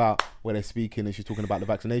stuff was about, where they're speaking and she's talking about the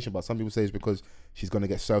vaccination. But some people say it's because she's going to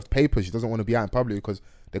get served papers. She doesn't want to be out in public because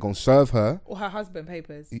they're going to serve her. Or her husband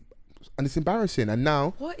papers. And it's embarrassing. And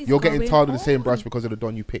now What is you're getting going tarred with the same on? brush because of the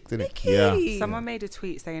Don you picked, isn't it? Yeah. Someone made a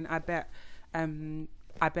tweet saying, I bet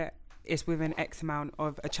it's within X amount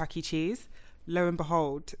of a Chuck E. Cheese. Lo and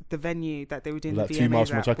behold, the venue that they were doing Like the 2 miles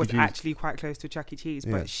VMAs from a at Chuck E. was Cheese. actually quite close to Chuck E. Cheese.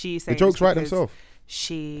 Yeah. But she's The saying joke's it's right because themselves.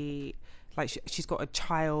 she's got a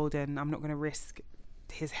child and I'm not going to risk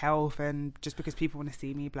his health, and just because people want to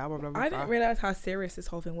see me, blah blah blah. blah I didn't realize how serious this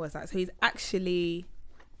whole thing was. Like, so he's actually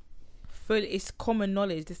it's common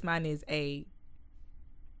knowledge this man is a.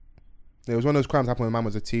 It was one of those crimes happened when man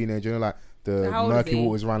was a teenager, you know, like the So how old is murky he?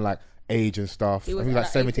 waters around like age and stuff. He I was think like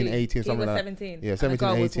 17, 18. 18, He something was like 17. that. Yeah, And the 17,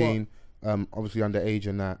 girl was what? 18. Obviously underage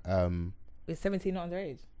and that. Is 17 not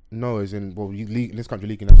underage? No, as in, well, in this country,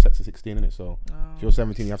 you can have sex at 16, innit? So if you're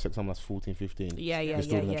 17, you have sex with someone that's 14, 15. Yeah, yeah, You're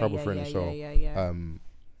still yeah, in yeah, trouble yeah, for yeah, it. So, yeah.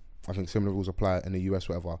 I think similar rules apply in the US,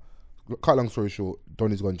 whatever. Cut long story short,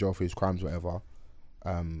 Donny's gone jail for his crimes, whatever.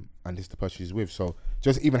 And this is the person she's with. So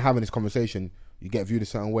just even having this conversation, you get viewed a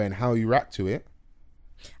certain way, and how you react to it.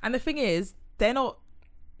 And the thing is, they're not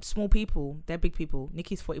small people; they're big people.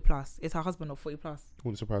 Nikki's 40 plus. Is her husband not 40 plus?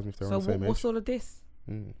 Wouldn't surprise me if they're So on the same what's age. all of this?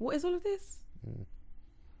 Mm. What is all of this?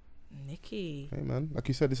 Nikki, Hey man, like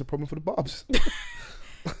you said, it's a problem for the Bobs.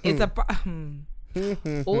 it's a.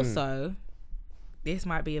 Also, this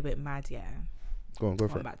might be a bit mad, yeah. Go on, go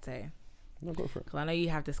What for I'm it. about to say. No, go for it. Because I know you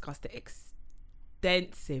have discussed it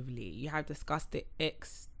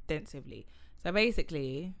extensively. So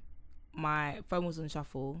basically, my phone was on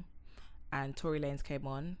shuffle and Tory Lanez came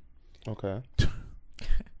on. Okay.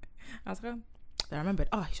 I was like, oh. Then I remembered,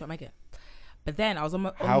 he shot Megan. But then I was on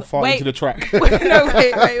my... How far into the track? No,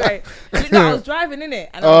 wait. No, I was driving, innit?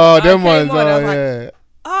 And them ones. I was like, Yeah.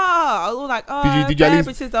 I was all like, Did you at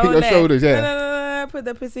least hit your shoulders? Yeah. No, put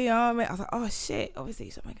the pussy on me. I was like, oh shit, obviously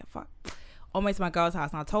you shot Megan, fuck. On my way to my girl's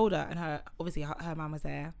house and I told her, and her mum was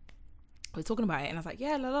there. We were talking about it and I was like,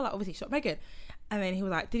 yeah, obviously he shot Megan. And then he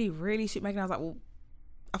was like, did he really shoot Megan? I was like, well,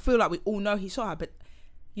 I feel like we all know he shot her, but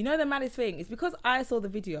you know the maddest thing is because I saw the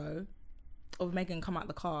video of Megan come out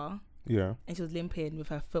the car Yeah. and she was limping with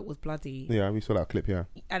her foot was bloody, Yeah, we saw that clip, yeah.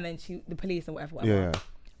 and then the police and whatever. Yeah.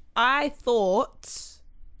 I thought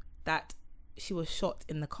that she was shot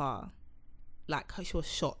in the car, like she was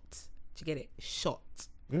shot. Do you get it? Shot.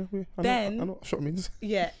 Yeah, I know what shot means.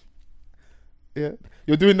 Yeah, Yeah.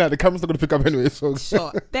 You're doing that, the camera's not going to pick up anyway, so.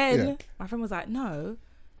 shot. Then Yeah. my friend was like, no,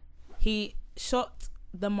 he shot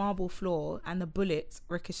the marble floor and the bullet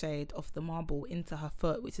ricocheted off the marble into her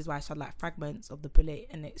foot, which is why she had like fragments of the bullet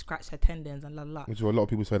and it scratched her tendons and la la. Which is what a lot of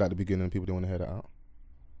people said at the beginning and people didn't want to hear that out.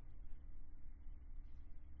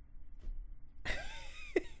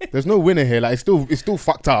 There's no winner here. Like it's still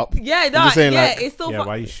fucked up. Yeah, I'm just saying, like, it's still Yeah,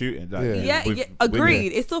 why are you shooting? Like, Yeah. with agreed.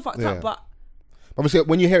 women? It's still fucked Yeah. up, but Obviously,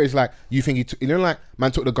 when you hear it, it's like you think you know, like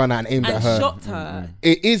man took the gun out and aimed and at her. shot her.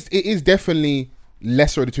 It is definitely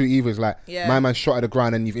lesser of the two evils. Like Yeah. my man shot at the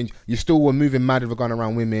ground and you still were moving mad with a gun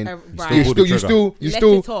around women. Right. You pulled the still Left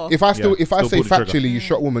it off. if I Yeah, if I still say pulled the trigger. factually you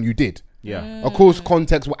shot a woman, you did. Yeah. Of course,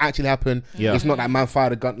 context what actually happened. Yeah. It's not that man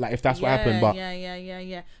fired a gun. Like if that's what happened, but yeah.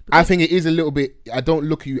 I Because think it is a little bit. I don't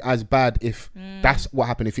look at you as bad if that's what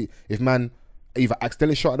happened. If man either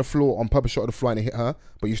accidentally shot at the floor, on purpose shot at the floor and it hit her,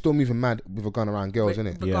 but you're still moving mad with a gun around girls, isn't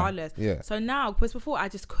it? regardless. Yeah. So now, because before I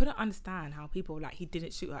just couldn't understand how people like he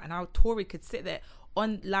didn't shoot her, and how Tory could sit there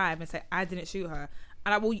on live and say I didn't shoot her,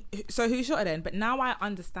 and I well, so who shot her then? But now I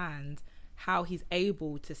understand how he's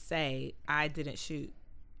able to say I didn't shoot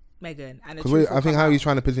Megan, and the Because truth I will think come how out. he's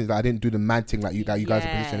trying to position is that I didn't do the mad thing like you guys are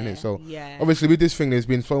positioning it. So yeah. obviously with this thing, there's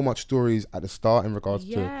been so much stories at the start in regards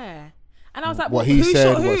to Yeah. And I was like, what well, he who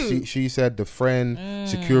said, shot what who? she said, the friend,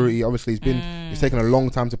 security. Obviously, it's taken a long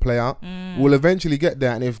time to play out. We'll eventually get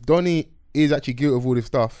there, and if Donny is actually guilty of all this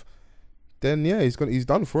stuff, then yeah, he's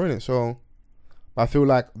done for it. So I feel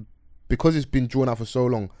like because it's been drawn out for so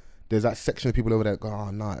long, there's that section of people over there. Go, oh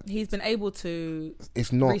no, He's been able to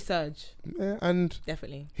it's not. resurge, Yeah, and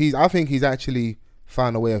definitely. I think he's actually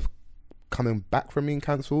found a way of coming back from being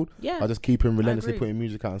cancelled. Yeah. By just keeping relentlessly agree. putting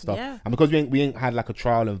music out and stuff. Yeah. And because we ain't had like a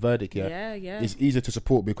trial and verdict yet, Yeah. it's easier to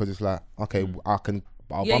support because it's like, okay, I'll You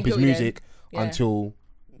bump ain't his guilty music then. Yeah. until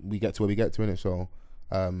we get to where we get to, innit? So,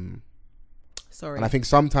 Sorry. and I think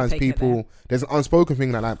sometimes Taking it people, there's an unspoken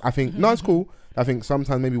thing that like, I think, no, it's cool. I think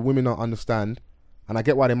sometimes maybe women don't understand, and I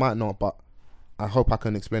get why they might not, but I hope I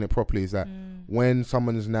can explain it properly, is that when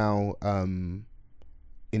someone's now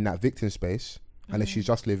in that victim space, and if she's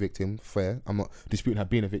justly a victim, fair, I'm not disputing her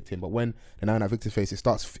being a victim, but when they're now in that victim space, it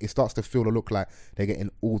starts to feel or look like they're getting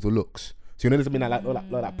all the looks. So you know, there's been like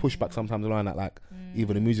that pushback sometimes around that, like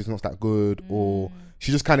either the music's not that good, or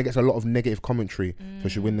she just kind of gets a lot of negative commentary. So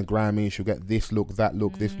she'll win the Grammy, she'll get this look, that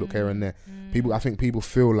look, this look here and there. I think people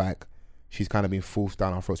feel like she's kind of been forced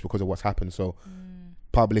down our throats because of what's happened. So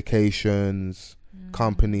publications,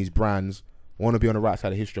 companies, brands want to be on the right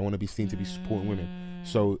side of history. Want to be seen to be supporting women.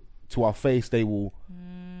 So to our face, they will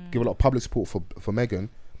give a lot of public support for Megan,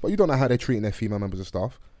 but you don't know how they're treating their female members of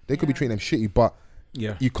staff. They could be treating them shitty, but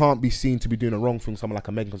you can't be seen to be doing the wrong thing. Someone like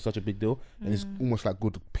a Megan, because it's such a big deal, and it's almost like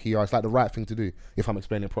good PR. It's like the right thing to do, if I'm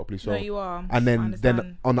explaining it properly. So No, you are. and I then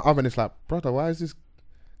understand. on the other end, it's like, brother, why is this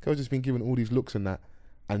girl just been given all these looks and that,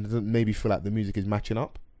 and doesn't maybe feel like the music is matching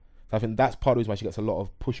up? So I think that's part of the reason why she gets a lot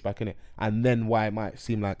of pushback in it, and then why it might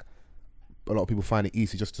seem like a lot of people find it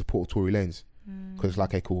easy just to support Tory Lanez, because it's like,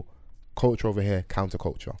 okay, cool, culture over here,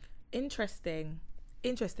 counterculture. Interesting.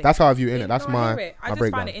 That's how I view it, innit? That's I my hear it. I just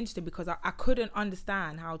breakdown. find it interesting because I couldn't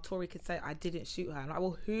understand how Tory could say I didn't shoot her. I'm like,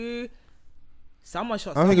 well, who? Someone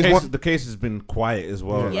shot. I think someone. it's The case has been quiet as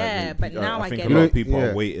well. Yeah, like, but now I think get a lot it. of people Yeah.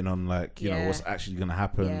 are waiting on, like, you know, Yeah. what's actually going to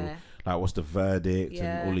happen. Yeah. Like, what's the verdict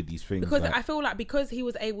Yeah. and all of these things. Because like, I feel like because he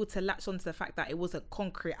was able to latch onto the fact that it wasn't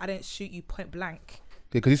concrete, I didn't shoot you point blank.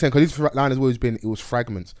 Because he's saying, because his line has always been, it was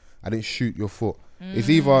fragments. I didn't shoot your foot. It's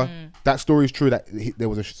either that story is true that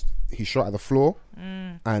he shot at the floor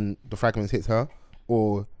and the fragments hit her,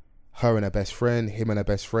 or her and her best friend, him and her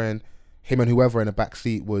best friend, him and whoever in the back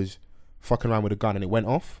seat was fucking around with a gun and it went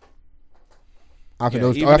off. I think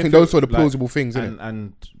those are the plausible things, innit?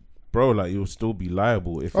 And bro, like, you'll still be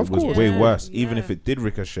liable if Of it was course. way Yeah, worse. Even yeah. if it did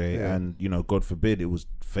ricochet Yeah. and, you know, God forbid it was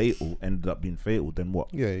fatal, ended up being fatal, then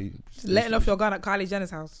what? Yeah. Letting off your gun at Kylie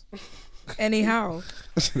Jenner's house. Anyhow.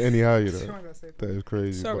 Anyhow, you know, that is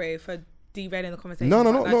crazy. Sorry for derailing the conversation. No,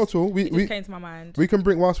 but not that's- at all. It just came to my mind. We can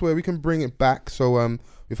bring we can bring it back. So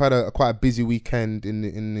we've had a quite a busy weekend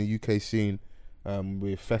in the UK scene,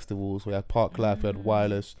 with festivals. We had Park Life, we had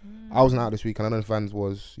Wireless. I wasn't out this weekend. I know Vans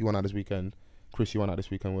was. You weren't out this weekend. Chris, you weren't out this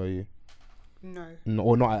weekend, were you? No.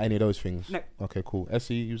 Or not at any of those things? No. Okay, cool.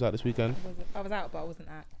 Essie, you was out this weekend? I was out, but I wasn't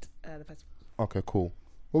at the festival. Okay, cool.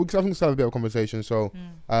 Well, I think we still have a bit of conversation. So,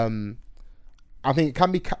 I think it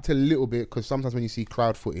can be capped a little bit because sometimes when you see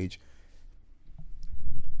crowd footage,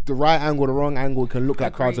 the right angle, the wrong angle, it can look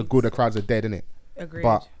like crowds are good, the crowds are dead, innit? Agreed.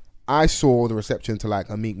 But I saw the reception to like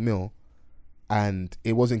a Meek Mill, and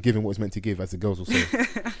it wasn't giving what it's meant to give, as the girls will say.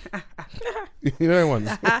 You know ones.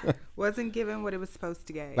 Wasn't given what it was supposed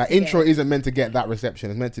to get. Like intro isn't meant to get that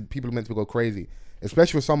reception. It's meant to, people are meant to go crazy,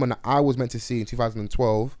 especially for someone that I was meant to see in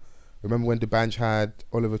 2012. Remember when D'banj had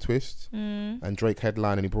Oliver Twist and Drake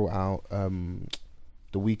headline, and he brought out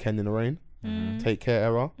The Weekend in the Rain, Take Care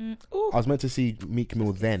era. I was meant to see Meek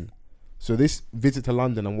Mill then. So this visit to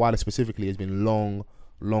London and Wilder specifically has been long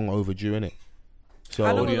overdue, innit? So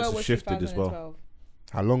How long audience ago has was shifted as well. 2012?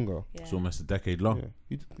 how long ago? Yeah. It's almost a decade long. Yeah.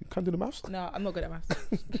 You can't do the maths? No, I'm not good at maths.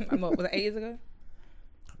 I'm not. Was it 8 years ago?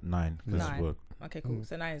 9. 'cause 9. we're- Okay, cool.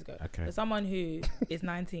 So 9 years ago. Okay. So someone who is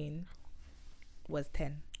 19 was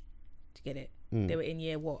 10. Do you get it? They were in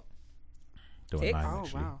year what? They were 6? 9, Oh,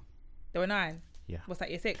 actually. wow. They were 9. Yeah. What's that?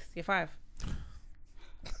 Year 6? Year 5?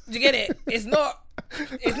 Do you get it? It's not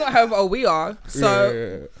however old we are. So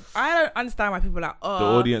Yeah. I don't understand why people are like, oh, The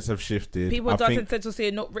audience have shifted. people I dancing think Central C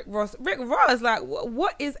and not Rick Ross. Rick Ross, like,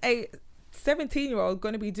 what is a 17-year-old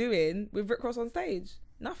going to be doing with Rick Ross on stage?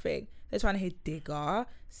 Nothing. They're trying to hear Digger,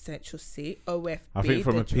 Central C, OFB. I think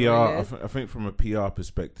from the a PR, Drillers. I think from a PR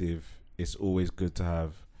perspective, it's always good to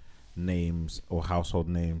have names or household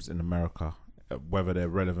names in America, whether they're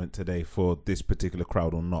relevant today for this particular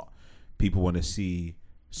crowd or not. People want to see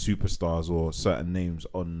superstars or certain names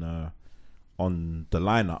on the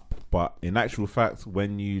lineup, but in actual fact,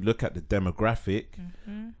 when you look at the demographic,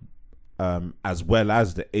 as well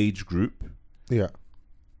as the age group, Yeah.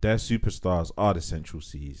 their superstars are the Central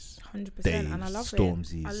C's, 100%. And I Daves, love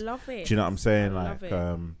Stormzy's. it. I love it. Do you know what I'm saying? I love Like,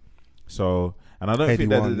 it. so, and I don't Heady think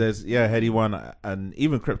that One. there's Heady One and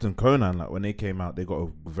even Krypton Conan. Like when they came out, they got a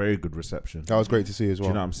very good reception. That was great to see as Do well.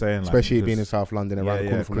 you know what I'm saying? Like, Especially because- being in South London, around the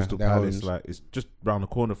corner from Crystal their Palace. homes. Like it's just round the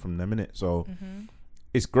corner from them, innit? So,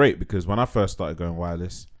 it's great because when I first started going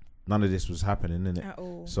wireless, none of this was happening, innit? At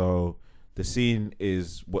all. So the scene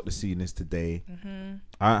is what the scene is today. Mm-hmm.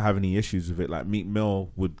 I don't have any issues with it. Like Meek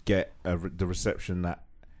Mill would get the reception that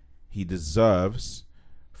he deserves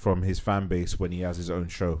from his fan base when he has his own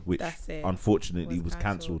show, which That's it. unfortunately was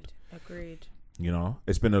cancelled. Agreed. You know,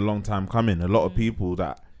 it's been a long time coming. A lot of people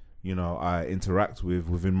that, you know, I interact with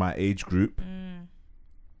within my age group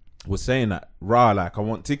was saying that, like, I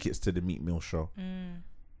want tickets to the Meek Mill show.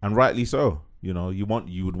 And rightly so. You know, you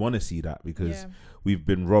would want to see that because we've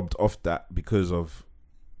been robbed off that because of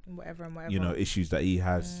whatever, you know, issues that he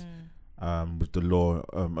has with the law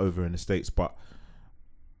over in the States. But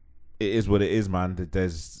it is what it is, man. That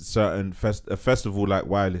there's certain a festival like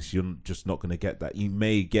Wireless, you're just not gonna get that. You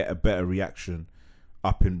may get a better reaction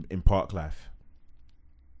up in Park Life.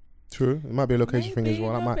 True, it might be a location thing as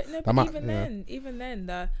well. Even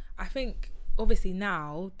then, I think obviously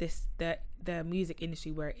now the music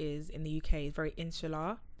industry where it is in the UK is very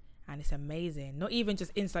insular, and it's amazing. Not even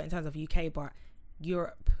just insular in terms of UK, but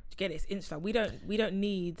Europe. Do you get it? It's insular. We don't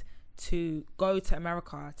need to go to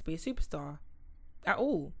America to be a superstar at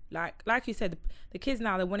all. Like you said, the kids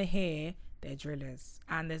now, they want to hear they're drillers,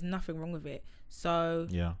 and there's nothing wrong with it. So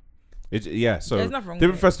so there's nothing wrong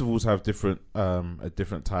different with festivals have different a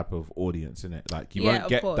different type of audience in it. Like you won't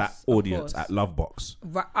get that audience at Lovebox.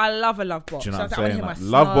 Right, I love a Lovebox. Do you know what I I'm saying? wanna hear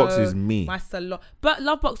Like, my Lovebox Snow, is me. my salon. But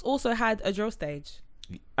Lovebox also had a drill stage.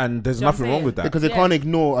 And there's Do you know what nothing I'm wrong saying? with that. because they can't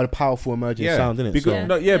ignore a powerful emerging sound, innit?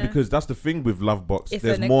 Because because that's the thing with Lovebox. It's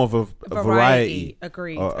There's a more of a variety.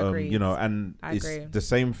 Agreed. You know, and it's agree. the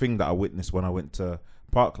same thing that I witnessed when I went to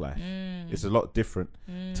Park Life. It's a lot different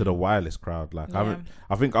to the Wireless crowd. Like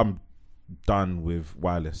I think I'm done with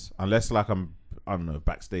Wireless unless like I don't know,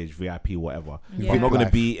 backstage VIP whatever. Yeah. I'm not gonna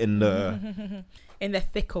Life. be in the in the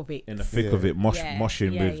thick of it. of it,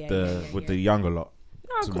 moshing with the younger lot.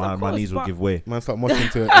 No, So of my course, knees will but give way. Man, start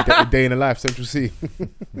moshing to a day in the life, Central C.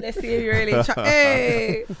 let's see if you really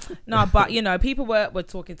hey. No, but you know, people were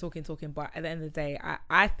talking, but at the end of the day,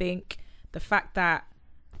 I think the fact that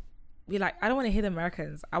we like, I don't want to hear the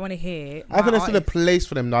Americans. I want to hear. I think there's still a place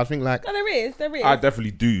for them now. I think like No, there is. I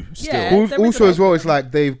definitely do still. Yeah. there is also a as well, place it's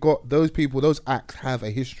like they've got those people, those acts have a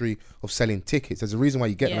history of selling tickets. There's a reason why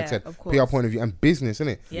you get them, like I said, of course. PR point of view and business,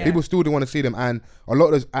 innit? Yeah. People still do want to see them, and a lot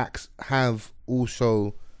of those acts have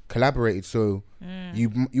also collaborated. So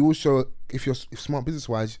you also, if smart business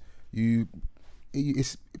wise,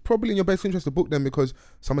 it's probably in your best interest to book them because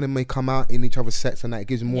some of them may come out in each other's sets, and that it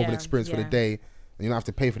gives you more of an experience for the day. And you don't have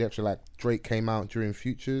to pay for the extra. Like Drake came out during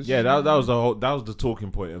Futures. Yeah, that was the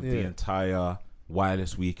talking point of the entire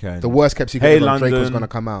Wireless weekend. The worst kept secret was Drake was gonna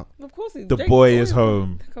come out. Of course, The boy is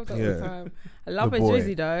home. I love The a boy.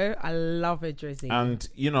 Drizzy though. I love a Drizzy. And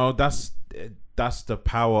you know that's the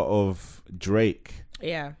power of Drake.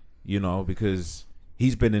 Yeah. You know, because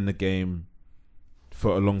he's been in the game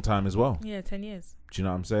for a long time as well. Yeah, 10 years. Do you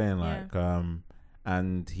know what I'm saying? Like,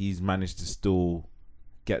 and he's managed to still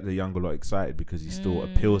get the younger lot excited because he still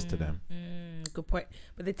appeals to them. Good point.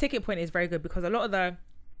 But the ticket point is very good because a lot of the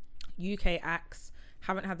UK acts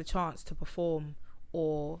haven't had the chance to perform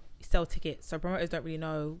or sell tickets, so promoters don't really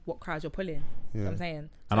know what crowd you're pulling. You know what I'm saying?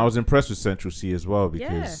 And I was impressed with Central C as well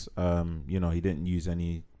because you know, he didn't use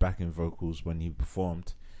any backing vocals when he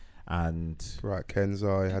performed. And Right,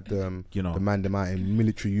 Kenza, he had you know, the man them out in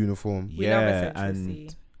military uniform. We love a yeah, Central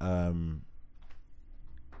and C.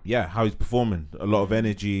 yeah, how he's performing, a lot of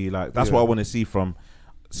energy. Like that's what I want to see from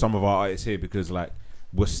some of our artists here because like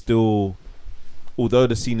we're still, although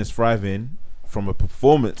the scene is thriving from a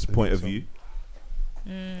performance point of view.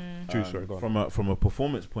 Juice, sorry, go on. From a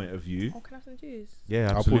performance point of view, Oh, can I have some juice?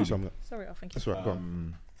 yeah, I'll pull you absolutely. some. Sorry, thank you. That's right, go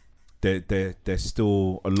on. There's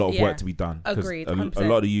still a lot of Yeah. work to be done. 'Cause Agreed, A 100%.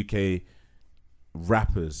 lot of the UK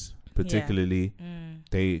rappers, particularly,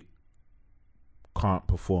 they can't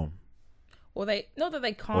perform. Or they, not that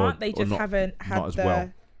they can't, they or just not- haven't had not as the.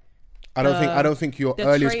 well. I don't think your the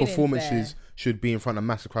earliest training's performances there. should be in front of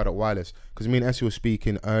massive crowd at Wireless. Because me and Essie was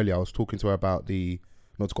speaking earlier. I was talking to her about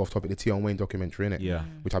not to go off topic, the Tion Wayne documentary, innit? Yeah,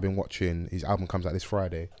 Which I've been watching. His album comes out this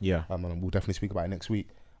Friday. yeah, And we'll definitely speak about it next week.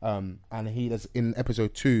 And he does in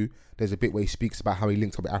episode 2. There's a bit where he speaks about how he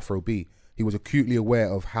linked up with Afro B. He was acutely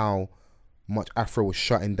aware of how much Afro was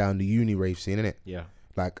shutting down the uni rave scene, innit? yeah.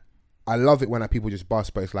 Like, I love it when people just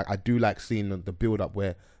bust, but it's like I do like seeing the build up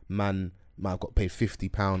where man might have got paid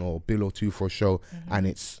 £50 or a bill or two for a show, and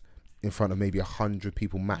it's in front of maybe 100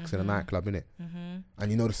 people max in a nightclub, innit?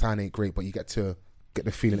 And you know the sound ain't great, but you get to get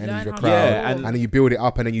the feeling, Learn energy of the how to crowd, Yeah, and then you build it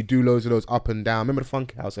up, and then you do loads of those up and down. Remember the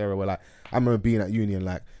Funk House era where, like, I remember being at uni and,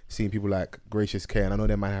 like, seeing people like Gracious K, and I know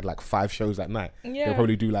their man had like 5 shows that night. Yeah. They'll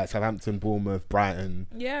probably do like Southampton, Bournemouth, Brighton,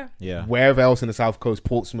 Yeah. Yeah. wherever else in the South Coast,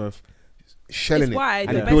 Portsmouth, shelling It's it, why and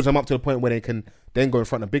the it builds best- them up to the point where they can then go in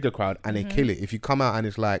front of a bigger crowd and they kill it. If you come out and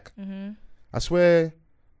it's like, I swear,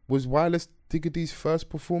 was Wireless Diggity's first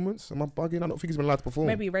performance? Am I bugging? I don't think he's been allowed to perform.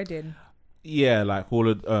 Maybe Reading. Yeah, like all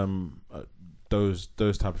of those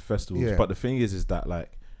type of festivals. Yeah. But the thing is that,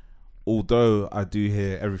 like, although I do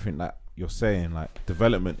hear everything that you're saying, like,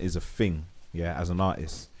 development is a thing, yeah, as an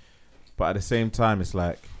artist. But at the same time, it's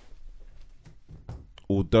like,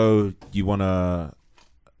 although you want to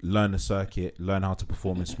learn the circuit, learn how to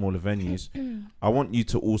perform in smaller venues, I want you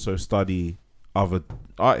to also study other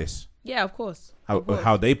artists, Yeah, of course. Of course.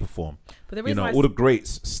 how they perform. But the You reason know, why all the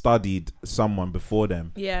greats studied someone before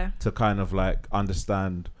them yeah. to kind of like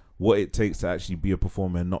understand what it takes to actually be a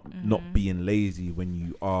performer and not being lazy when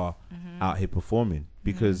you are out here performing.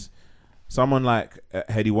 Because someone like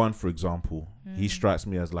Heady One, for example, he strikes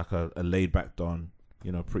me as like a laid back don,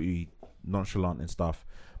 you know, pretty nonchalant and stuff.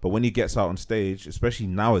 But when he gets out on stage, especially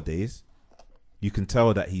nowadays, you can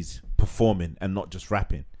tell that he's performing and not just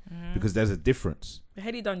rapping, because there's a difference.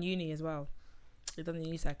 Heady done uni as well. He done the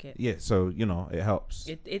uni circuit. Yeah, so you know it helps.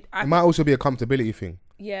 It might also be a comfortability thing.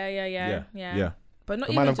 Yeah. But not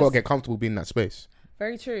The even man have got to just, get comfortable being in that space.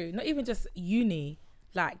 very true. Not even just uni.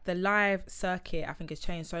 Like the live circuit, I think has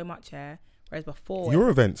changed so much here. Whereas before, Your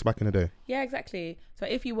events back in the day. yeah, exactly. So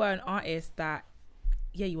if you were an artist that,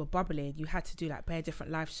 yeah, you were bubbling, you had to do like bare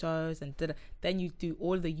different live shows and then you do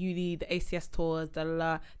all the uni, the ACS tours,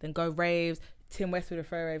 then go raves. Tim West with a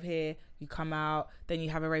throw rave here, you come out, then you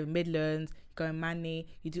have a rave in Midlands, you go in Manly,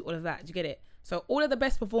 you do all of that. Do you get it? So all of the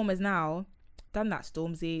best performers now done that.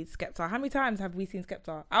 Stormzy, Skepta. How many times have we seen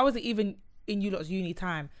Skepta? I wasn't even in you lot's uni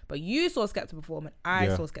time, but you saw Skepta perform and I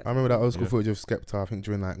saw Skepta. I remember that old school footage of Skepta, I think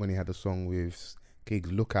during like when he had the song with Gigs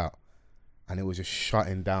Lookout, and it was just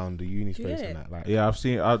shutting down the uni space Yeah. and that. Like, Yeah, I've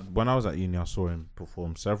seen. When I was at uni, I saw him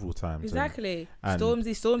perform several times. Exactly. and-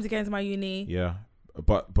 Stormzy came to my uni. Yeah,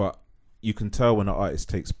 but you can tell when an artist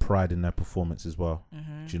takes pride in their performance as well. Do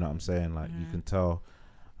you know what I'm saying? Like you can tell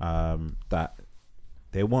that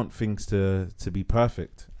they want things to be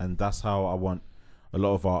perfect, and that's how I want a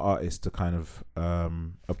lot of our artists to kind of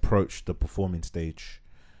approach the performing stage,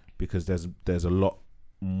 because there's a lot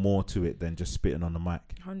more to it than just spitting on the mic.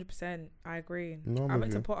 100%. I agree. No, I'm I with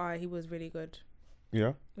went to you. Potter. He was really good.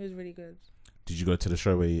 yeah. He was really good. Did you go to the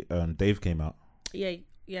show where Dave came out? Yeah.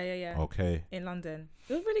 Okay. In London.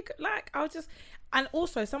 It was really good. Like, I was just... And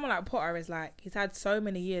also, someone like Potter is like... He's had so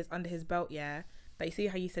many years under his belt, yeah? But you see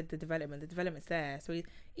how you said the development's there. So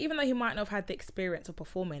even though he might not have had the experience of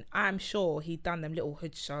performing, I'm sure he'd done them little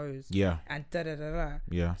hood shows. Yeah. And da-da-da-da.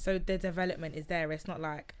 Yeah. So the development is there. It's not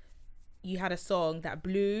like you had a song that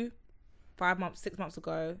blew 5 months, 6 months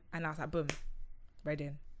ago, and now it's like, boom,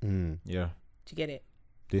 Reading. Yeah. Do you get it?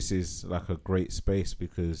 This is like a great space,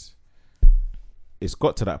 because it's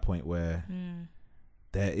got to that point where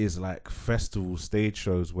there is like festival stage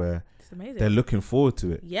shows where It's amazing. they're looking forward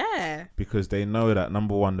to it, Yeah. because they know that,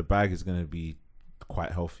 number one, the bag is going to be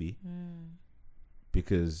quite healthy,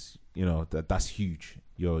 because you know that's huge.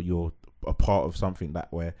 You're a part of something that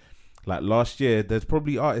where, like last year, there's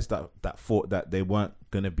probably artists that thought that they weren't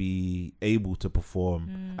going to be able to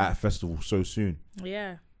perform at a festival so soon.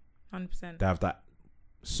 Yeah. 100%. They have that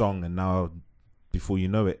song, and now before you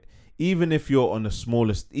know it, even if you're on the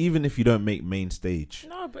smallest, even if you don't make main stage,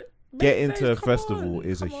 No, but get main into stage, a come festival on,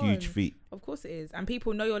 is a come huge on. feat. Of course it is. And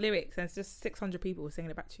people know your lyrics, and it's just 600 people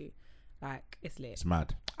singing it back to you. Like, it's lit. It's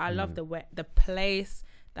mad. I love the place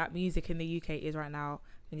that music in the UK is right now.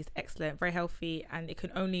 I think it's excellent, very healthy, and it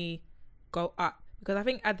can only go up. Because I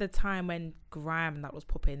think at the time when grime that was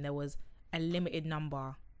popping, there was a limited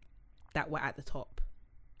number that were at the top.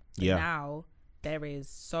 And Yeah. now there is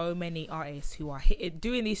so many artists who are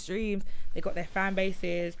doing these streams. They got their fan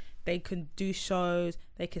bases. They can do shows.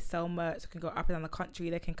 They can sell merch. They can go up and down the country.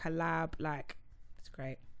 They can collab. Like, it's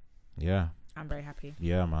great. Yeah. I'm very happy.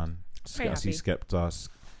 Yeah, man. Very I see Skepta's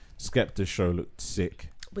show looked sick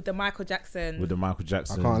With the Michael Jackson. with the Michael I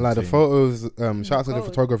Jackson. can't lie. The thing. photos. Shout out to the Cold.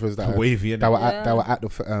 photographers that wavy, that were Yeah. at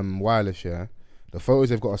the Wireless. Yeah, the photos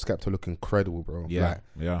they've got of Skepta look incredible, bro. Yeah,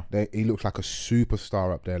 yeah, He looks like a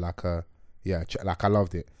superstar up there. Like like I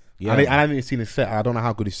loved it. yeah. And I haven't even seen his set. I don't know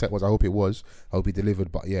how good his set was. I hope it was. I hope he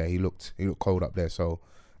delivered. But yeah, he looked cold up there. So,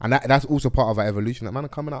 and that's also part of our evolution. That man are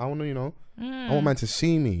coming out. I want to, I want man to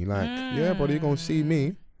see me. Like, yeah, brother, you're gonna see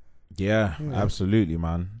me. Yeah, absolutely,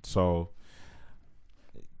 man. So,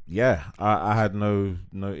 yeah, I had no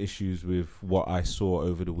issues with what I saw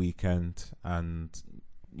over the weekend, and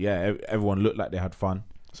yeah, everyone looked like they had fun.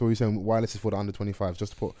 So you're saying wireless is for the under 25s?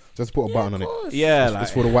 Just to put a button on it. Yeah, It's like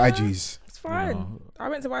for the YGs. It's fine. You know, I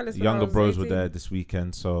went to wireless. when I younger was bros were 18. there this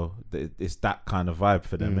weekend, so it's that kind of vibe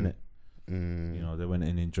for them, innit? You know, they went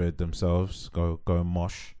and enjoyed themselves. Go and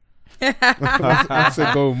mosh. I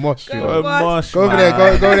said go mosh. Go you know. mosh. Go over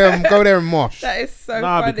there. Go there and mosh. That is so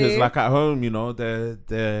Nah, funny. because like at home, you know, they're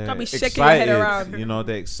Can't be excited. shaking your head around. You know,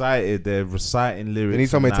 they're excited. They're reciting lyrics. They need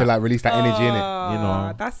somebody and to that. like release that energy in it. You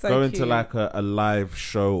know, that's so going cute. to like a live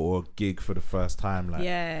show or gig for the first time, like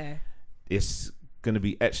yeah, it's gonna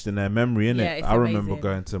be etched in their memory, innit? Yeah, it's I remember amazing.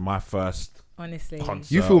 going to my first honestly. concert.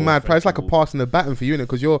 You feel or mad, it's like a festival. passing the baton for you, innit?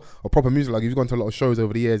 Because you're a proper music. Like you've gone to a lot of shows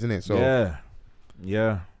over the years, innit? So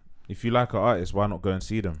yeah. If you like an artist, why not go and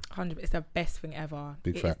see them? 100%. It's the best thing ever.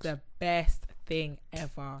 Big It's facts. the best thing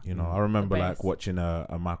ever. You know, I remember The like best. watching a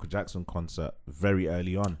Michael Jackson concert very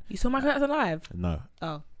early on. You saw Michael Jackson live? No,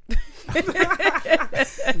 Oh.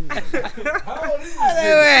 How old is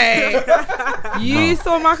No way. You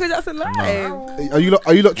saw Michael Jackson live? are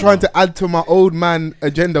you lot trying to add to my old man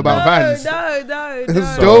agenda about Vans? No.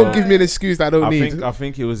 Don't give me an excuse that I don't need. I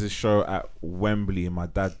think it was a show at Wembley, and my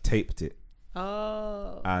dad taped it.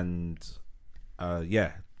 Oh. And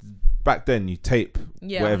yeah, back then you tape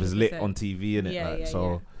Yeah, whatever's lit 100%. on TV, innit? Yeah, like, yeah,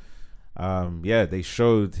 so yeah, they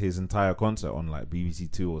showed his entire concert on like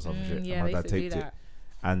BBC Two or some shit. Yeah, and they my used dad to do taped it, that.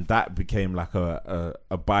 and that became like a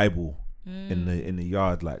Bible in the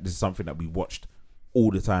yard. Like this is something that we watched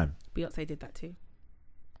all the time. Beyonce did that too.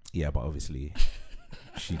 Yeah, but obviously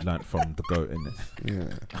she learnt from the goat, innit?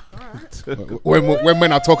 Yeah.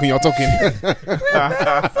 when I'm talking, you're talking.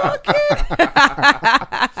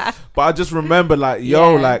 But I just remember, like,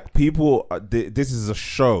 yo, like people, this is a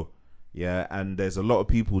show, yeah, and there's a lot of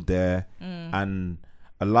people there, and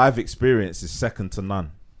a live experience is second to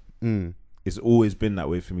none. It's always been that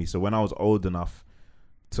way for me. So when I was old enough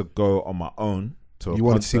to go on my own to a You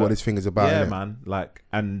wanted to see concert, what this thing is about. yeah, innit? man, like,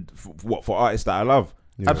 and for artists that I love,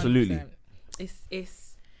 absolutely. 100%.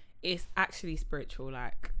 It's actually spiritual.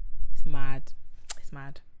 Like it's mad. It's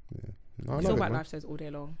mad. No, I It's love all it, about man. live shows all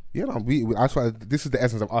day long. Yeah, man, that's why this is the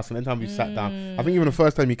essence of us. And anytime we sat down, I think even the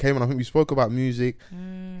first time you came on, I think we spoke about music.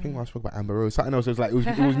 I think I spoke about Amber Rose, something else. It was like it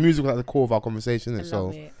was music at the core of our conversation. I And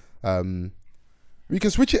love so it. we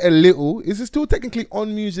can switch it a little. Is it still technically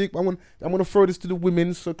on music? I'm gonna throw this to the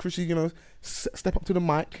women. So Chrissy, you know, step up to the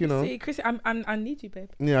mic. You know, See, Chris, I need you, babe.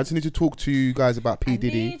 yeah. I just need to talk to you guys about P I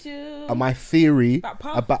Diddy need you. and my theory About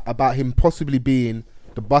Puff. about him possibly being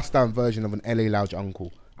the bust down version of an LA Lounge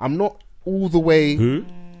uncle. I'm not all the way Who?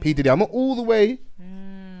 P Diddy. I'm not all the way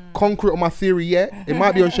concrete on my theory yet. It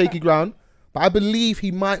might be on shaky ground, but I believe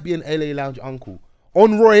he might be an LA Lounge uncle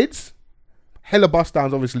on roids. Hella bust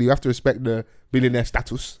downs. Obviously, you have to respect the billionaire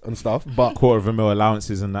status and stuff. But $250,000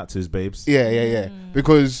 allowances and that to his babes. yeah.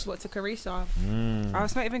 Because What to Carisha? Oh,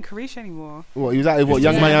 it's not even Carisha anymore. what he was at Young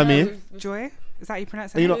Yeah, Miami. no, Joy? Is that how you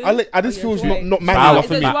pronounce it? And, you know, I just Oh, feels yeah, Joy. not man Bow enough Wow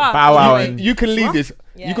for me. Joy. Bow Wow Joy. and You can leave this.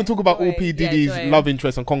 Yeah, You can talk about all Joy. P Yeah, Diddy's Joy. love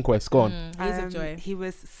interests and conquest. Go on. He's a joy. He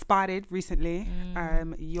was spotted recently,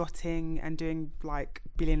 yachting and doing like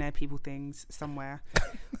billionaire people things somewhere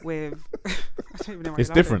with. I don't even know. Why It's he's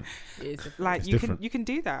laughing. different. Like It's you different. can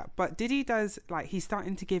do that, but Diddy does like he's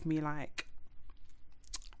starting to give me like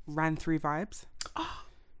ran through vibes.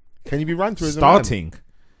 Can you be ran through as a man? Starting.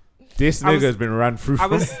 This I was- nigga has been ran through I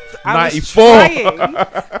from was 94.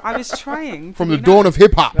 I was trying From to the be dawn nice. of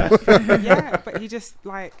hip hop. Yeah, but he just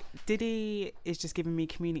like Diddy is just giving me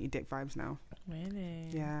community dick vibes now. Really?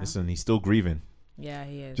 Yeah. Listen, he's still grieving. Yeah,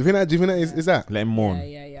 he is. Do you think that is that? Let him mourn.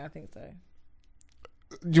 Yeah, I think so.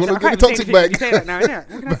 Do you want I to get can't the even toxic say anything when you back? say that now,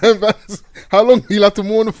 innit? What can I say? How long will you have to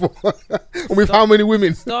mourn for? With how many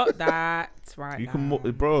women? Stop that right You now.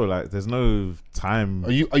 can, bro. Like, there's no time.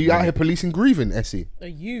 Are you out here policing grieving, Essie? Are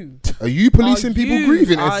you? Are you policing Are people you?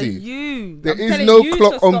 grieving, Are Essie? you? There I'm is telling no you to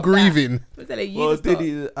clock on stop that. grieving. I'm telling you Well, to stop.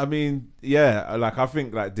 Diddy, I mean, yeah, like I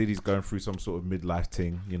think like Diddy's going through some sort of midlife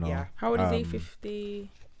thing, you know. Yeah. How old is he? Um,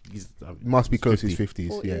 50? He's, Must be close to his 50.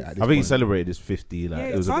 50s. 40s. Yeah, at I this think he point. celebrated his 50. Like Yeah, it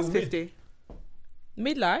it's was past a, 50.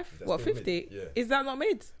 Midlife? What, still 50? mid, yeah. Is that not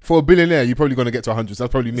mid? For a billionaire, you're probably going to get to 100, so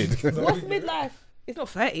that's probably mid. What's midlife? It's not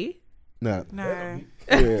 30. No. No.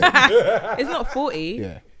 Yeah. It's not 40.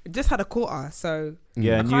 Yeah. It just had a quarter, so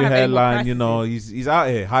yeah, I new can't have any more hairline, you know. He's out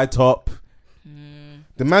here, high top.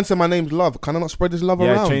 The man said my name's Love. Can I not spread this love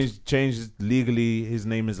Yeah, around? changed legally. His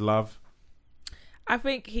name is Love. I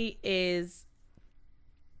think he is.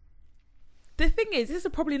 The thing is, this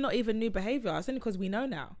is probably not even new behavior. It's only because we know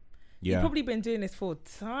now. He's Yeah, probably been doing this for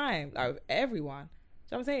time, like with everyone.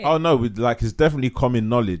 what I'm saying? Oh no, with like it's definitely common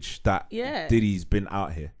knowledge that Yeah. Diddy's been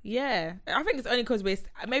out here. Yeah, I think it's only because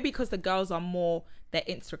maybe the girls are more their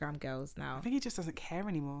Instagram girls now. I think he just doesn't care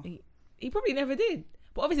anymore. He probably never did,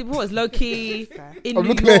 but obviously before it was low key. in I'm New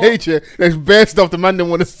looking York. at H here. There's bare stuff the man didn't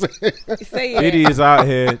want to say. Say it. Diddy is out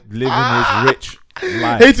here living his rich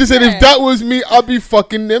life H just said, Yeah. if that was me, I'd be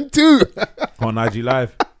fucking them too. on IG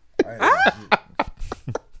Live.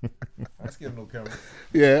 I scared no camera.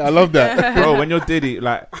 Yeah, I love that. Bro, when you're Diddy,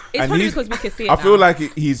 like, It's and probably he's, because we can see it. I feel now. like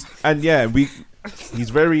he's, and yeah, he's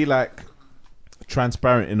very like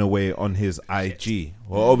transparent in a way on his IG.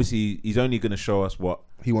 Well, obviously, he's only gonna show us what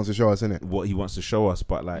He wants to show us, innit? he wants to show us,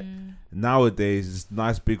 but like nowadays, this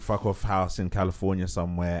nice big fuck off house in California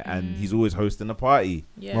somewhere, and he's always hosting a party.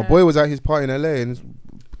 Yeah. My boy was at his party in LA and it's,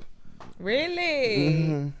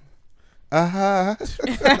 Really?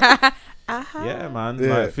 Yeah, man,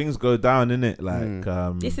 Yeah. like things go down, innit?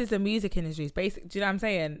 Like, This is the music industry's basic. Do you know what I'm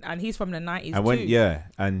saying? And he's from the 90s and when too.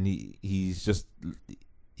 and he's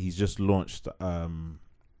just launched a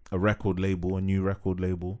record label, a new record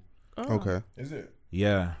label. Oh. okay. Is it?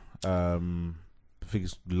 Yeah, I think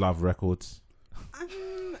it's Love Records,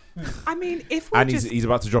 I mean, if we and just, he's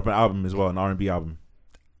about to drop an album as well, an R&B album.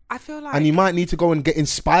 I feel like And you might need to go and get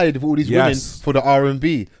inspired with all these women Yes. for the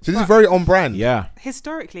R&B. So this is very on brand. Yeah,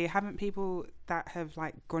 historically, haven't people that have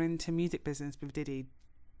like gone into music business with Diddy,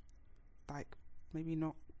 like maybe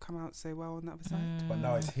not come out so well on the other side? But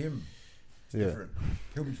now it's him. It's Yeah. different.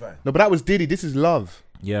 He'll be fine. No, but that was Diddy. This is Love.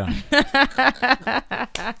 yeah,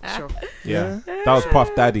 Sure. yeah. That was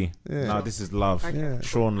Puff Daddy. Yeah. No, this is Love. Yeah.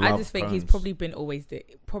 Sean Love. I just think he's Combs. probably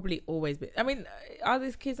always been. I mean, are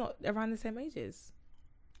these kids not around the same ages?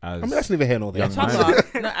 As, I mean, that's neither here nor there. Young Each man. other,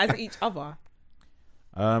 no, as each other.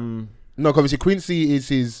 um, No, because obviously Quincy is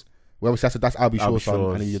his. Well, that's Albie Albie Shaw's son,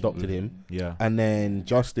 Shaw's, and he adopted him. yeah, And then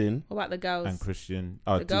Justin, What about the girls? and Christian.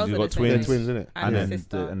 Oh, The girls you are got the same they're twins, twins, isn't it? And and the then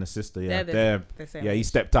sister. and the sister. Yeah, They're the same yeah. He age.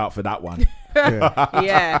 stepped out for that one. Yeah.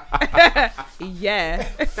 Yeah. Yeah.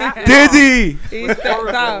 Diddy. He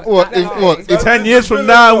stepped out. What? It's 10 years from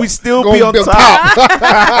now, we still be on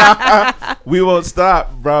top. We won't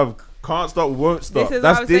stop, bruv. Can't stop, won't stop. This is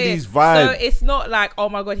That's what I'm Diddy's saying. vibe. So it's not like, oh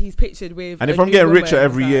my god, he's pictured with. And a if I'm new getting woman. richer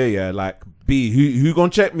every It's year, like, yeah, like B, who gonna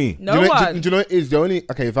check me? No do you know, one. do you know what it is? The only,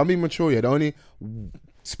 okay, if I'm being mature, yeah, the only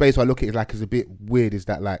space I look at it like is a bit weird is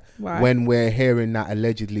that like Right. when we're hearing that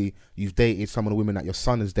allegedly you've dated some of the women that your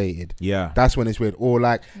son has dated, Yeah. that's when it's weird. Or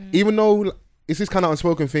like, even though it's this kind of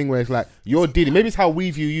unspoken thing where it's like you're Diddy, maybe it's how we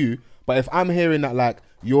view you, but if I'm hearing that like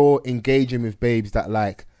you're engaging with babes that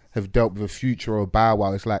like have dealt with a Future or Bow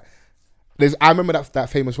Wow, it's like I remember that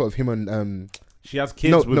famous photo of him and She has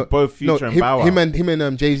kids with both Future and Bow Wow. him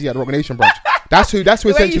and Jay-Z at the Rock Nation brunch. That's who The way you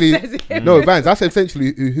essentially said it. no Vans. That's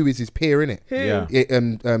essentially who is his peer in it.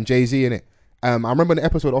 Yeah. Jay-Z in it. I remember in the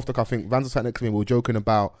episode off the cuff, I think Vans was sat next to me. We were joking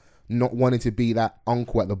about not wanting to be that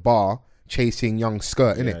uncle at the bar chasing young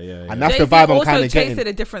skirt in it, yeah, yeah. and that's Jay-Z the vibe I'm also kind of chased getting.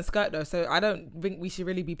 a different skirt though, so I don't think we should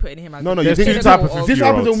really be putting him as. No, a There's you two think types of this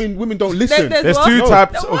happens 50-year-olds. when women don't listen. There's There's what? two No.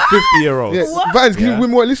 types of 50-year-olds. Yeah, Vans, Yeah.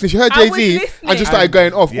 women weren't listening. She heard I was Jay-Z and listening. just started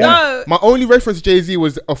going off. Yeah. No. My only reference to Jay-Z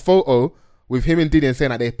was a photo with him and Diddy and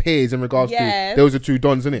saying that they're peers in regards Yes. to those are two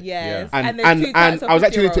dons, innit? Yes. And there's two types of I was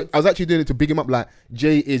actually 50-year-olds. doing it to big him up. Like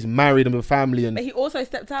Jay is married and with a family, and But he also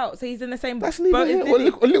stepped out, so he's in the same that's boat neither as here.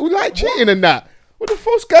 Diddy. A little like cheating and that. What the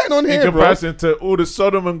fuck's going on In here, bro? comparison to all the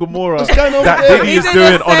Sodom and Gomorrah What's going on that there? Diddy He's is in the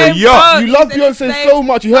doing on a same yacht. boat. You love He's in the Beyonce same- so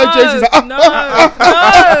much. You heard Jay-Z's like, no,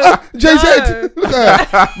 Jay-Z, look at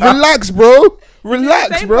her. Relax, bro.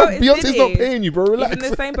 Relax, same bro. boat as Beyonce's Diddy. not paying you, bro. He's Relax. in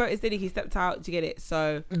the same boat as Diddy. He stepped out. Do you get it?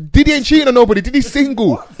 So Diddy ain't cheating on nobody. Diddy's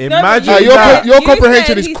single. Imagine No, but your that. your you comprehension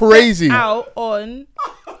said is he crazy. stepped out on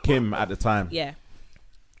Kim at the time, yeah.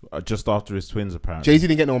 just after his twins, apparently. Jay-Z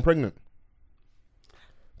didn't get no one pregnant.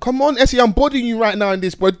 Come on, Essie, I'm bodying you right now in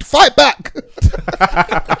this, boy. Fight back.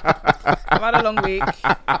 I've had a long week.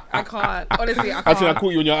 I can't. Honestly, I can't. Actually, I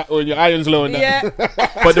caught you on your irons low and that. Yeah.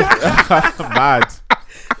 But the mad.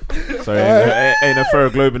 Sorry, ain't a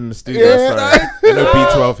ferroglobe in the studio. Yeah. Sorry, ain't no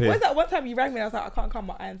B12 here. What's that one time you rang me and I was like, I can't come,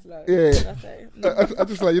 my iron's low. Yeah. That's it. I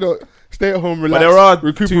just like, stay at home, But relax. there are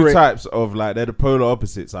recuperate. two types of like they're the polar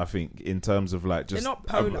opposites. I think in terms of like just They're not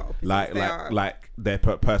polar opposites, like they like are. like their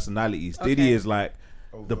personalities. Okay. Diddy is like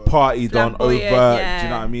the party done over. Flamboyant, Do yeah. you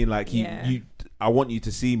know what I mean? Like Yeah. you. I want you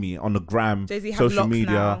to see me on the gram, Jay-Z have social locks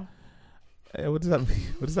media. now. What does that mean?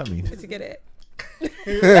 What does that mean? Did you get it?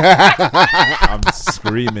 I'm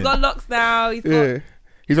screaming. He's got locks now. He's got Yeah.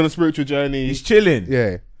 He's on a spiritual journey. He's chilling.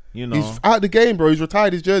 yeah. You know. He's out the game, bro. He's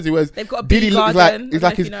retired his jersey. Whereas They've got a Diddy bee looks garden. like I don't know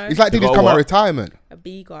if you know. it's like They've Diddy's got come out of what? retirement. a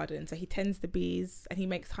bee garden, so he tends the bees and he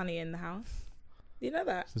makes honey in the house. You know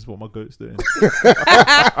that? This is what my goat's doing.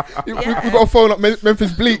 We got to phone up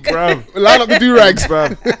Memphis Bleak. Bruv. Line up the do-rags.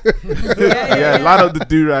 Yeah, line up the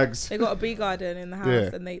do-rags. They got a bee garden in the house Yeah.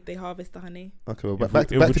 and they harvest the honey. Okay, well, back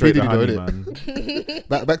to P. Infiltrate Diddy the though, honey, innit?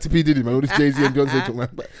 man. Back to P. Diddy, man. All this Jay-Z and Beyonce talk, man.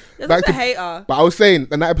 You're Back such a to- hater. But I was saying,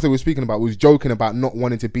 in that episode we were speaking about, we was joking about not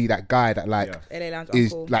wanting to be that guy that like Yeah. LA Lounge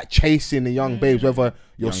is uncle. like chasing the young babes, whether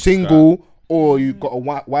you're Young single or you've got a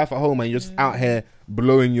wife at home and you're just out here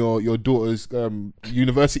blowing your daughter's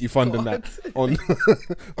university fund and that on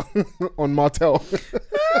on Martell.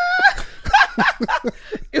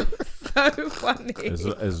 It was so funny.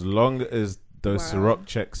 As long as those Wow. Ciroc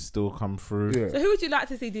checks still come through. Yeah. So who would you like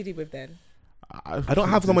to see Diddy with then? I don't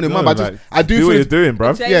have someone in mind, but I just- I do do what feel you're it's- doing,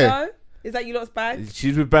 bruv. J-Lo? Yeah. Is that you lot's bag?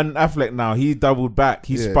 She's with Ben Affleck now. He doubled back.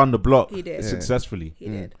 He Yeah. spun the block He did. successfully. He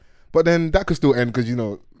did. But then that could still end because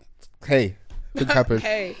hey, things happen.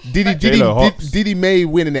 Hey. J-Lo hops. Diddy may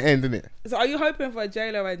win in the end, innit? So are you hoping for a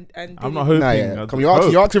J-Lo and Diddy? I'm not hoping. Nah, I yeah. Come,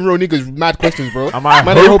 hope. you're asking real niggas mad questions, bro. Am I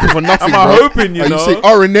Man, ain't hoping for nothing. Am I bro. hoping, you Are know? You say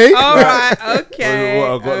RNA? All right, okay.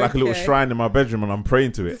 Well, I've got like a little okay. shrine in my bedroom and I'm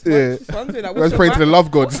praying to it. Yeah. Just wondering, like, Let's what's pray your to the vibe?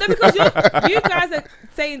 love gods. No, because you guys are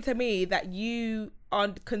saying to me that you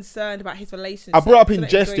aren't concerned about his relationship. I brought up in So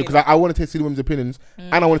jest that's because I wanted to see the women's opinions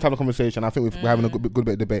and I wanted to have a conversation. I think we're having a good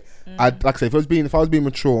bit of debate. Like I say, if I was being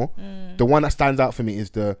mature, the one that stands out for me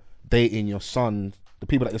is the dating your son, the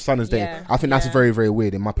people that your son is dating. Yeah, I think that's yeah. very, very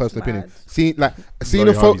weird in my personal Mad. opinion. Seeing Lori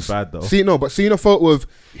a Harvey's photo, bad, though. seeing a photo of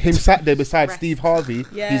him sat there beside Rest. Steve Harvey,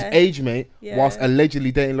 Yeah. his age mate, Yeah. whilst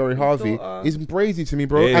allegedly dating Lori Harvey, daughter. is crazy to me,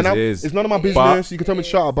 bro. It is, and it is. it's none of my It business. is. You can tell me It to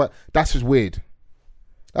shut is. up, but that's just weird.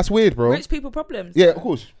 That's weird, bro. Rich people problems. Yeah, of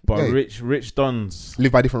course. But Yeah. rich dons.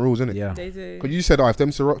 Live by different rules, innit? Yeah. They do. Because you said, if them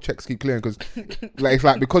Ciroc checks keep clearing, because like, it's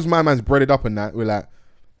like, because my man's breaded up and that, we're like,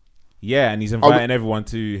 Yeah, and he's inviting everyone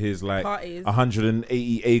to his like Parties.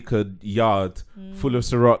 180 acre yard full of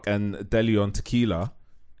Ciroc and De Leon tequila,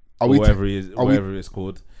 are or we? whatever it is, are we- whatever it's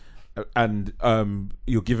called. And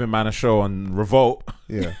you're giving man a show on Revolt.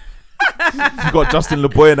 Yeah. You got Justin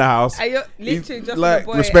LeBoy in the house. Are you literally just like, a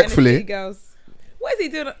boy respectfully- and the girls? What is he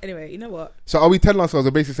doing? Anyway, you know what? So are we telling ourselves,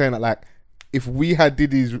 we're basically saying that, like, if we had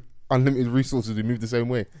Diddy's unlimited resources, we move the same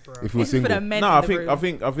way? If we were This is for the single? men No, in I the think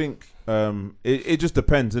room. it just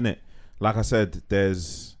depends, innit? Like I said,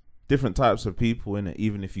 there's different types of people in it.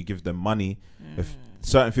 Even if you give them money, if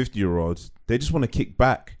certain 50-year-olds, they just want to kick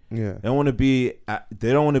back. Yeah. They don't want to be.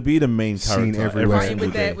 They don't want to be the main Seen character everywhere. every Partying single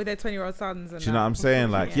with day. their 20-year-old sons. And Do you know that. what I'm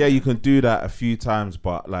saying? Like, yeah, you can do that a few times,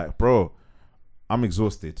 but like, bro, I'm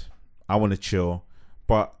exhausted. I want to chill.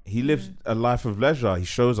 But he lives a life of leisure. He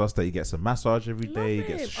shows us that he gets a massage every day. He gets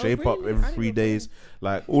to Love it. shape Oh, up really? every I 3 didn't days.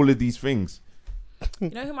 Like, all of these things. You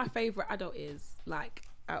know who my favorite adult is? Like,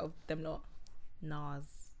 out of them lot, Nas.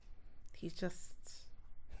 He's just.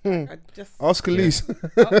 I just. Ask Elise.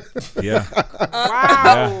 Yeah.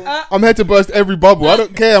 Wow. I'm here to burst every bubble. I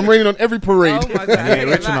don't care. I'm raining on every parade. Oh my god! He ain't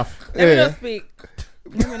rich enough. Let me Yeah. not speak.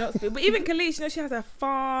 Let me not speak. But even Khalees, you know, she has a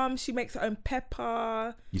farm. She makes her own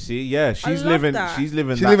pepper. You see, yeah, she's love living. that. She's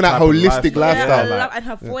living. She's living that type of holistic Yeah, I lifestyle. love, and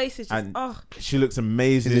her voice is just And oh, she looks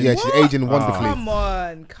amazing. Yeah, she's aging wonderfully. come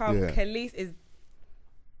on, Yeah. Khalees is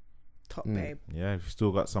top babe. Yeah, if you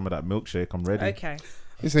still got some of that milkshake, I'm ready. Okay,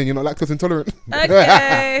 You're saying you're not lactose intolerant?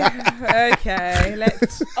 okay, okay.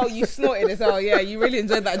 Let's. Oh, you snorted as well. Yeah, you really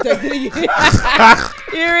enjoyed that joke, didn't you?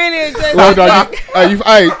 You really enjoyed Well that. done. You've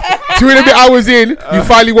 2.5 hours in, you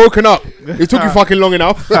finally woken up. It took you fucking long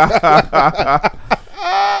enough. I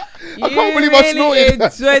can't believe I snorted.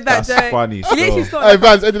 Enjoyed that That's joke. funny You literally still. snorted Hey, like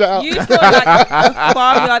Vance, edit that out. You snorted like a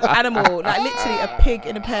farmyard animal, like literally a pig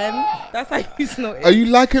in a pen. That's how you snorted. Are you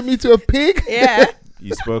liking me to a pig? Yeah,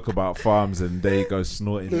 You spoke about farms and there you go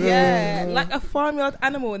snorting. yeah, like a farmyard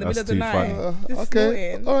animal in the That's middle of the too night. funny. Just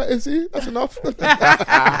Okay. snorting. All right, Izzy. That's enough.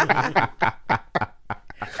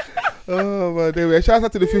 Oh, man. Anyway, shout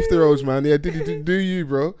out to the 50-year-olds, man. Yeah, do you,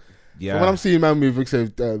 bro? Yeah. When I'm seeing man move, so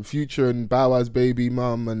Future and Bow Wow's baby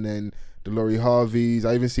mum, and then the Lori Harveys.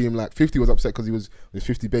 I even see him like 50 was upset because he was with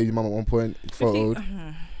 50 baby mum at one point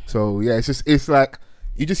photoed. So yeah, it's like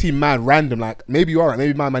you just see man random. Like maybe you're right.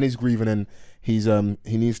 Maybe my man is grieving and he's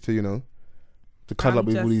he needs to to cuddle up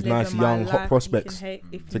with all these nice young hot prospects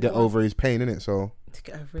to get over his pain, innit? So To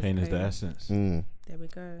get over his Pain is the essence. There we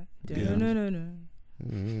go. Yeah. No.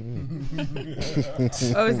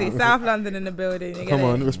 Obviously, South London in the building. You get come it?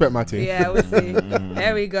 on, respect my team. Yeah, we'll see.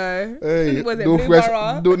 There we go. Hey, Was it Northwest?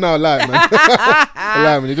 Blueborough? No, lie, man. Lie,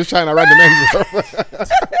 man. You're just trying to random ends,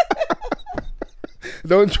 bro.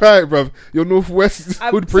 Don't try it, bruv. You're Northwest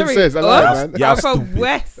I'm hood sorry, princess. I what? like it, man. Yeah, I'm from stupid.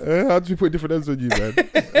 West. How do you put different ends on you,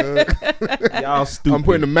 man? Y'all stupid. I'm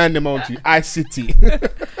putting the man them on to you. I-City.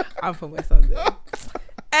 I'm from West London.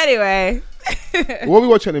 Anyway. What are we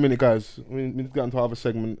watching in a minute, guys? We need to get into our other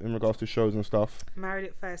segment in regards to shows and stuff. Married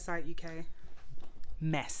at First Sight UK.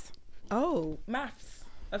 Mess. Oh, maths.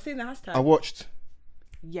 I've seen the hashtag. I watched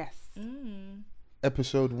Yes.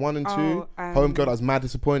 episode 1 and 2. Homegirl that was mad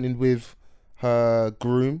disappointed with her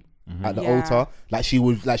groom at the Yeah. altar. Like she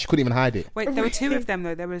couldn't even hide it. Wait, there were two of them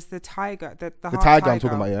though. There was the tiger, the tiger I'm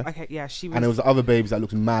talking about, yeah. Okay, yeah, she was. And there was the other babes that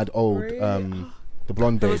looked mad old. Really? The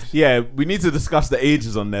blonde babes. Yeah, we need to discuss the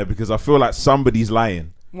ages on there because I feel like somebody's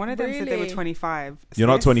lying. One of them said they were Really? 25. You're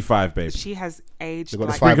not Sis, 25, babe. She has aged. They got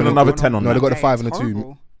the like five Sprinkle and another on 10 on No, that. they got the Okay, 5 and it's the 2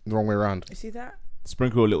 horrible. the wrong way around. You see that?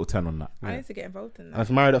 Sprinkle a little 10 on that. I need to get involved in And that.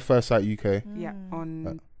 it's Married at First Sight UK. Yeah,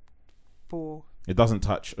 on 4. It doesn't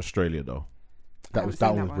touch Australia though. That haven't was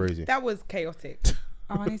seen that one. crazy. That was chaotic.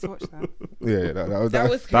 Oh, I need to watch that. Yeah, that was That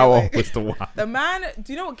was That one chaotic. was the one. The man,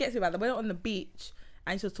 do you know what gets me about that? They went on the beach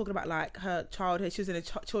and she was talking about like her childhood. She was in a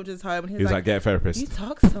children's home and He was like, get a you therapist.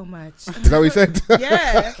 talk so much. Is that what he said?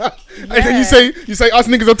 Yeah. And then you say us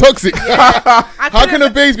niggas are toxic. How can a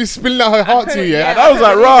babes be spilling out her heart to you? Yeah. And I was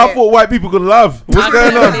like, raw, I thought white people could love. What's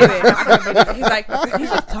going on? He's like, he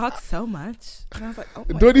just talks so much. And I was like, oh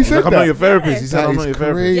my Don't he He's say like, I'm not that? your therapist. He said, That I'm is not your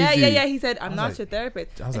therapist. crazy. Yeah. He said, I'm not like- your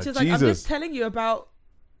therapist. I was And she like, was like, I'm Jesus. just telling you about.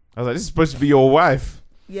 I was like, this is supposed to be your wife.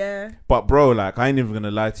 Yeah. But bro, like, I ain't even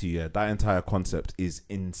gonna lie to you. Yeah, that entire concept is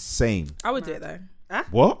insane. I would do it though.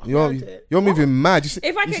 What? You're moving mad.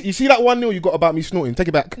 If I could- you see that 1-0 you got about me snorting? Take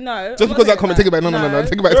it back. No. Just because that comment, take it back. No.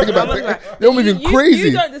 Take it back. Take it I'm not back. like- You're moving crazy.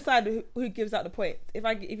 You don't decide who gives out the point.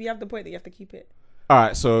 If you have the point, then you have to keep it. All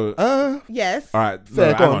right, so Yes. all right,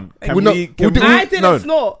 Fair, no, go hang on. on. Can We're not- we? we'll Can do- we? I didn't no,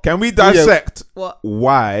 snort. Can we dissect What?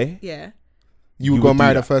 why? Yeah. You would You go would do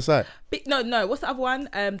Married that. at First Sight. No. What's the other one?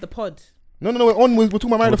 The pod. No. We're talking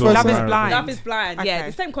about Married at We're First talking Love is Sight. blind. Love is blind. Yeah, Okay.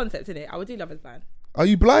 the same concept in it. I would do Love is blind. Are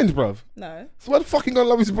you blind, bruv? No. So why the fucking got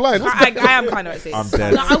Love is Blind? What's I am kind of actually. I'm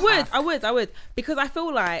dead. No, I would. Because I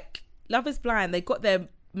feel like Love is Blind, they got their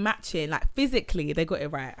matching, like physically, they got it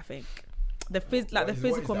right, I think. The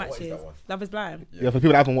physical matches. Love is Blind. Yeah, for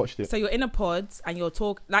people that haven't watched it. So you're in a pod and you're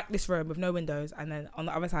like this room with no windows, and then on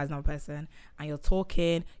the other side is another person, and you're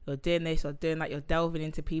talking, you're doing this, you're doing like, you're delving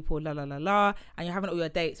into people, la la la la, and you're having all your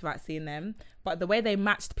dates without seeing them. But the way they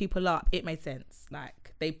matched people up, it made sense.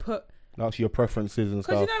 Like they put, That's your preferences and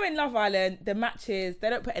because stuff. you know in Love Island the matches, they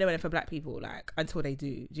don't put anyone in for black people like until they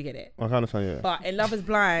do. Do you get it? I kind of say, yeah. But in Love is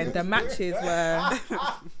Blind, the matches were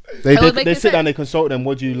They Oh, they they can sit say- down, they consult them.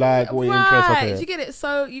 What do you like? What are your interests? right. Okay. Do you get it?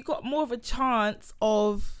 So you got more of a chance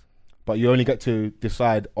of, But you only get to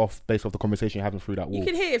decide based off the conversation you're having through that wall. you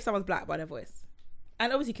can hear if someone's black by their voice,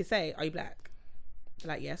 and obviously you could say, "Are you black?"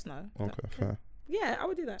 Like yes, no. Okay, fair. Yeah, I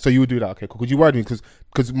would do that. So you would do that, okay? Cool. Because you worried me,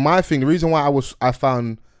 because my thing, the reason why I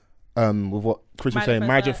found with what Chris was saying,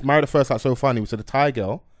 Married at First Sight so funny was the Thai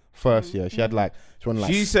girl first. Yeah, she had like she wanted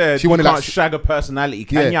like She said she wanted you can't like shag a personality,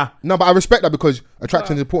 can ya? No, but I respect that because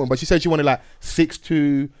attraction is important. But she said she wanted like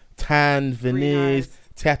 6'2", tan, veneers, nice.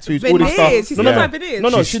 tattoos, all this stuff. Veneers? She no, said no, like veneers?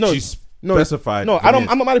 no, She- knows. she No, specified No, I don't. veneers.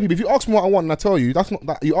 I'm not mad at people. If you ask me what I want and I tell you, that's not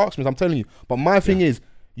that. You ask me, I'm telling you. But my thing is,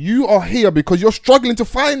 you are here because you're struggling to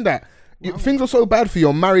find that. Things are so bad for you.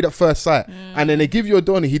 You're Married at First Sight, and then they give you a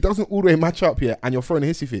Donny. He doesn't all the way match up here, and you're throwing a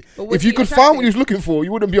hissy fit. But was If you he could find what attractive? he was looking for,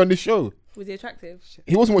 you wouldn't be on this show. Was he attractive?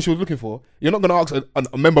 He wasn't what she was looking for. You're not going to ask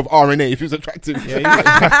a member of RNA if he was attractive. No,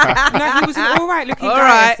 he was an all right looking All guy.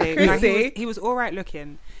 right, I think. Like, Chrissy. he was all right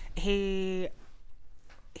looking. He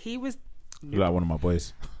was. You like one of my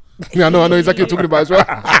boys. Yeah, I know exactly what you're talking about as well.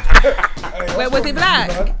 Wait, was he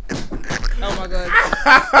black? Oh my god.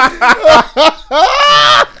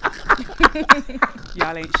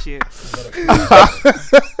 Y'all ain't shit.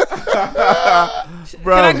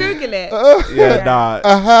 Bro. Can I Google it? Yeah,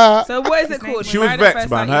 nah. So what is it His name called? She was Married at vexed,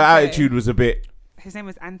 First man. Sight Her UK. attitude was a bit. His name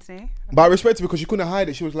was Anthony. But I respect her because she couldn't hide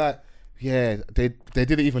it. She was like, yeah, they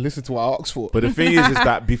didn't even listen to what I asked for. But the thing is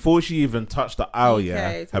that before she even touched the aisle, Okay, yeah,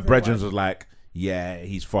 it's her what it brethren was. was like, yeah,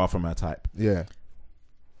 he's far from her type, yeah.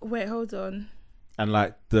 Wait, hold on. and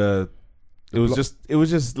like it was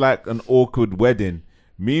just like an awkward wedding.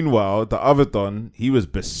 Meanwhile, the other Don, he was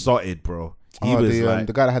besotted, bro. He was like,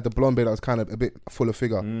 the guy that had the blonde beard that was kind of a bit full of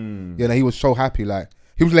figure. Yeah, no, he was so happy. Like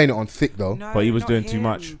he was laying it on thick though. No, But he was not doing too him.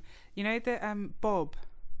 much. You know the Bob,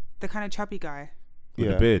 the kind of chubby guy. with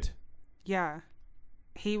Yeah. the beard. Yeah,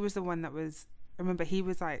 he was the one that was. Remember, he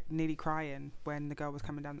was like nearly crying when the girl was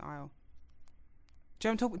coming down the aisle. Do you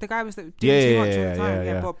know what I'm talking? The guy was doing Yeah, too yeah, much all yeah, the time.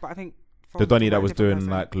 yeah. Bob, but I think The Donny that Foles was a different doing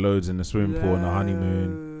person. like loads in the swimming pool on the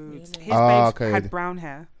honeymoon. his Really? babes okay. had brown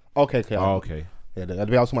hair. Okay. Oh, okay. Yeah, that'd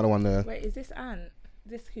be also the one there. Wait, is this Ant?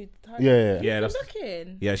 This who? Yeah. He's Yeah, good that's-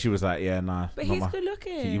 looking. Yeah, she was like, yeah, nah. But not he's my- good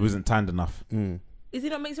looking. He wasn't tanned enough. Is he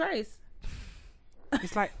not mixed race?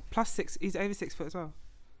 It's like +6. He's over 6 foot as well.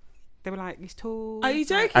 They were like, he's tall. Are you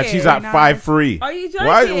joking? And she's at nice. 5'3". Are you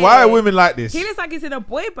joking? Why are women like this? He looks like he's in a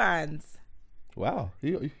boy band. Wow.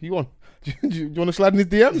 You on? Do you want to slide in his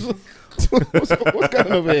DMs? what's going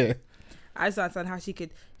on over here? I just don't understand how she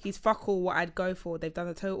could. He's fuck all what I'd go for. They've done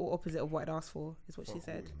the total opposite of what I'd asked for. Is what she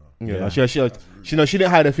said. Yeah, Yeah. no, she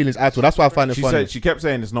didn't hide her feelings at all. That's why I find it She funny. said she kept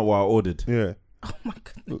saying it's not what I ordered. Yeah. Oh my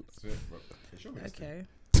goodness. Okay.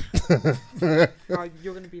 Oh,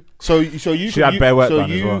 you're going to be. So you She had bare work so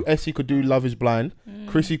done as you well. Essie could do Love Is Blind.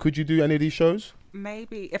 Chrissy, could you do any of these shows?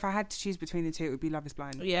 Maybe if I had to choose between the two, it would be Love Is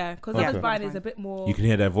Blind. Yeah, because Okay. Love Is Blind is a bit more. You can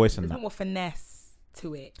hear their voice in There's a that. bit more finesse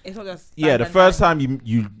to it. It's not just. Yeah, the bang, first bang, time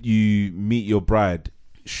you meet your bride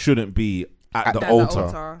shouldn't be at the bang.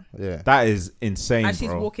 altar. Yeah. That is insane, And she's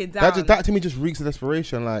bro. walking down. That to me just reeks of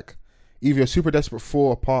desperation. Like, either you're super desperate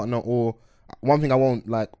for a partner, or one thing I won't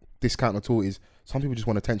like discount at all is some people just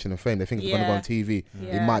want attention and fame. They think it's going to go on TV. It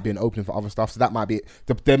Yeah. might be an opening for other stuff. So that might be it.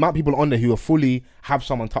 There might be people on there who are fully have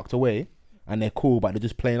someone tucked away and they're cool, but they're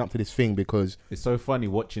just playing up to this thing because It's so funny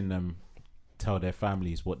watching them tell their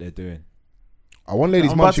families what they're doing. one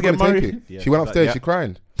lady's I'm mum, about she to get couldn't take married. it. Yeah, She went she's upstairs, like, she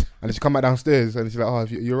cried. And then she come back downstairs and she's like, oh,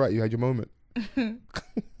 you're right, you had your moment.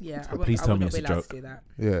 Yeah, But please tell me not it's be a allowed joke. to do that.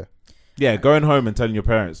 Yeah. Yeah, going home and telling your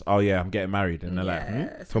parents, oh yeah, I'm getting married. And they're like,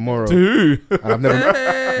 Yeah. Tomorrow. to who? And I've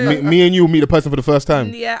never, me and you will meet the person for the first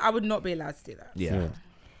time. Yeah, I would not be allowed to do that. Yeah.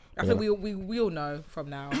 I think we all know from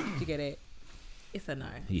now. Do you get it? It's a no.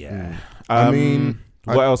 Yeah. I mean,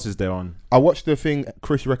 what else is there on? I watched the thing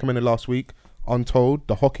Chris recommended last week, Untold,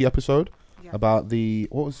 the hockey episode Yeah. about the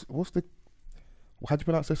what's the how do you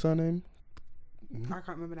pronounce their surname? I can't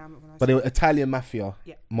remember now. But they were Italian mafia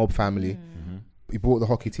Yeah. mob family. Mm-hmm. He bought the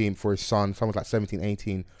hockey team for his son. Someone was like 17,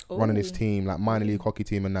 18, running his Ooh. team, like minor league hockey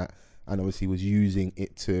team and that. And obviously was using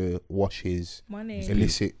it to wash his Money.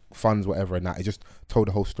 illicit funds, whatever, and that. It just told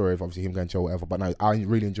the whole story of obviously him going to jail, whatever. But no, I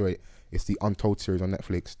really enjoy it. It's the Untold series on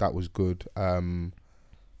Netflix. That was good.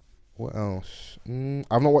 What else?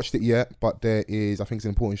 I've not watched it yet, but there is, I think it's an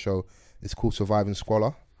important show. It's called Surviving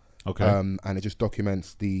Squalor. Okay. And it just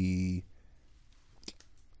documents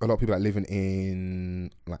a lot of people that living in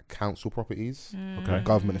like council properties, Okay.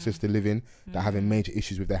 government assisted living, that are having major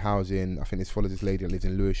issues with their housing. I think this follows this lady that lives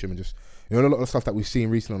in Lewisham and just, a lot of stuff that we've seen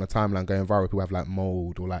recently on the timeline going viral. People have like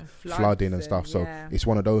mold or like Floods flooding and and- stuff. So yeah. it's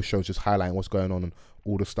one of those shows just highlighting what's going on and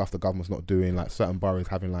all the stuff the government's not doing. Like certain boroughs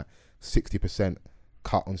having like 60%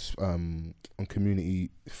 cut on community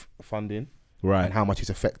funding, Right. and how much it's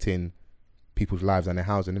affecting people's lives and their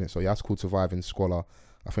housing, innit? So yeah, that's called Surviving Squalor.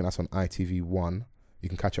 I think that's on ITV1. You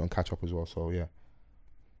can catch it on Catch Up as well. So yeah.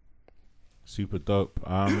 Super dope.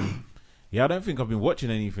 Yeah, I don't think I've been watching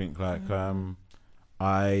anything. Like,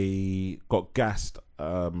 I got gassed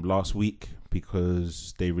last week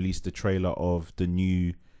because they released the trailer of the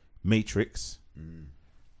new Matrix.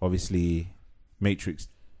 Obviously, Matrix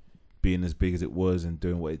being as big as it was and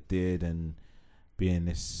doing what it did and being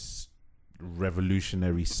this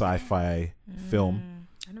revolutionary sci-fi film.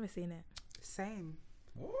 I've never seen it. Same.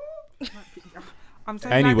 I'm so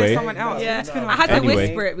Anyway. glad there's someone else. Yeah, It's been I like had to Anyway.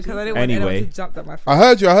 whisper it because I didn't want Anyway. anyone to jump at my phone. I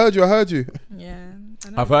heard you. Yeah,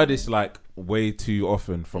 I've heard this like way too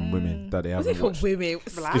often from women that they Was haven't it for watched. women?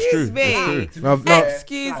 Relax. It's true. Excuse me. It's true. No,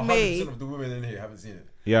 Excuse me. of the women in here haven't seen it.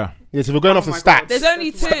 Yeah. yeah, so we're going off the my stats. God. There's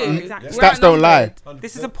only two. Exactly. We're Stats don't lie. outnumbered.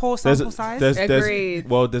 This is a poor There's, sample size. Agreed.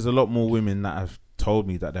 there's a lot more women that have told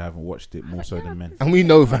me that they haven't watched it more so than men. And we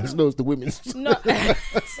know Vance knows the women. No.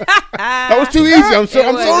 That was too easy. I'm sorry.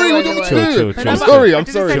 It was, What it do you want me was. to do? Chill, I'm chill, sorry. I'm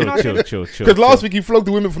chill. sorry. Chill, chill. Because last week he flogged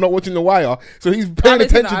the women for not watching The Wire, so he's I paying haven't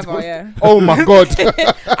seen attention to. either, yeah. Oh my God,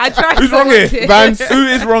 I tried. Who's to wrong watch here? it. Vance. Who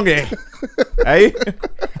is wrong here? Hey?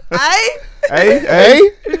 Aye? Hey?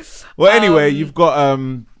 Hey, Well, anyway, you've got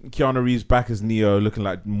Keanu Reeves back as Neo, looking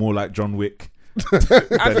like more like John Wick. I've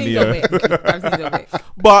than seen Neo. John Wick. I've seen John Wick.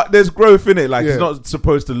 But there's growth in it. Like, Yeah. he's not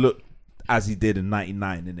supposed to look as he did in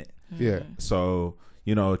 99, in it. yeah. So,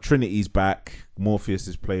 Trinity's back. Morpheus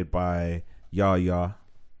is played by Yahya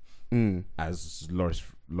as Lawrence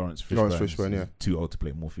Fishburne. Lawrence Fishburne, He's yeah. too old to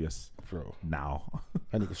play Morpheus Bro, now.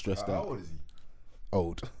 I need to stress How out. old is he?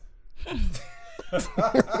 Old.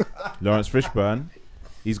 Lawrence Fishburne,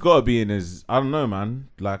 he's got to be in his, I don't know, man.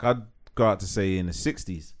 Like, I'd go out to say in his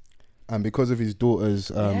 60s. And because of his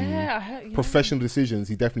daughter's Yeah, I heard, yeah. professional decisions,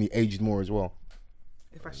 he definitely aged more as well.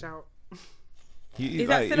 If I shout. He Is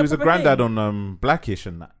that like, still he a was a proper granddad thing? on Blackish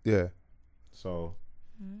and that. Yeah. So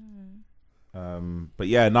But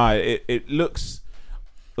yeah, no, it looks.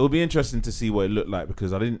 It'll be interesting to see what it looked like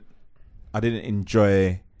because I didn't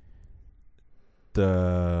enjoy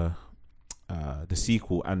the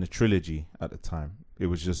sequel and the trilogy at the time. It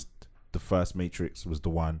was just the first Matrix was the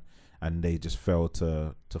one, and they just failed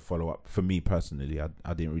to follow up. For me personally,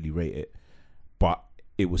 I didn't really rate it, but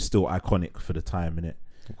it was still iconic for the time, innit?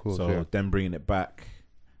 Of course, So yeah. them bringing it back,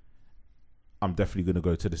 I'm definitely gonna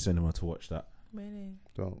go to the cinema to watch that. Really?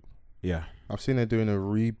 Don't. Yeah, I've seen they're doing a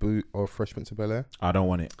reboot of Fresh Prince of Bel-Air. I don't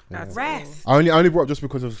want it. That's Rest. I only brought up just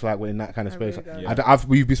because of like we're in that kind of I space. really don't. Yeah.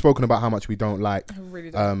 we've been spoken about how much we don't like I really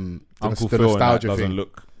don't. Uncle the Phil and that nostalgia doesn't thing.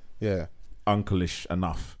 look Yeah. uncle-ish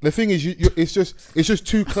enough. The thing is, it's just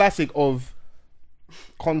too classic of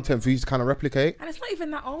content for you to kind of replicate. And it's not even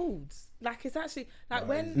that old. Like it's actually like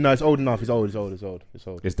when. No, it's old enough. It's old. It's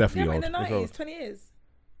Yeah, definitely but old. in the It's 90s, old. 20 years.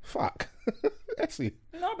 Fuck. Actually,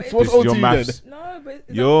 No, but so what's This is old your to you maths. then? no, but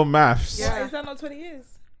is Your maths. that, Yeah. is that not 20 years?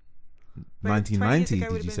 But 20 years 1990, ago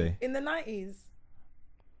did would've you been- say? In the 90s,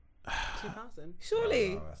 2000.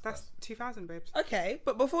 surely. That's 2000, babes. Okay,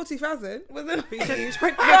 but before 2000 was it? But you said you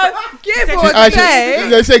spent. Give said or you- take.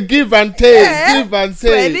 They say give and take, Yeah, give and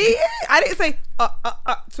 20 take. years. I didn't say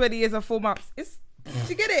 20 years and 4 months. It's. Did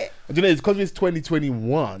you get it? Do you know, it's because it's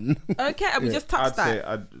 2021. Okay, and we Yeah. just touched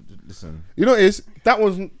that. Listen. You know what it is? That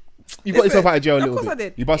wasn't. You got Listen, yourself out of jail a of little course bit. I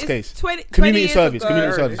did. You bust It's case. 20 Community years service, ago.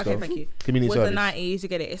 community service, Okay, though. thank you. Community Was service. the 90s? You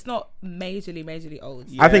get it. It's not majorly old.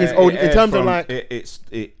 I think it's old in terms of like.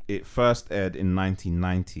 It first aired in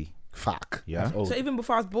 1990. Fuck. Yeah. That's old. So even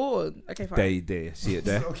before I was born. Okay, fine. They see it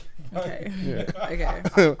there. Okay.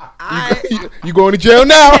 Okay. You going to jail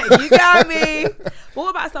now? You got me. But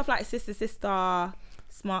what about stuff like Sister,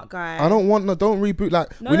 Smart Guy? I don't want no. Don't reboot.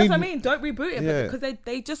 Like No, we that's need. what I mean. Don't reboot it Yeah. because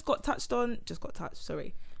they just got touched on.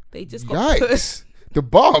 Sorry, they just got Yikes! The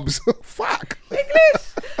Bobs. Fuck.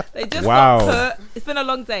 English. They just Wow. got put. It's been a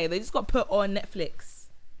long day. They just got put on Netflix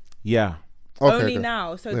Yeah. only Okay.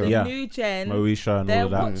 now. So the Yeah. new gen, Moesha and they're all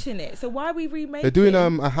of that. watching it. So why are we remaking? They're doing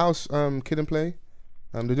a house kid and play.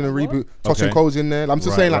 They're doing a What? reboot. Toss and Okay. Cole's in there. I'm just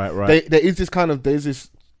Right, saying like right. there is this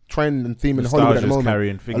trend and theme in Hollywood at the Nostalgia's moment.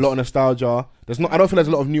 carrying A things. lot of nostalgia. There's not. I don't feel there's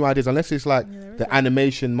a lot of new ideas unless it's like Yeah, there the isn't.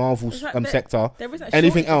 animation Marvel It's like there- sector. there isn't a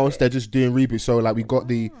Anything shortage of else, it. they're just doing reboots. So like we got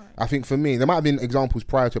the. I think for me, there might have been examples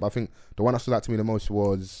prior to it. But I think the one that stood out to me the most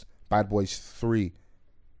was Bad Boys 3.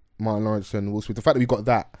 Martin Lawrence and Will Smith. The fact that we got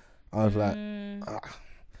that, I was like,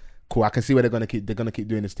 cool. I can see where they're gonna keep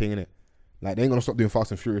doing this thing, innit? Like they ain't gonna stop doing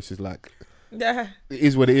Fast and Furious. Is like Yeah, it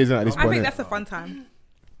is what it is at this I point. think innit? that's a fun time.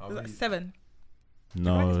 It's like 7,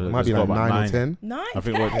 No, It might be it's got like about 9 or 10. 9. I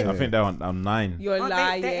think I think they're on 9. You're Aren't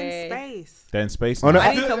lying. They're in space. They're in space. Oh, now. no,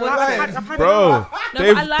 I need to watch it. I've had Bro, enough. No,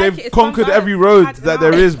 but I like it. they've It's conquered fun every vibes. road I've had that there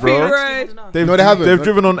enough. is, bro. Road. They've, No, they haven't. They've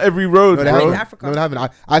driven on every road, No, they bro. haven't. Africa. No, they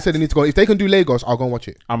haven't. I said they need to go. If they can do Lagos, I'll go and watch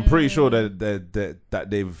it. I'm pretty sure that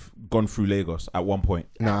they've gone through Lagos at one point.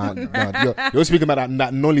 Nah. You're speaking about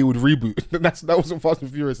that Nollywood reboot. that wasn't Fast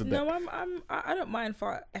and Furious. In there. No, I don't mind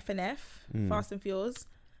for FNF, Fast and Furious.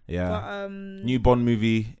 Yeah. But New Bond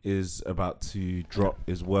movie is about to drop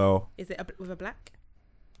as well. is it with a black?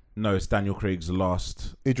 No, it's Daniel Craig's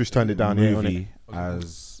last Idris turned it down. Yeah, on it. movie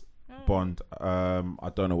as Bond. I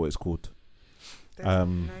don't know what it's called. There's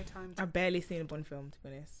Um, no time to I've barely seen a Bond film, to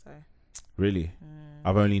be honest. So Really?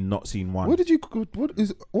 I've only not seen one. What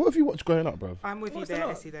have you watched growing up, bro? I'm with you What's the there,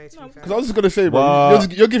 lot? Essie, though, to No, be fair. Because I was just gonna say, bro,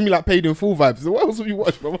 What? you're giving me like paid in full vibes. So what else have you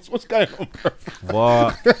watched, bro? What's going on, bro?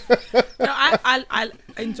 What? no, I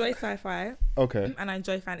enjoy sci-fi Okay, and I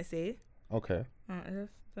enjoy fantasy. okay. I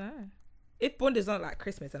just don't know. If Bond is on like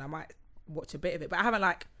Christmas, then I might watch a bit of it. But I haven't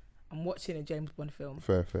I'm watching a James Bond film.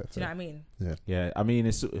 Fair. Do you know what I mean? Yeah, I mean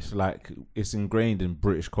it's like it's ingrained in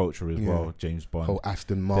British culture as Yeah. well. James Bond. Oh,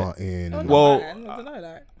 Aston Martin. Oh, no, Well, man, I don't know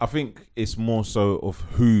that I think it's more so of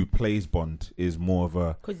who plays Bond is more of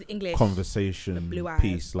a because English. The conversation blue eyes.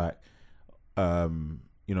 piece. Like,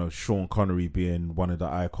 Sean Connery being one of the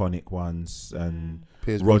iconic ones, and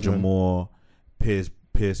Piers Roger Brosnan. Moore,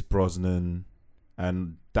 Pierce Brosnan,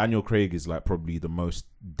 and Daniel Craig is like probably the most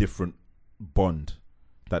different Bond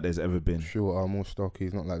that there's ever been. Shorter, more stocky.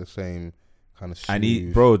 He's not like the same kind of. And he,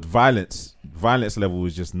 smooth. bro, violence level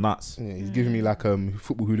was just nuts. Yeah, he's giving me like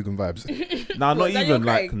football hooligan vibes. Nah, What, not Daniel even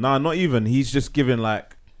Craig? like, not even. He's just giving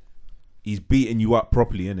like, he's beating you up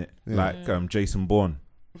properly, innit? Yeah. Like Jason Bourne.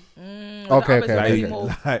 Okay.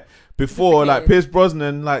 Like before, like Sophisticated. Pierce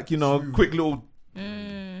Brosnan, like quick little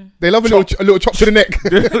They love a little chop to the neck.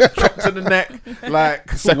 chop to the neck,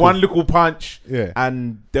 like Second. one little punch, Yeah.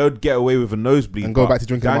 and they would get away with a nosebleed And go but back to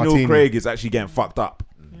drinking a Daniel martini. Craig is actually getting fucked up.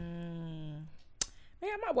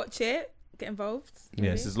 Maybe I might watch it get involved.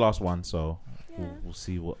 Yeah, it's his last one, so Yeah. we'll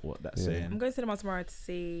see what that's Yeah. I'm saying. going to cinema tomorrow to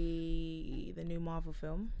see the new Marvel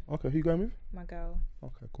film. Okay, who you going with? My girl.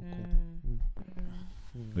 Okay, cool.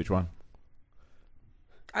 Which one?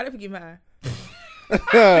 I don't think you met her.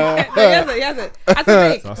 No, he hasn't. I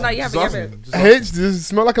think. No, you haven't. H, does it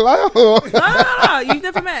smell like a liar? No. You've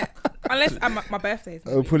never met. Unless my birthday.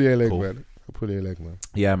 I'll pull your leg, Cool. man. I'll pull your leg, man.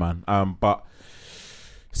 Yeah, man. But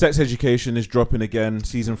Sex Education is dropping again,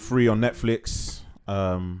 season 3 on Netflix.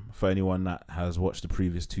 For anyone that has watched the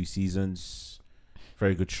previous 2 seasons,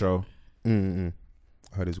 very good show. I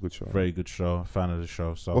heard it's a good show. Very good show. Fan of the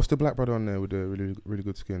show. So What's the black brother on there with the really, really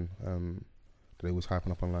good skin? That they was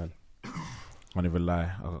hyping up online. can't even lie,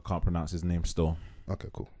 I can't pronounce his name still. Okay,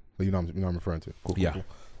 cool. But you know I'm referring to. Cool. Yeah. Cool.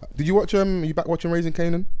 Did you watch you back watching Raising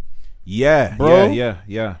Kanan? Yeah, Bro. yeah.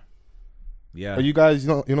 Are you guys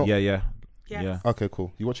you're not? Yeah. Yes. Yeah. Okay,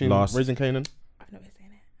 cool. You watching Last- Raising Kanan? I've never seen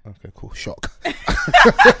it. Okay, cool. Shock.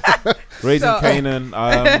 Raising So- Kanan.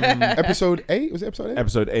 Episode 8? Was it episode 8?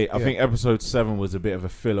 Episode 8. I Yeah. think episode 7 was a bit of a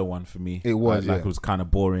filler one for me. It was, like yeah. it was kind of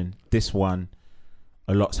boring. This one,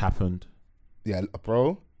 a lot's happened. Yeah,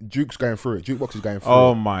 bro. Duke's going through it. Jukebox is going through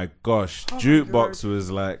Oh it. my gosh, Oh my Jukebox God. was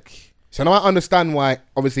like, So now I understand why,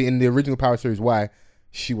 obviously, in the original Power series, why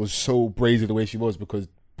she was so brazy the way she was, because,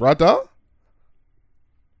 brother,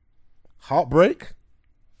 heartbreak.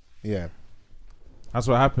 Yeah. that's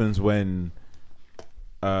what happens when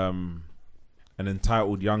an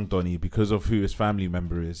entitled young Donny, because of who his family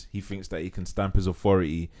member is, he thinks that he can stamp his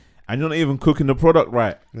authority, and you're not even cooking the product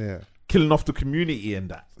right, Yeah. killing off the community and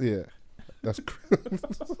that. Yeah. That's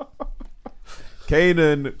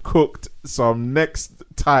Kanan cooked some next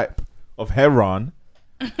type of heron.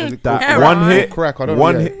 That Heron? one hit, Crack, I don't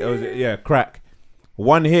one know. hit, yeah, crack.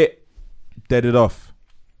 One hit, dead it off.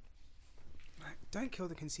 Don't kill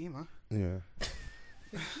the consumer. Yeah.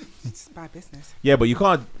 It's bad business. Yeah, but you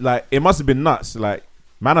can't, like, it must have been nuts. Like,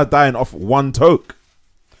 man are dying off one toke.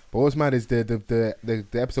 But what's mad is the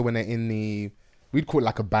episode when they're in the, we'd call it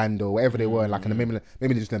like a band or whatever they were, like in the maybe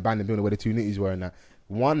they're just in a abandoned building where the two nitties were, and that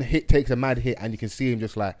one hit takes a mad hit and you can see him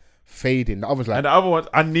just like fading. The other's like, And the other one,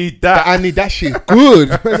 I need that. I need that shit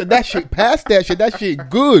good. I said, that shit past that shit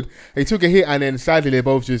good. He took a hit and then sadly they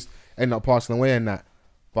both just end up passing away and that.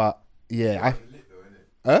 But yeah,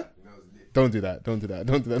 huh? Don't do that. Don't do that.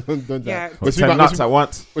 Don't do that. Don't do Yeah. that. Or 10 nuts at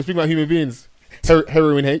once. We're speaking about human beings.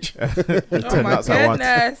 Heroin H. Oh 10 my nuts at once.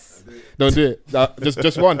 goodness. Don't do it.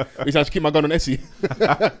 Just one. We should keep my gun on Essie.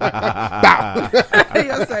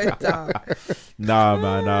 You're so dumb. Nah,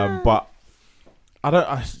 man. But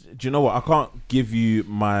do you know what? I can't give you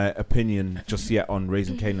my opinion just yet on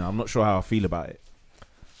Raising Kanan. I'm not sure how I feel about it.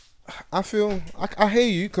 I feel I hear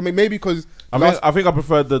you. Maybe because I think I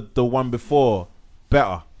prefer the one before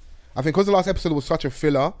better. I think because the last episode was such a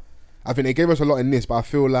filler, I think they gave us a lot in this, but I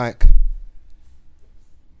feel like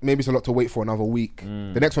maybe it's a lot to wait for another week.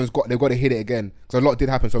 The next one's they've got to hit it again because a lot did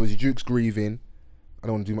happen. So obviously Duke's grieving. I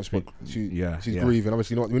don't want to do much. She's yeah. grieving.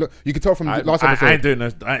 Obviously, you can tell from the last episode. I ain't doing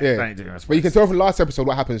this. I Yeah. ain't doing this. But you can tell from the last episode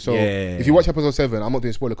what happened. So Yeah. if you watch episode 7, I'm not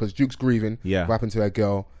doing spoiler because Duke's grieving. Yeah. What happened to her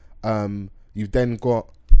girl? You've then got.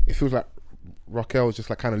 It feels like Raquel's just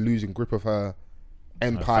like kind of losing grip of her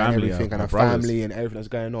empire and family, everything, and her her brothers. family and everything that's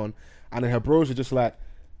going on. And then her bros are just like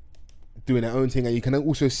doing their own thing, and you can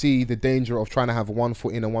also see the danger of trying to have one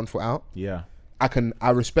foot in and one foot out. Yeah. I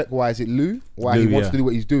respect why is it Lou, why he Lou, wants yeah. to do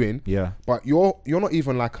what he's doing. Yeah. But you're not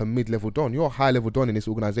even like a mid-level don. You're a high-level don in this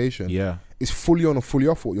organization. Yeah. It's fully on or fully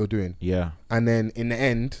off what you're doing. Yeah. And then in the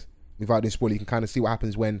end, without this spoiler, you can kind of see what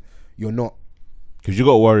happens when you're not. Because you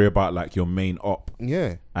got to worry about like your main op,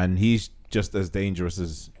 Yeah, and he's just as dangerous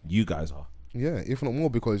as you guys are. yeah, if not more,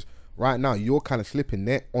 because right now you're kind of slipping.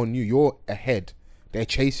 They're on you. You're ahead. They're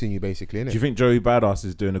chasing you basically, innit? Do you think Joey Badass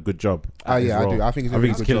is doing a good job? Oh at his yeah, I role? do. I think he's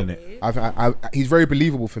doing a good killing job. it. I he's very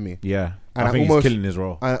believable for me. Yeah. And I think almost- he's killing his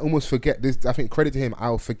role. I almost forget this. I think credit to him.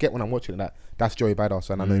 I'll forget when I'm watching that. That's Joey Badass,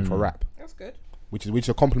 and I know him for rap, That's good. which is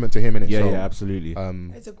a compliment to him, innit? Yeah, So, yeah,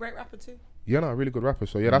 absolutely. He's a great rapper too. Yeah, no, a really good rapper.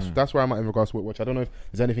 So yeah, that's where I'm at in regards to what watch. I don't know if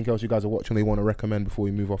there's anything else you guys are watching they want to recommend before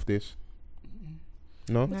we move off this.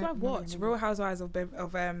 No, What do I watch? Real Housewives of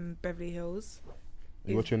Beverly Hills.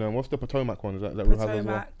 you watching? What's the Potomac one? Is that Real Housewives as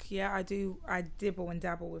well? Potomac. Yeah, I do. I dibble and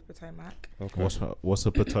dabble with Potomac. Okay. What's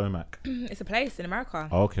a Potomac? It's a place in America.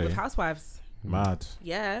 Okay. With housewives. Mad.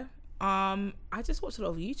 Yeah. I just watch a lot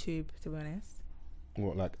of YouTube, to be honest.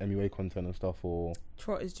 What, like MUA content and stuff, or?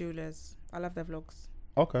 Trotters Jewelers. I love their vlogs.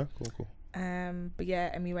 Okay, cool. But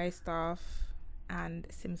yeah, MUA stuff and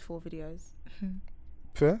Sims 4 videos.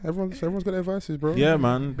 Fair. Everyone's got their vices, bro. Yeah,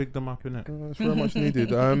 man. Big them up, innit? It's very much needed.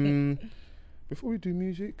 before we do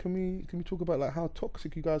music, can we talk about like how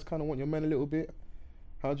toxic you guys kind of want your men a little bit?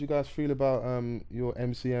 How do you guys feel about your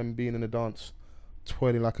MCM being in a dance,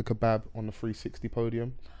 twirling like a kebab on the 360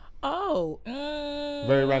 podium? Oh,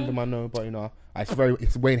 Very random, I know, but you know,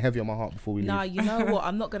 it's weighing heavy on my heart before we nah, leave. you know what?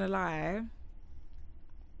 I'm not gonna lie.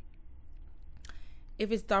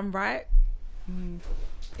 If it's done right,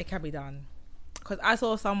 it can be done. Cause I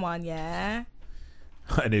saw someone, yeah.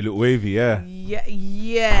 And they look wavy, yeah.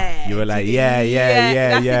 Yeah. You were like, that's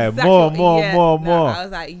yeah. exactly More. I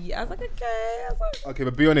was like, okay. I was like, Okay,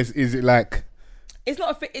 but be honest, is it like it's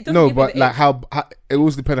not a fit. It doesn't no? give But me the like ick. how it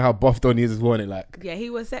always depends on how buffed on he is as well. It like Yeah, he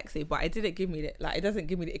was sexy, but it didn't give me the like. It doesn't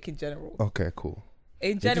give me the ick in general. okay, cool.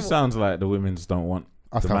 In It general, just sounds like the women's don't want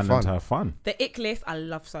Us the to have man fun. to have fun. the ick list I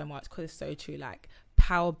love so much because it's so true. Like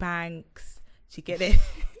power banks, you get it.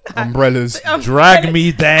 Umbrellas. Drag me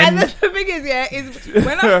And then. the thing is,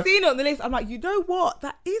 when I've seen it on the list, I'm like, you know what?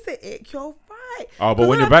 That is an ick. You're right. Oh, but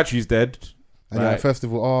when your battery's dead, And you're like, like, first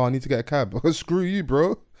of all, oh, I need to get a cab. Screw you,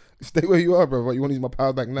 bro. Stay where you are, bro. But you want to use my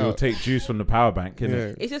power bank now? you'll take juice from the power bank, innit?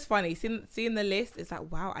 Yeah. It's just funny seeing the list. It's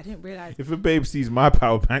like, wow, I didn't realize. If a babe sees my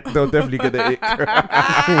power bank, they'll definitely get the ick.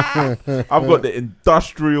 I've got the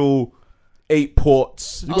industrial 8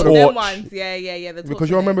 ports Oh, torch. them ones, yeah. The Because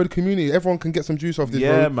you're a member of the community. Everyone can get some juice off this,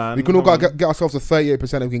 Yeah, bro. man. We can all Come get ourselves to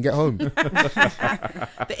 38% and we can get home.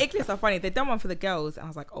 The ick lists are funny. They've done one for the girls, and I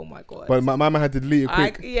was like, oh my god. But my man had to delete it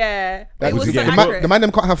quick. Yeah, Like, it was he so getting- accurate. the man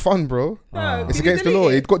them can't have fun, bro. No, It's did he against the delete law.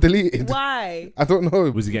 it? It got deleted. Why? I don't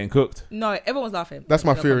know. Was he getting cooked? No, everyone's laughing. That's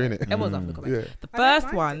my No theory, comment. innit? Everyone's laughing. Comment. Yeah. The I don't first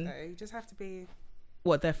mind one, it, though. You just have to be.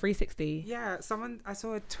 what, the 360? Yeah, I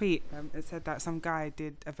saw a tweet. It said that some guy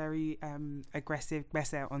did a very aggressive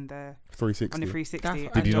messer on the 360. 360.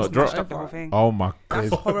 That's- Did you and not just drop? mashed up the whole thing? Oh my That's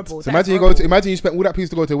god. horrible. So That's imagine you spent all that piece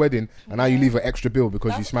to go to a wedding and now you leave an extra bill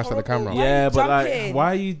because you That's smashed at the horrible. camera. Why are Yeah, you but like, jumping? why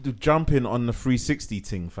are you jumping on the 360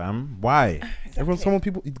 thing, fam? Why?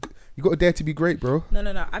 You got to dare to be great, bro.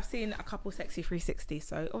 No. I've seen a couple sexy 360.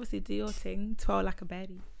 So obviously do your thing. Twirl like a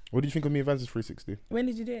baddie. What did you think of me and Vance's 360? When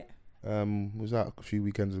did you do it? Was that a few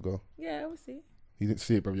weekends ago? Yeah, obviously. You didn't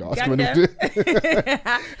see it, bro. You're Gang asking when them. to do it.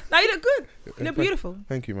 No, you look good. You look beautiful.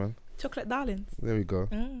 Thank you, man. Chocolate darlings. There we go.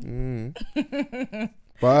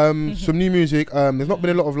 But some new music. There's not been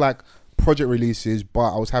a lot of like project releases,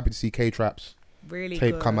 but I was happy to see K-Trap's Really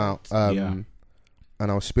tape good. come out. Yeah. And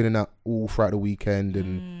I was spinning that all throughout the weekend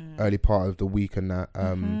and early part of the week and that.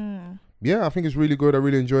 Yeah, I think it's really good. I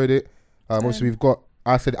really enjoyed it. Obviously we've got.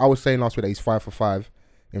 I was saying last week that he's 5 for 5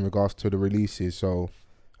 in regards to the releases. So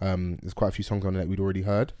there's quite a few songs on there that we'd already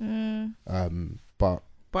heard.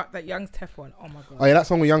 But that Young's Tef one, oh my god. oh yeah, that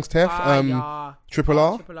song with Young's Tef, Fire. Triple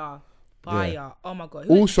R. Triple R. Fire. Oh my god.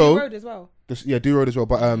 Also- Road as well. Do Road as well.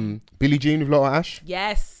 But Billie Jean with Lil Ash.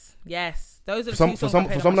 Yes. Those are For the two songs I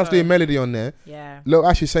someone played on my that's show. doing melody on there, Yeah. Lil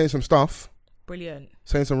Ash is saying some stuff, Brilliant.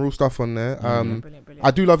 saying some real stuff on there. Brilliant. I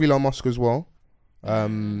do love Elon Musk as well.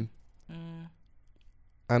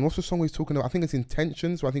 And what's the song he's talking about? I think it's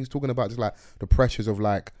Intentions. So I think he's talking about just like the pressures of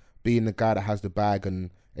like being the guy that has the bag and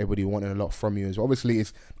everybody wanting a lot from you. And so obviously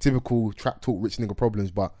it's typical trap talk, rich nigga problems,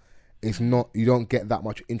 but it's not, you don't get that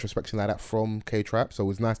much introspection like that from K-Trap. So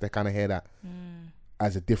it's nice to kind of hear that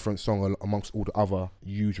as a different song amongst all the other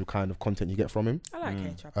usual kind of content you get from him. I like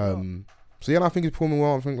K-Trap. a lot. So yeah, I think he's performing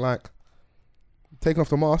well. I think like taking off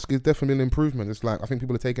the mask is definitely an improvement. It's like I think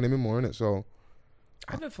people are taking him in more, innit? So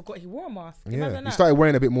I even forgot he wore a mask. yeah, Imagine he that. started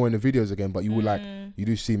wearing a bit more in the videos again, but you would like you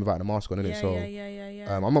do see him without the mask on, innit? Yeah, So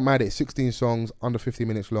yeah. I'm not mad at it. 16 songs, under 50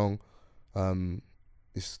 minutes long.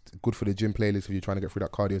 It's good for the gym playlist if you're trying to get through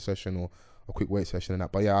that cardio session or a quick weight session and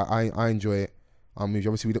that. But yeah, I enjoy it.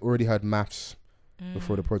 Obviously we'd already heard Maths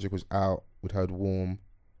before the project was out. We'd heard Warm.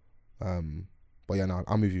 But yeah, no,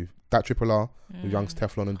 I'm with you. That Triple R with Young's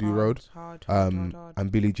Teflon and Do Road. Hard.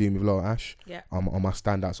 And Billie Jean with Lil Ash. Yeah. On my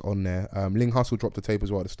standouts on there. Ling Hustle dropped the tape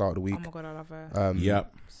as well at the start of the week. Oh my god, I love her.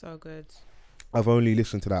 Yep. So good. I've only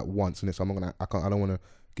listened to that once, and so I don't want to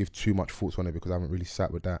give too much thoughts on it because I haven't really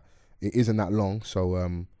sat with that. It isn't that long,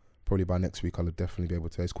 so probably by next week I'll definitely be able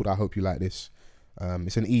to. It's called I Hope You Like This.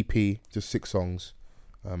 It's an EP, just 6 songs,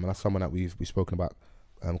 and that's someone that we've spoken about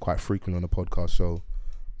quite frequently on the podcast. So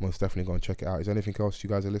most definitely go and check it out. Is there anything else you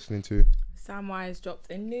guys are listening to? Samwise dropped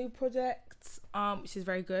a new project, which is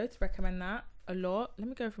very good. Recommend that a lot. Let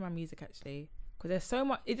me go through my music actually, because there's so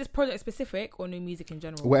much. Is this project specific or new music in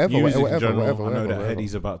general? Whatever. I know that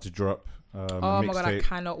Heady's about to drop. Oh my god, I mixtape.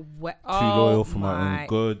 cannot wait. Too Loyal for my own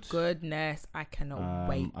good. Goodness, I cannot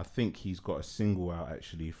wait. I think he's got a single out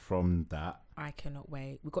actually from that I cannot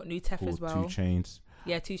wait. We've got new Tef called as well. 2 Chainz.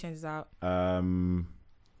 Yeah, 2 Chainz is out.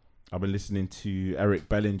 I've been listening to Eric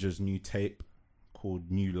Bellinger's new tape called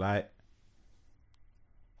New Light.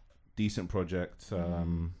 decent project.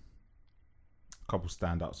 Couple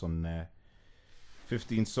standouts on there.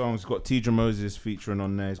 15 songs. He's got Tidra Moses featuring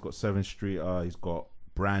on there. He's got Seven Streeter. He's got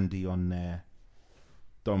Brandy on there.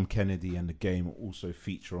 Dom Kennedy and The Game also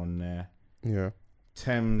feature on there. Yeah.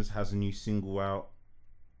 Thames has a new single out.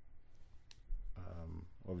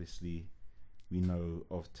 Obviously, we know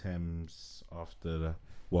of Thames after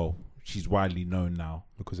she's widely known now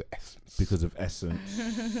Because of Essence. because of Essence.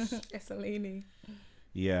 Esselini.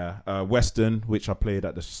 Yeah. Western, which I played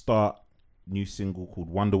at the start, new single called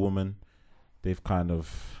Wonder Woman. They've kind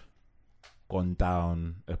of gone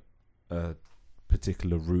down a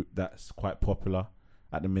particular route that's quite popular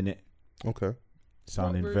at the minute. Okay.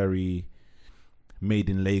 Sounding What route? very made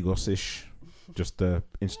in Lagos-ish. Just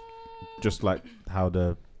like how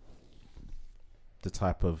the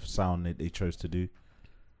type of sound they chose to do.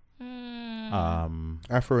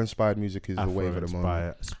 Afro-inspired music is the wave at the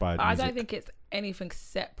moment. Inspired But I music. don't think it's anything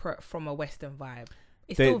separate from a Western vibe.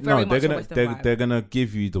 It's They- still very much they're a Western vibe. they're gonna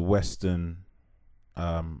give you the Western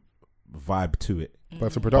vibe to it. But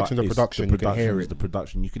if the production's But a it's production, the you can hear is it. The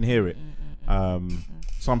production, you can hear it.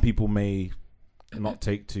 Some people may not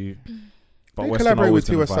take to, but They Western collaborate always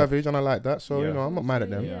with gonna Tiwa vibe. Savage, and I like that. So, Yeah. I'm not mad at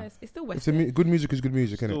them. Yeah, it's still It's a Western. good music is good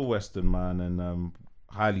music, Still innit? Western, man, and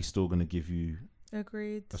highly still gonna give you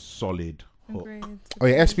Agreed. a solid hook. Agreed. Oh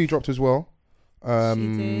yeah, SB dropped as well. She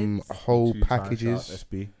did. Whole 2 times packages. shout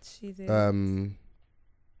SB. She did.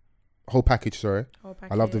 Whole package. Sorry, Whole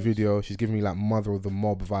I love the package. video. She's giving me like Mother of the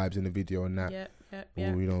Mob vibes in the video and that. Yep.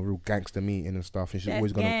 All, real gangster meeting and stuff. And she's Yes,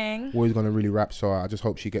 always gang. gonna really rap. So I just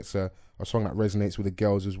hope she gets a song that resonates with the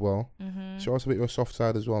girls as well. Show us a bit of your soft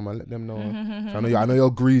side as well, man. Let them know. So I know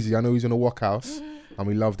you're greasy. I know he's in the walk house, and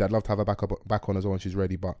we love that. I'd love to have her back on as well when she's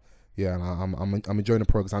ready. But yeah, and I'm enjoying the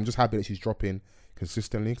progress. I'm just happy that she's dropping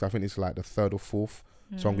consistently because I think it's like the 3rd or 4th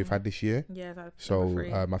song we've had this year. Yeah, that's So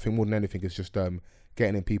I think more than anything, it's just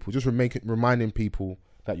getting in people, just reminding people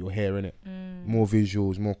that you're here, innit? More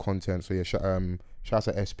visuals, more content. So yeah, shout out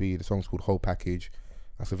to SB. The song's called Whole Package.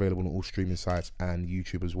 That's available on all streaming sites and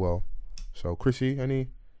YouTube as well. So Chrissy, any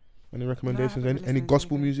recommendations? haven't Any listened to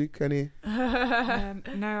gospel anything. music? Any?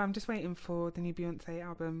 No, I'm just waiting for the new Beyonce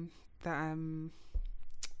album. That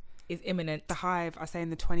It's imminent. The Hive are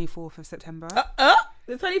saying the 24th of September.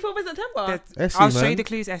 The 24th of September. There's- Essie, I'll show man. you the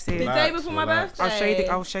clues, Essie. The day before my relax. birthday.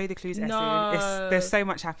 I'll show you the clues, Essie. No. There's so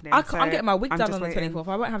much happening. I'm so getting my wig I'm done just on the waiting. 24th.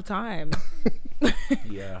 I won't have time.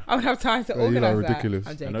 Yeah. I won't have time to Yeah, you lot organise are that. ridiculous.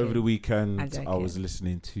 I'm joking. And over the I'm weekend, I joking. was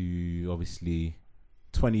listening to obviously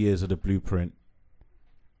 20 years of the Blueprint.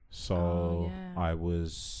 So Oh, yeah. I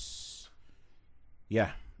was,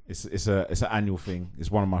 it's an annual thing.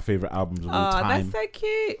 It's one of my favorite albums of all Oh, time. that's so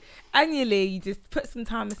cute. Annually, you just put some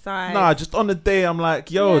time aside. Nah, just on the day, I'm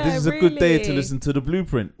like, yo, Yeah, this is a good day to really. listen to the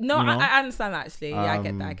Blueprint. No, you know? I understand that actually. Yeah, I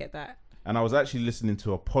get that. I Um, get that. And I was actually listening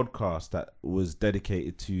to a podcast that was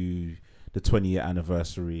dedicated to the 20-year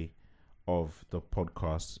anniversary of the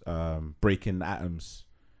podcast, Breaking the Atoms.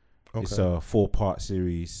 It's Okay. a 4-part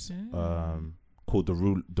series called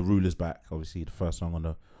The Ruler's Back. Obviously, the first song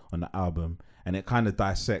on the album, and it kind of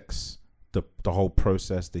dissects the whole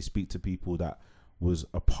process. They speak to people that was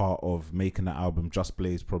a part of making the album. Just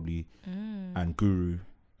Blaze probably and Guru.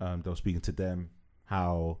 They were speaking to them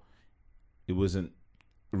how it wasn't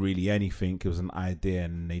really anything. It was an idea,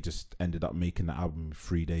 and they just ended up making the album in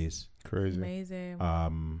 3 days. Crazy. Amazing.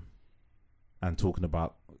 And talking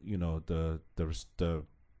about the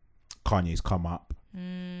Kanye's come up.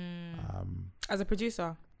 As a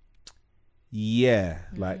producer. Yeah,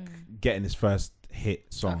 like getting his first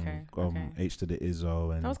hit song, Okay. H to the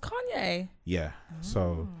Izzo, and That was Kanye. yeah.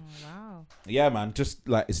 So Oh, wow. yeah, man, just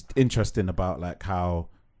like it's interesting about like how,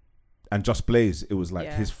 and Just Blaze, it was like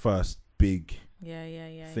Yeah. his first big Yeah.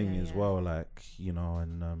 thing yeah, as yeah. well, like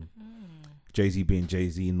and Jay-Z being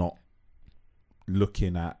Jay-Z, not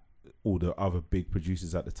looking at all the other big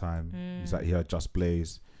producers at the time. He's like, he heard Just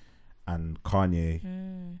Blaze and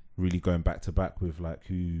Kanye really going back to back with like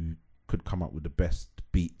who could come up with the best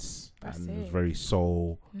beats. That's and it was it. very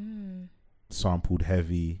soul sampled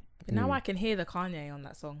heavy But now I can hear the Kanye on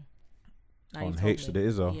that song. Now you on told H to the me.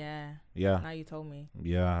 Izzo. Yeah. Yeah. Now you told me.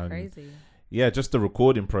 Yeah. and Crazy. yeah, just the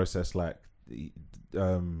recording process, like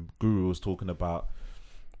Guru was talking about,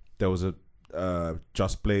 there was a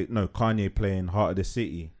Kanye playing Heart of the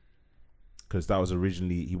City, because that was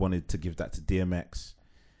originally, he wanted to give that to DMX,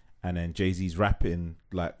 and then Jay-Z's rapping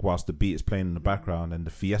like whilst the beat is playing in the background, and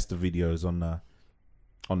the Fiesta video is on the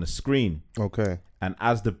screen, Okay. and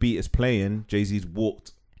as the beat is playing, Jay-Z's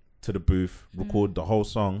walked to the booth, recorded the whole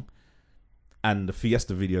song, and the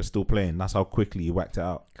Fiesta video is still playing. That's how quickly he whacked it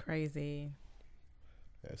out. Crazy.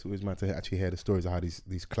 It's always mad to actually hear the stories of how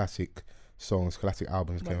these classic songs, classic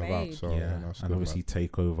albums came about. So yeah, no, it's and good, obviously man.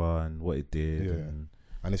 Takeover and what it did. Yeah.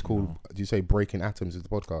 And it's called. Do you say Breaking Atoms is the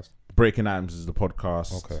podcast? Breaking Atoms is the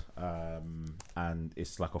podcast. Okay. And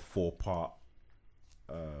it's like a 4-part.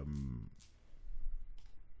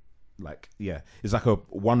 It's like a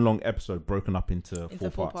one long episode broken up into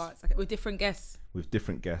four parts. Okay, with different guests.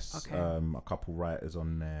 Okay. A couple writers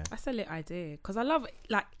on there. That's a lit idea because I love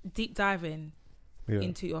like deep diving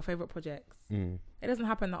into your favorite projects. It doesn't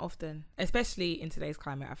happen that often, especially in today's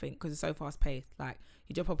climate. I think because it's so fast paced. Like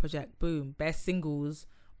you drop a project, boom, best singles,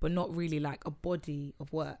 but not really like a body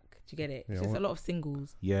of work. Do you get it? It's just a lot of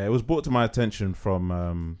singles. Yeah, it was brought to my attention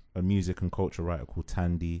from a music and culture writer called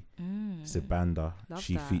Tandy Sibanda.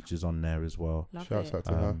 She features on there as well. Shouts out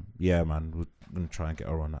to her. Yeah, man, we're gonna try and get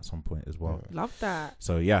her on at some point as well. Love that.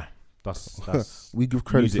 So yeah, that's we give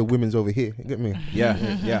credit to the women's over here. You get me?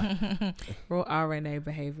 Yeah. Raw RNA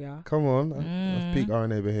behavior. Come on, that's peak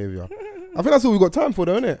RNA behavior. I think that's all we got time for,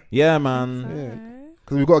 though, isn't it? Yeah, man. Yeah.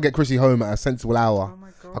 Because we've got to get Chrissy home at a sensible hour. Oh my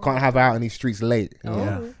God. I can't have her out in these streets late. You know?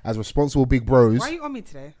 Yeah. As responsible big bros. Why are you on me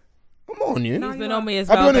today? I'm on you. He's been on me as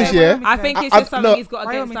I'll well. be honest, babe. yeah. I think it's I- just something no. he's got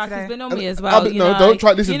Why against on me us. He's today? been on me as well. You no, know. don't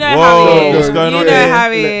try. Listen. You know Whoa, how he what's is. going You on know here?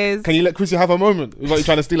 how he is. Can you let Chrissy have a moment? It's like you're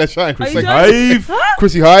trying to steal her shine, Are you Chrissy. joking? Hive.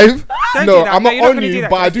 Chrissy Hive. Don't No, do that. I'm No, not you're not on gonna do you, that,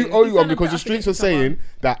 but I do Chrissy. owe you You're one gonna because put the us streets were against someone. saying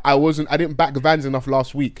that I didn't back Vans enough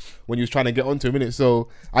last week when you was trying to get onto him, innit? So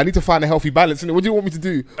I need to find a healthy balance, innit? What do you want me to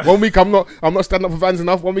do? 1 week I'm not standing up for Vans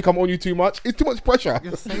enough. 1 week I'm on you too much. It's too much pressure.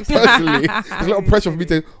 Personally, there's a lot of pressure for me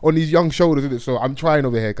to on these young shoulders, isn't it? So I'm trying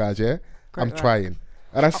over here, guys. Yeah, I'm trying,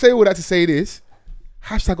 and I say all that to say this.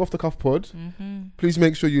 #OffTheCuffPod. Please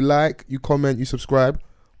make sure you like, you comment, you subscribe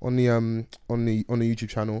on the YouTube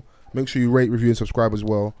channel. Make sure you rate, review, and subscribe as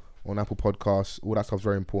well on Apple Podcasts. All that stuff's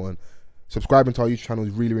very important. Subscribing to our YouTube channel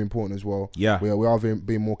is really, really important as well. Yeah. We are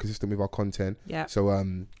being more consistent with our content. Yeah. So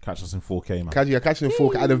Catch us in 4K, man. catching in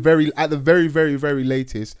 4K at the very, very, very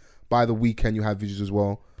latest. By the weekend, you have visuals as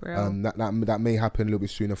well. That may happen a little bit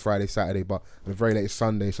sooner, Friday, Saturday, but at the very latest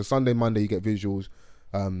Sunday. So Sunday, Monday, you get visuals.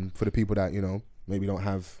 For the people that maybe don't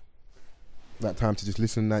have that time to just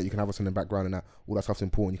listen to that, you can have us in the background and that. All that stuff's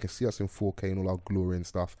important. You can see us in 4K and all our glory and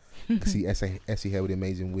stuff. You can see Essie here with the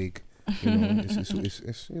amazing wig. It's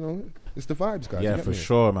the vibes, guys. Yeah, for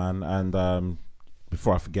sure, man. And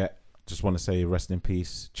before I forget, just want to say rest in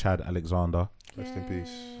peace, Chad Alexander. Rest in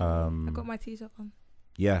peace. I got my t-shirt on.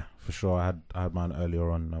 Yeah, for sure. I had mine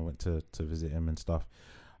earlier on. I went to visit him and stuff.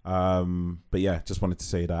 But yeah, just wanted to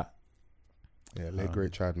say that. Yeah, late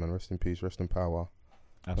great Chad, man. Rest in peace. Rest in power.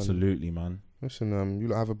 Absolutely, man. Listen, you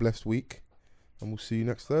lot have a blessed week, and we'll see you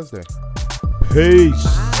next Thursday.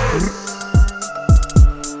 Peace.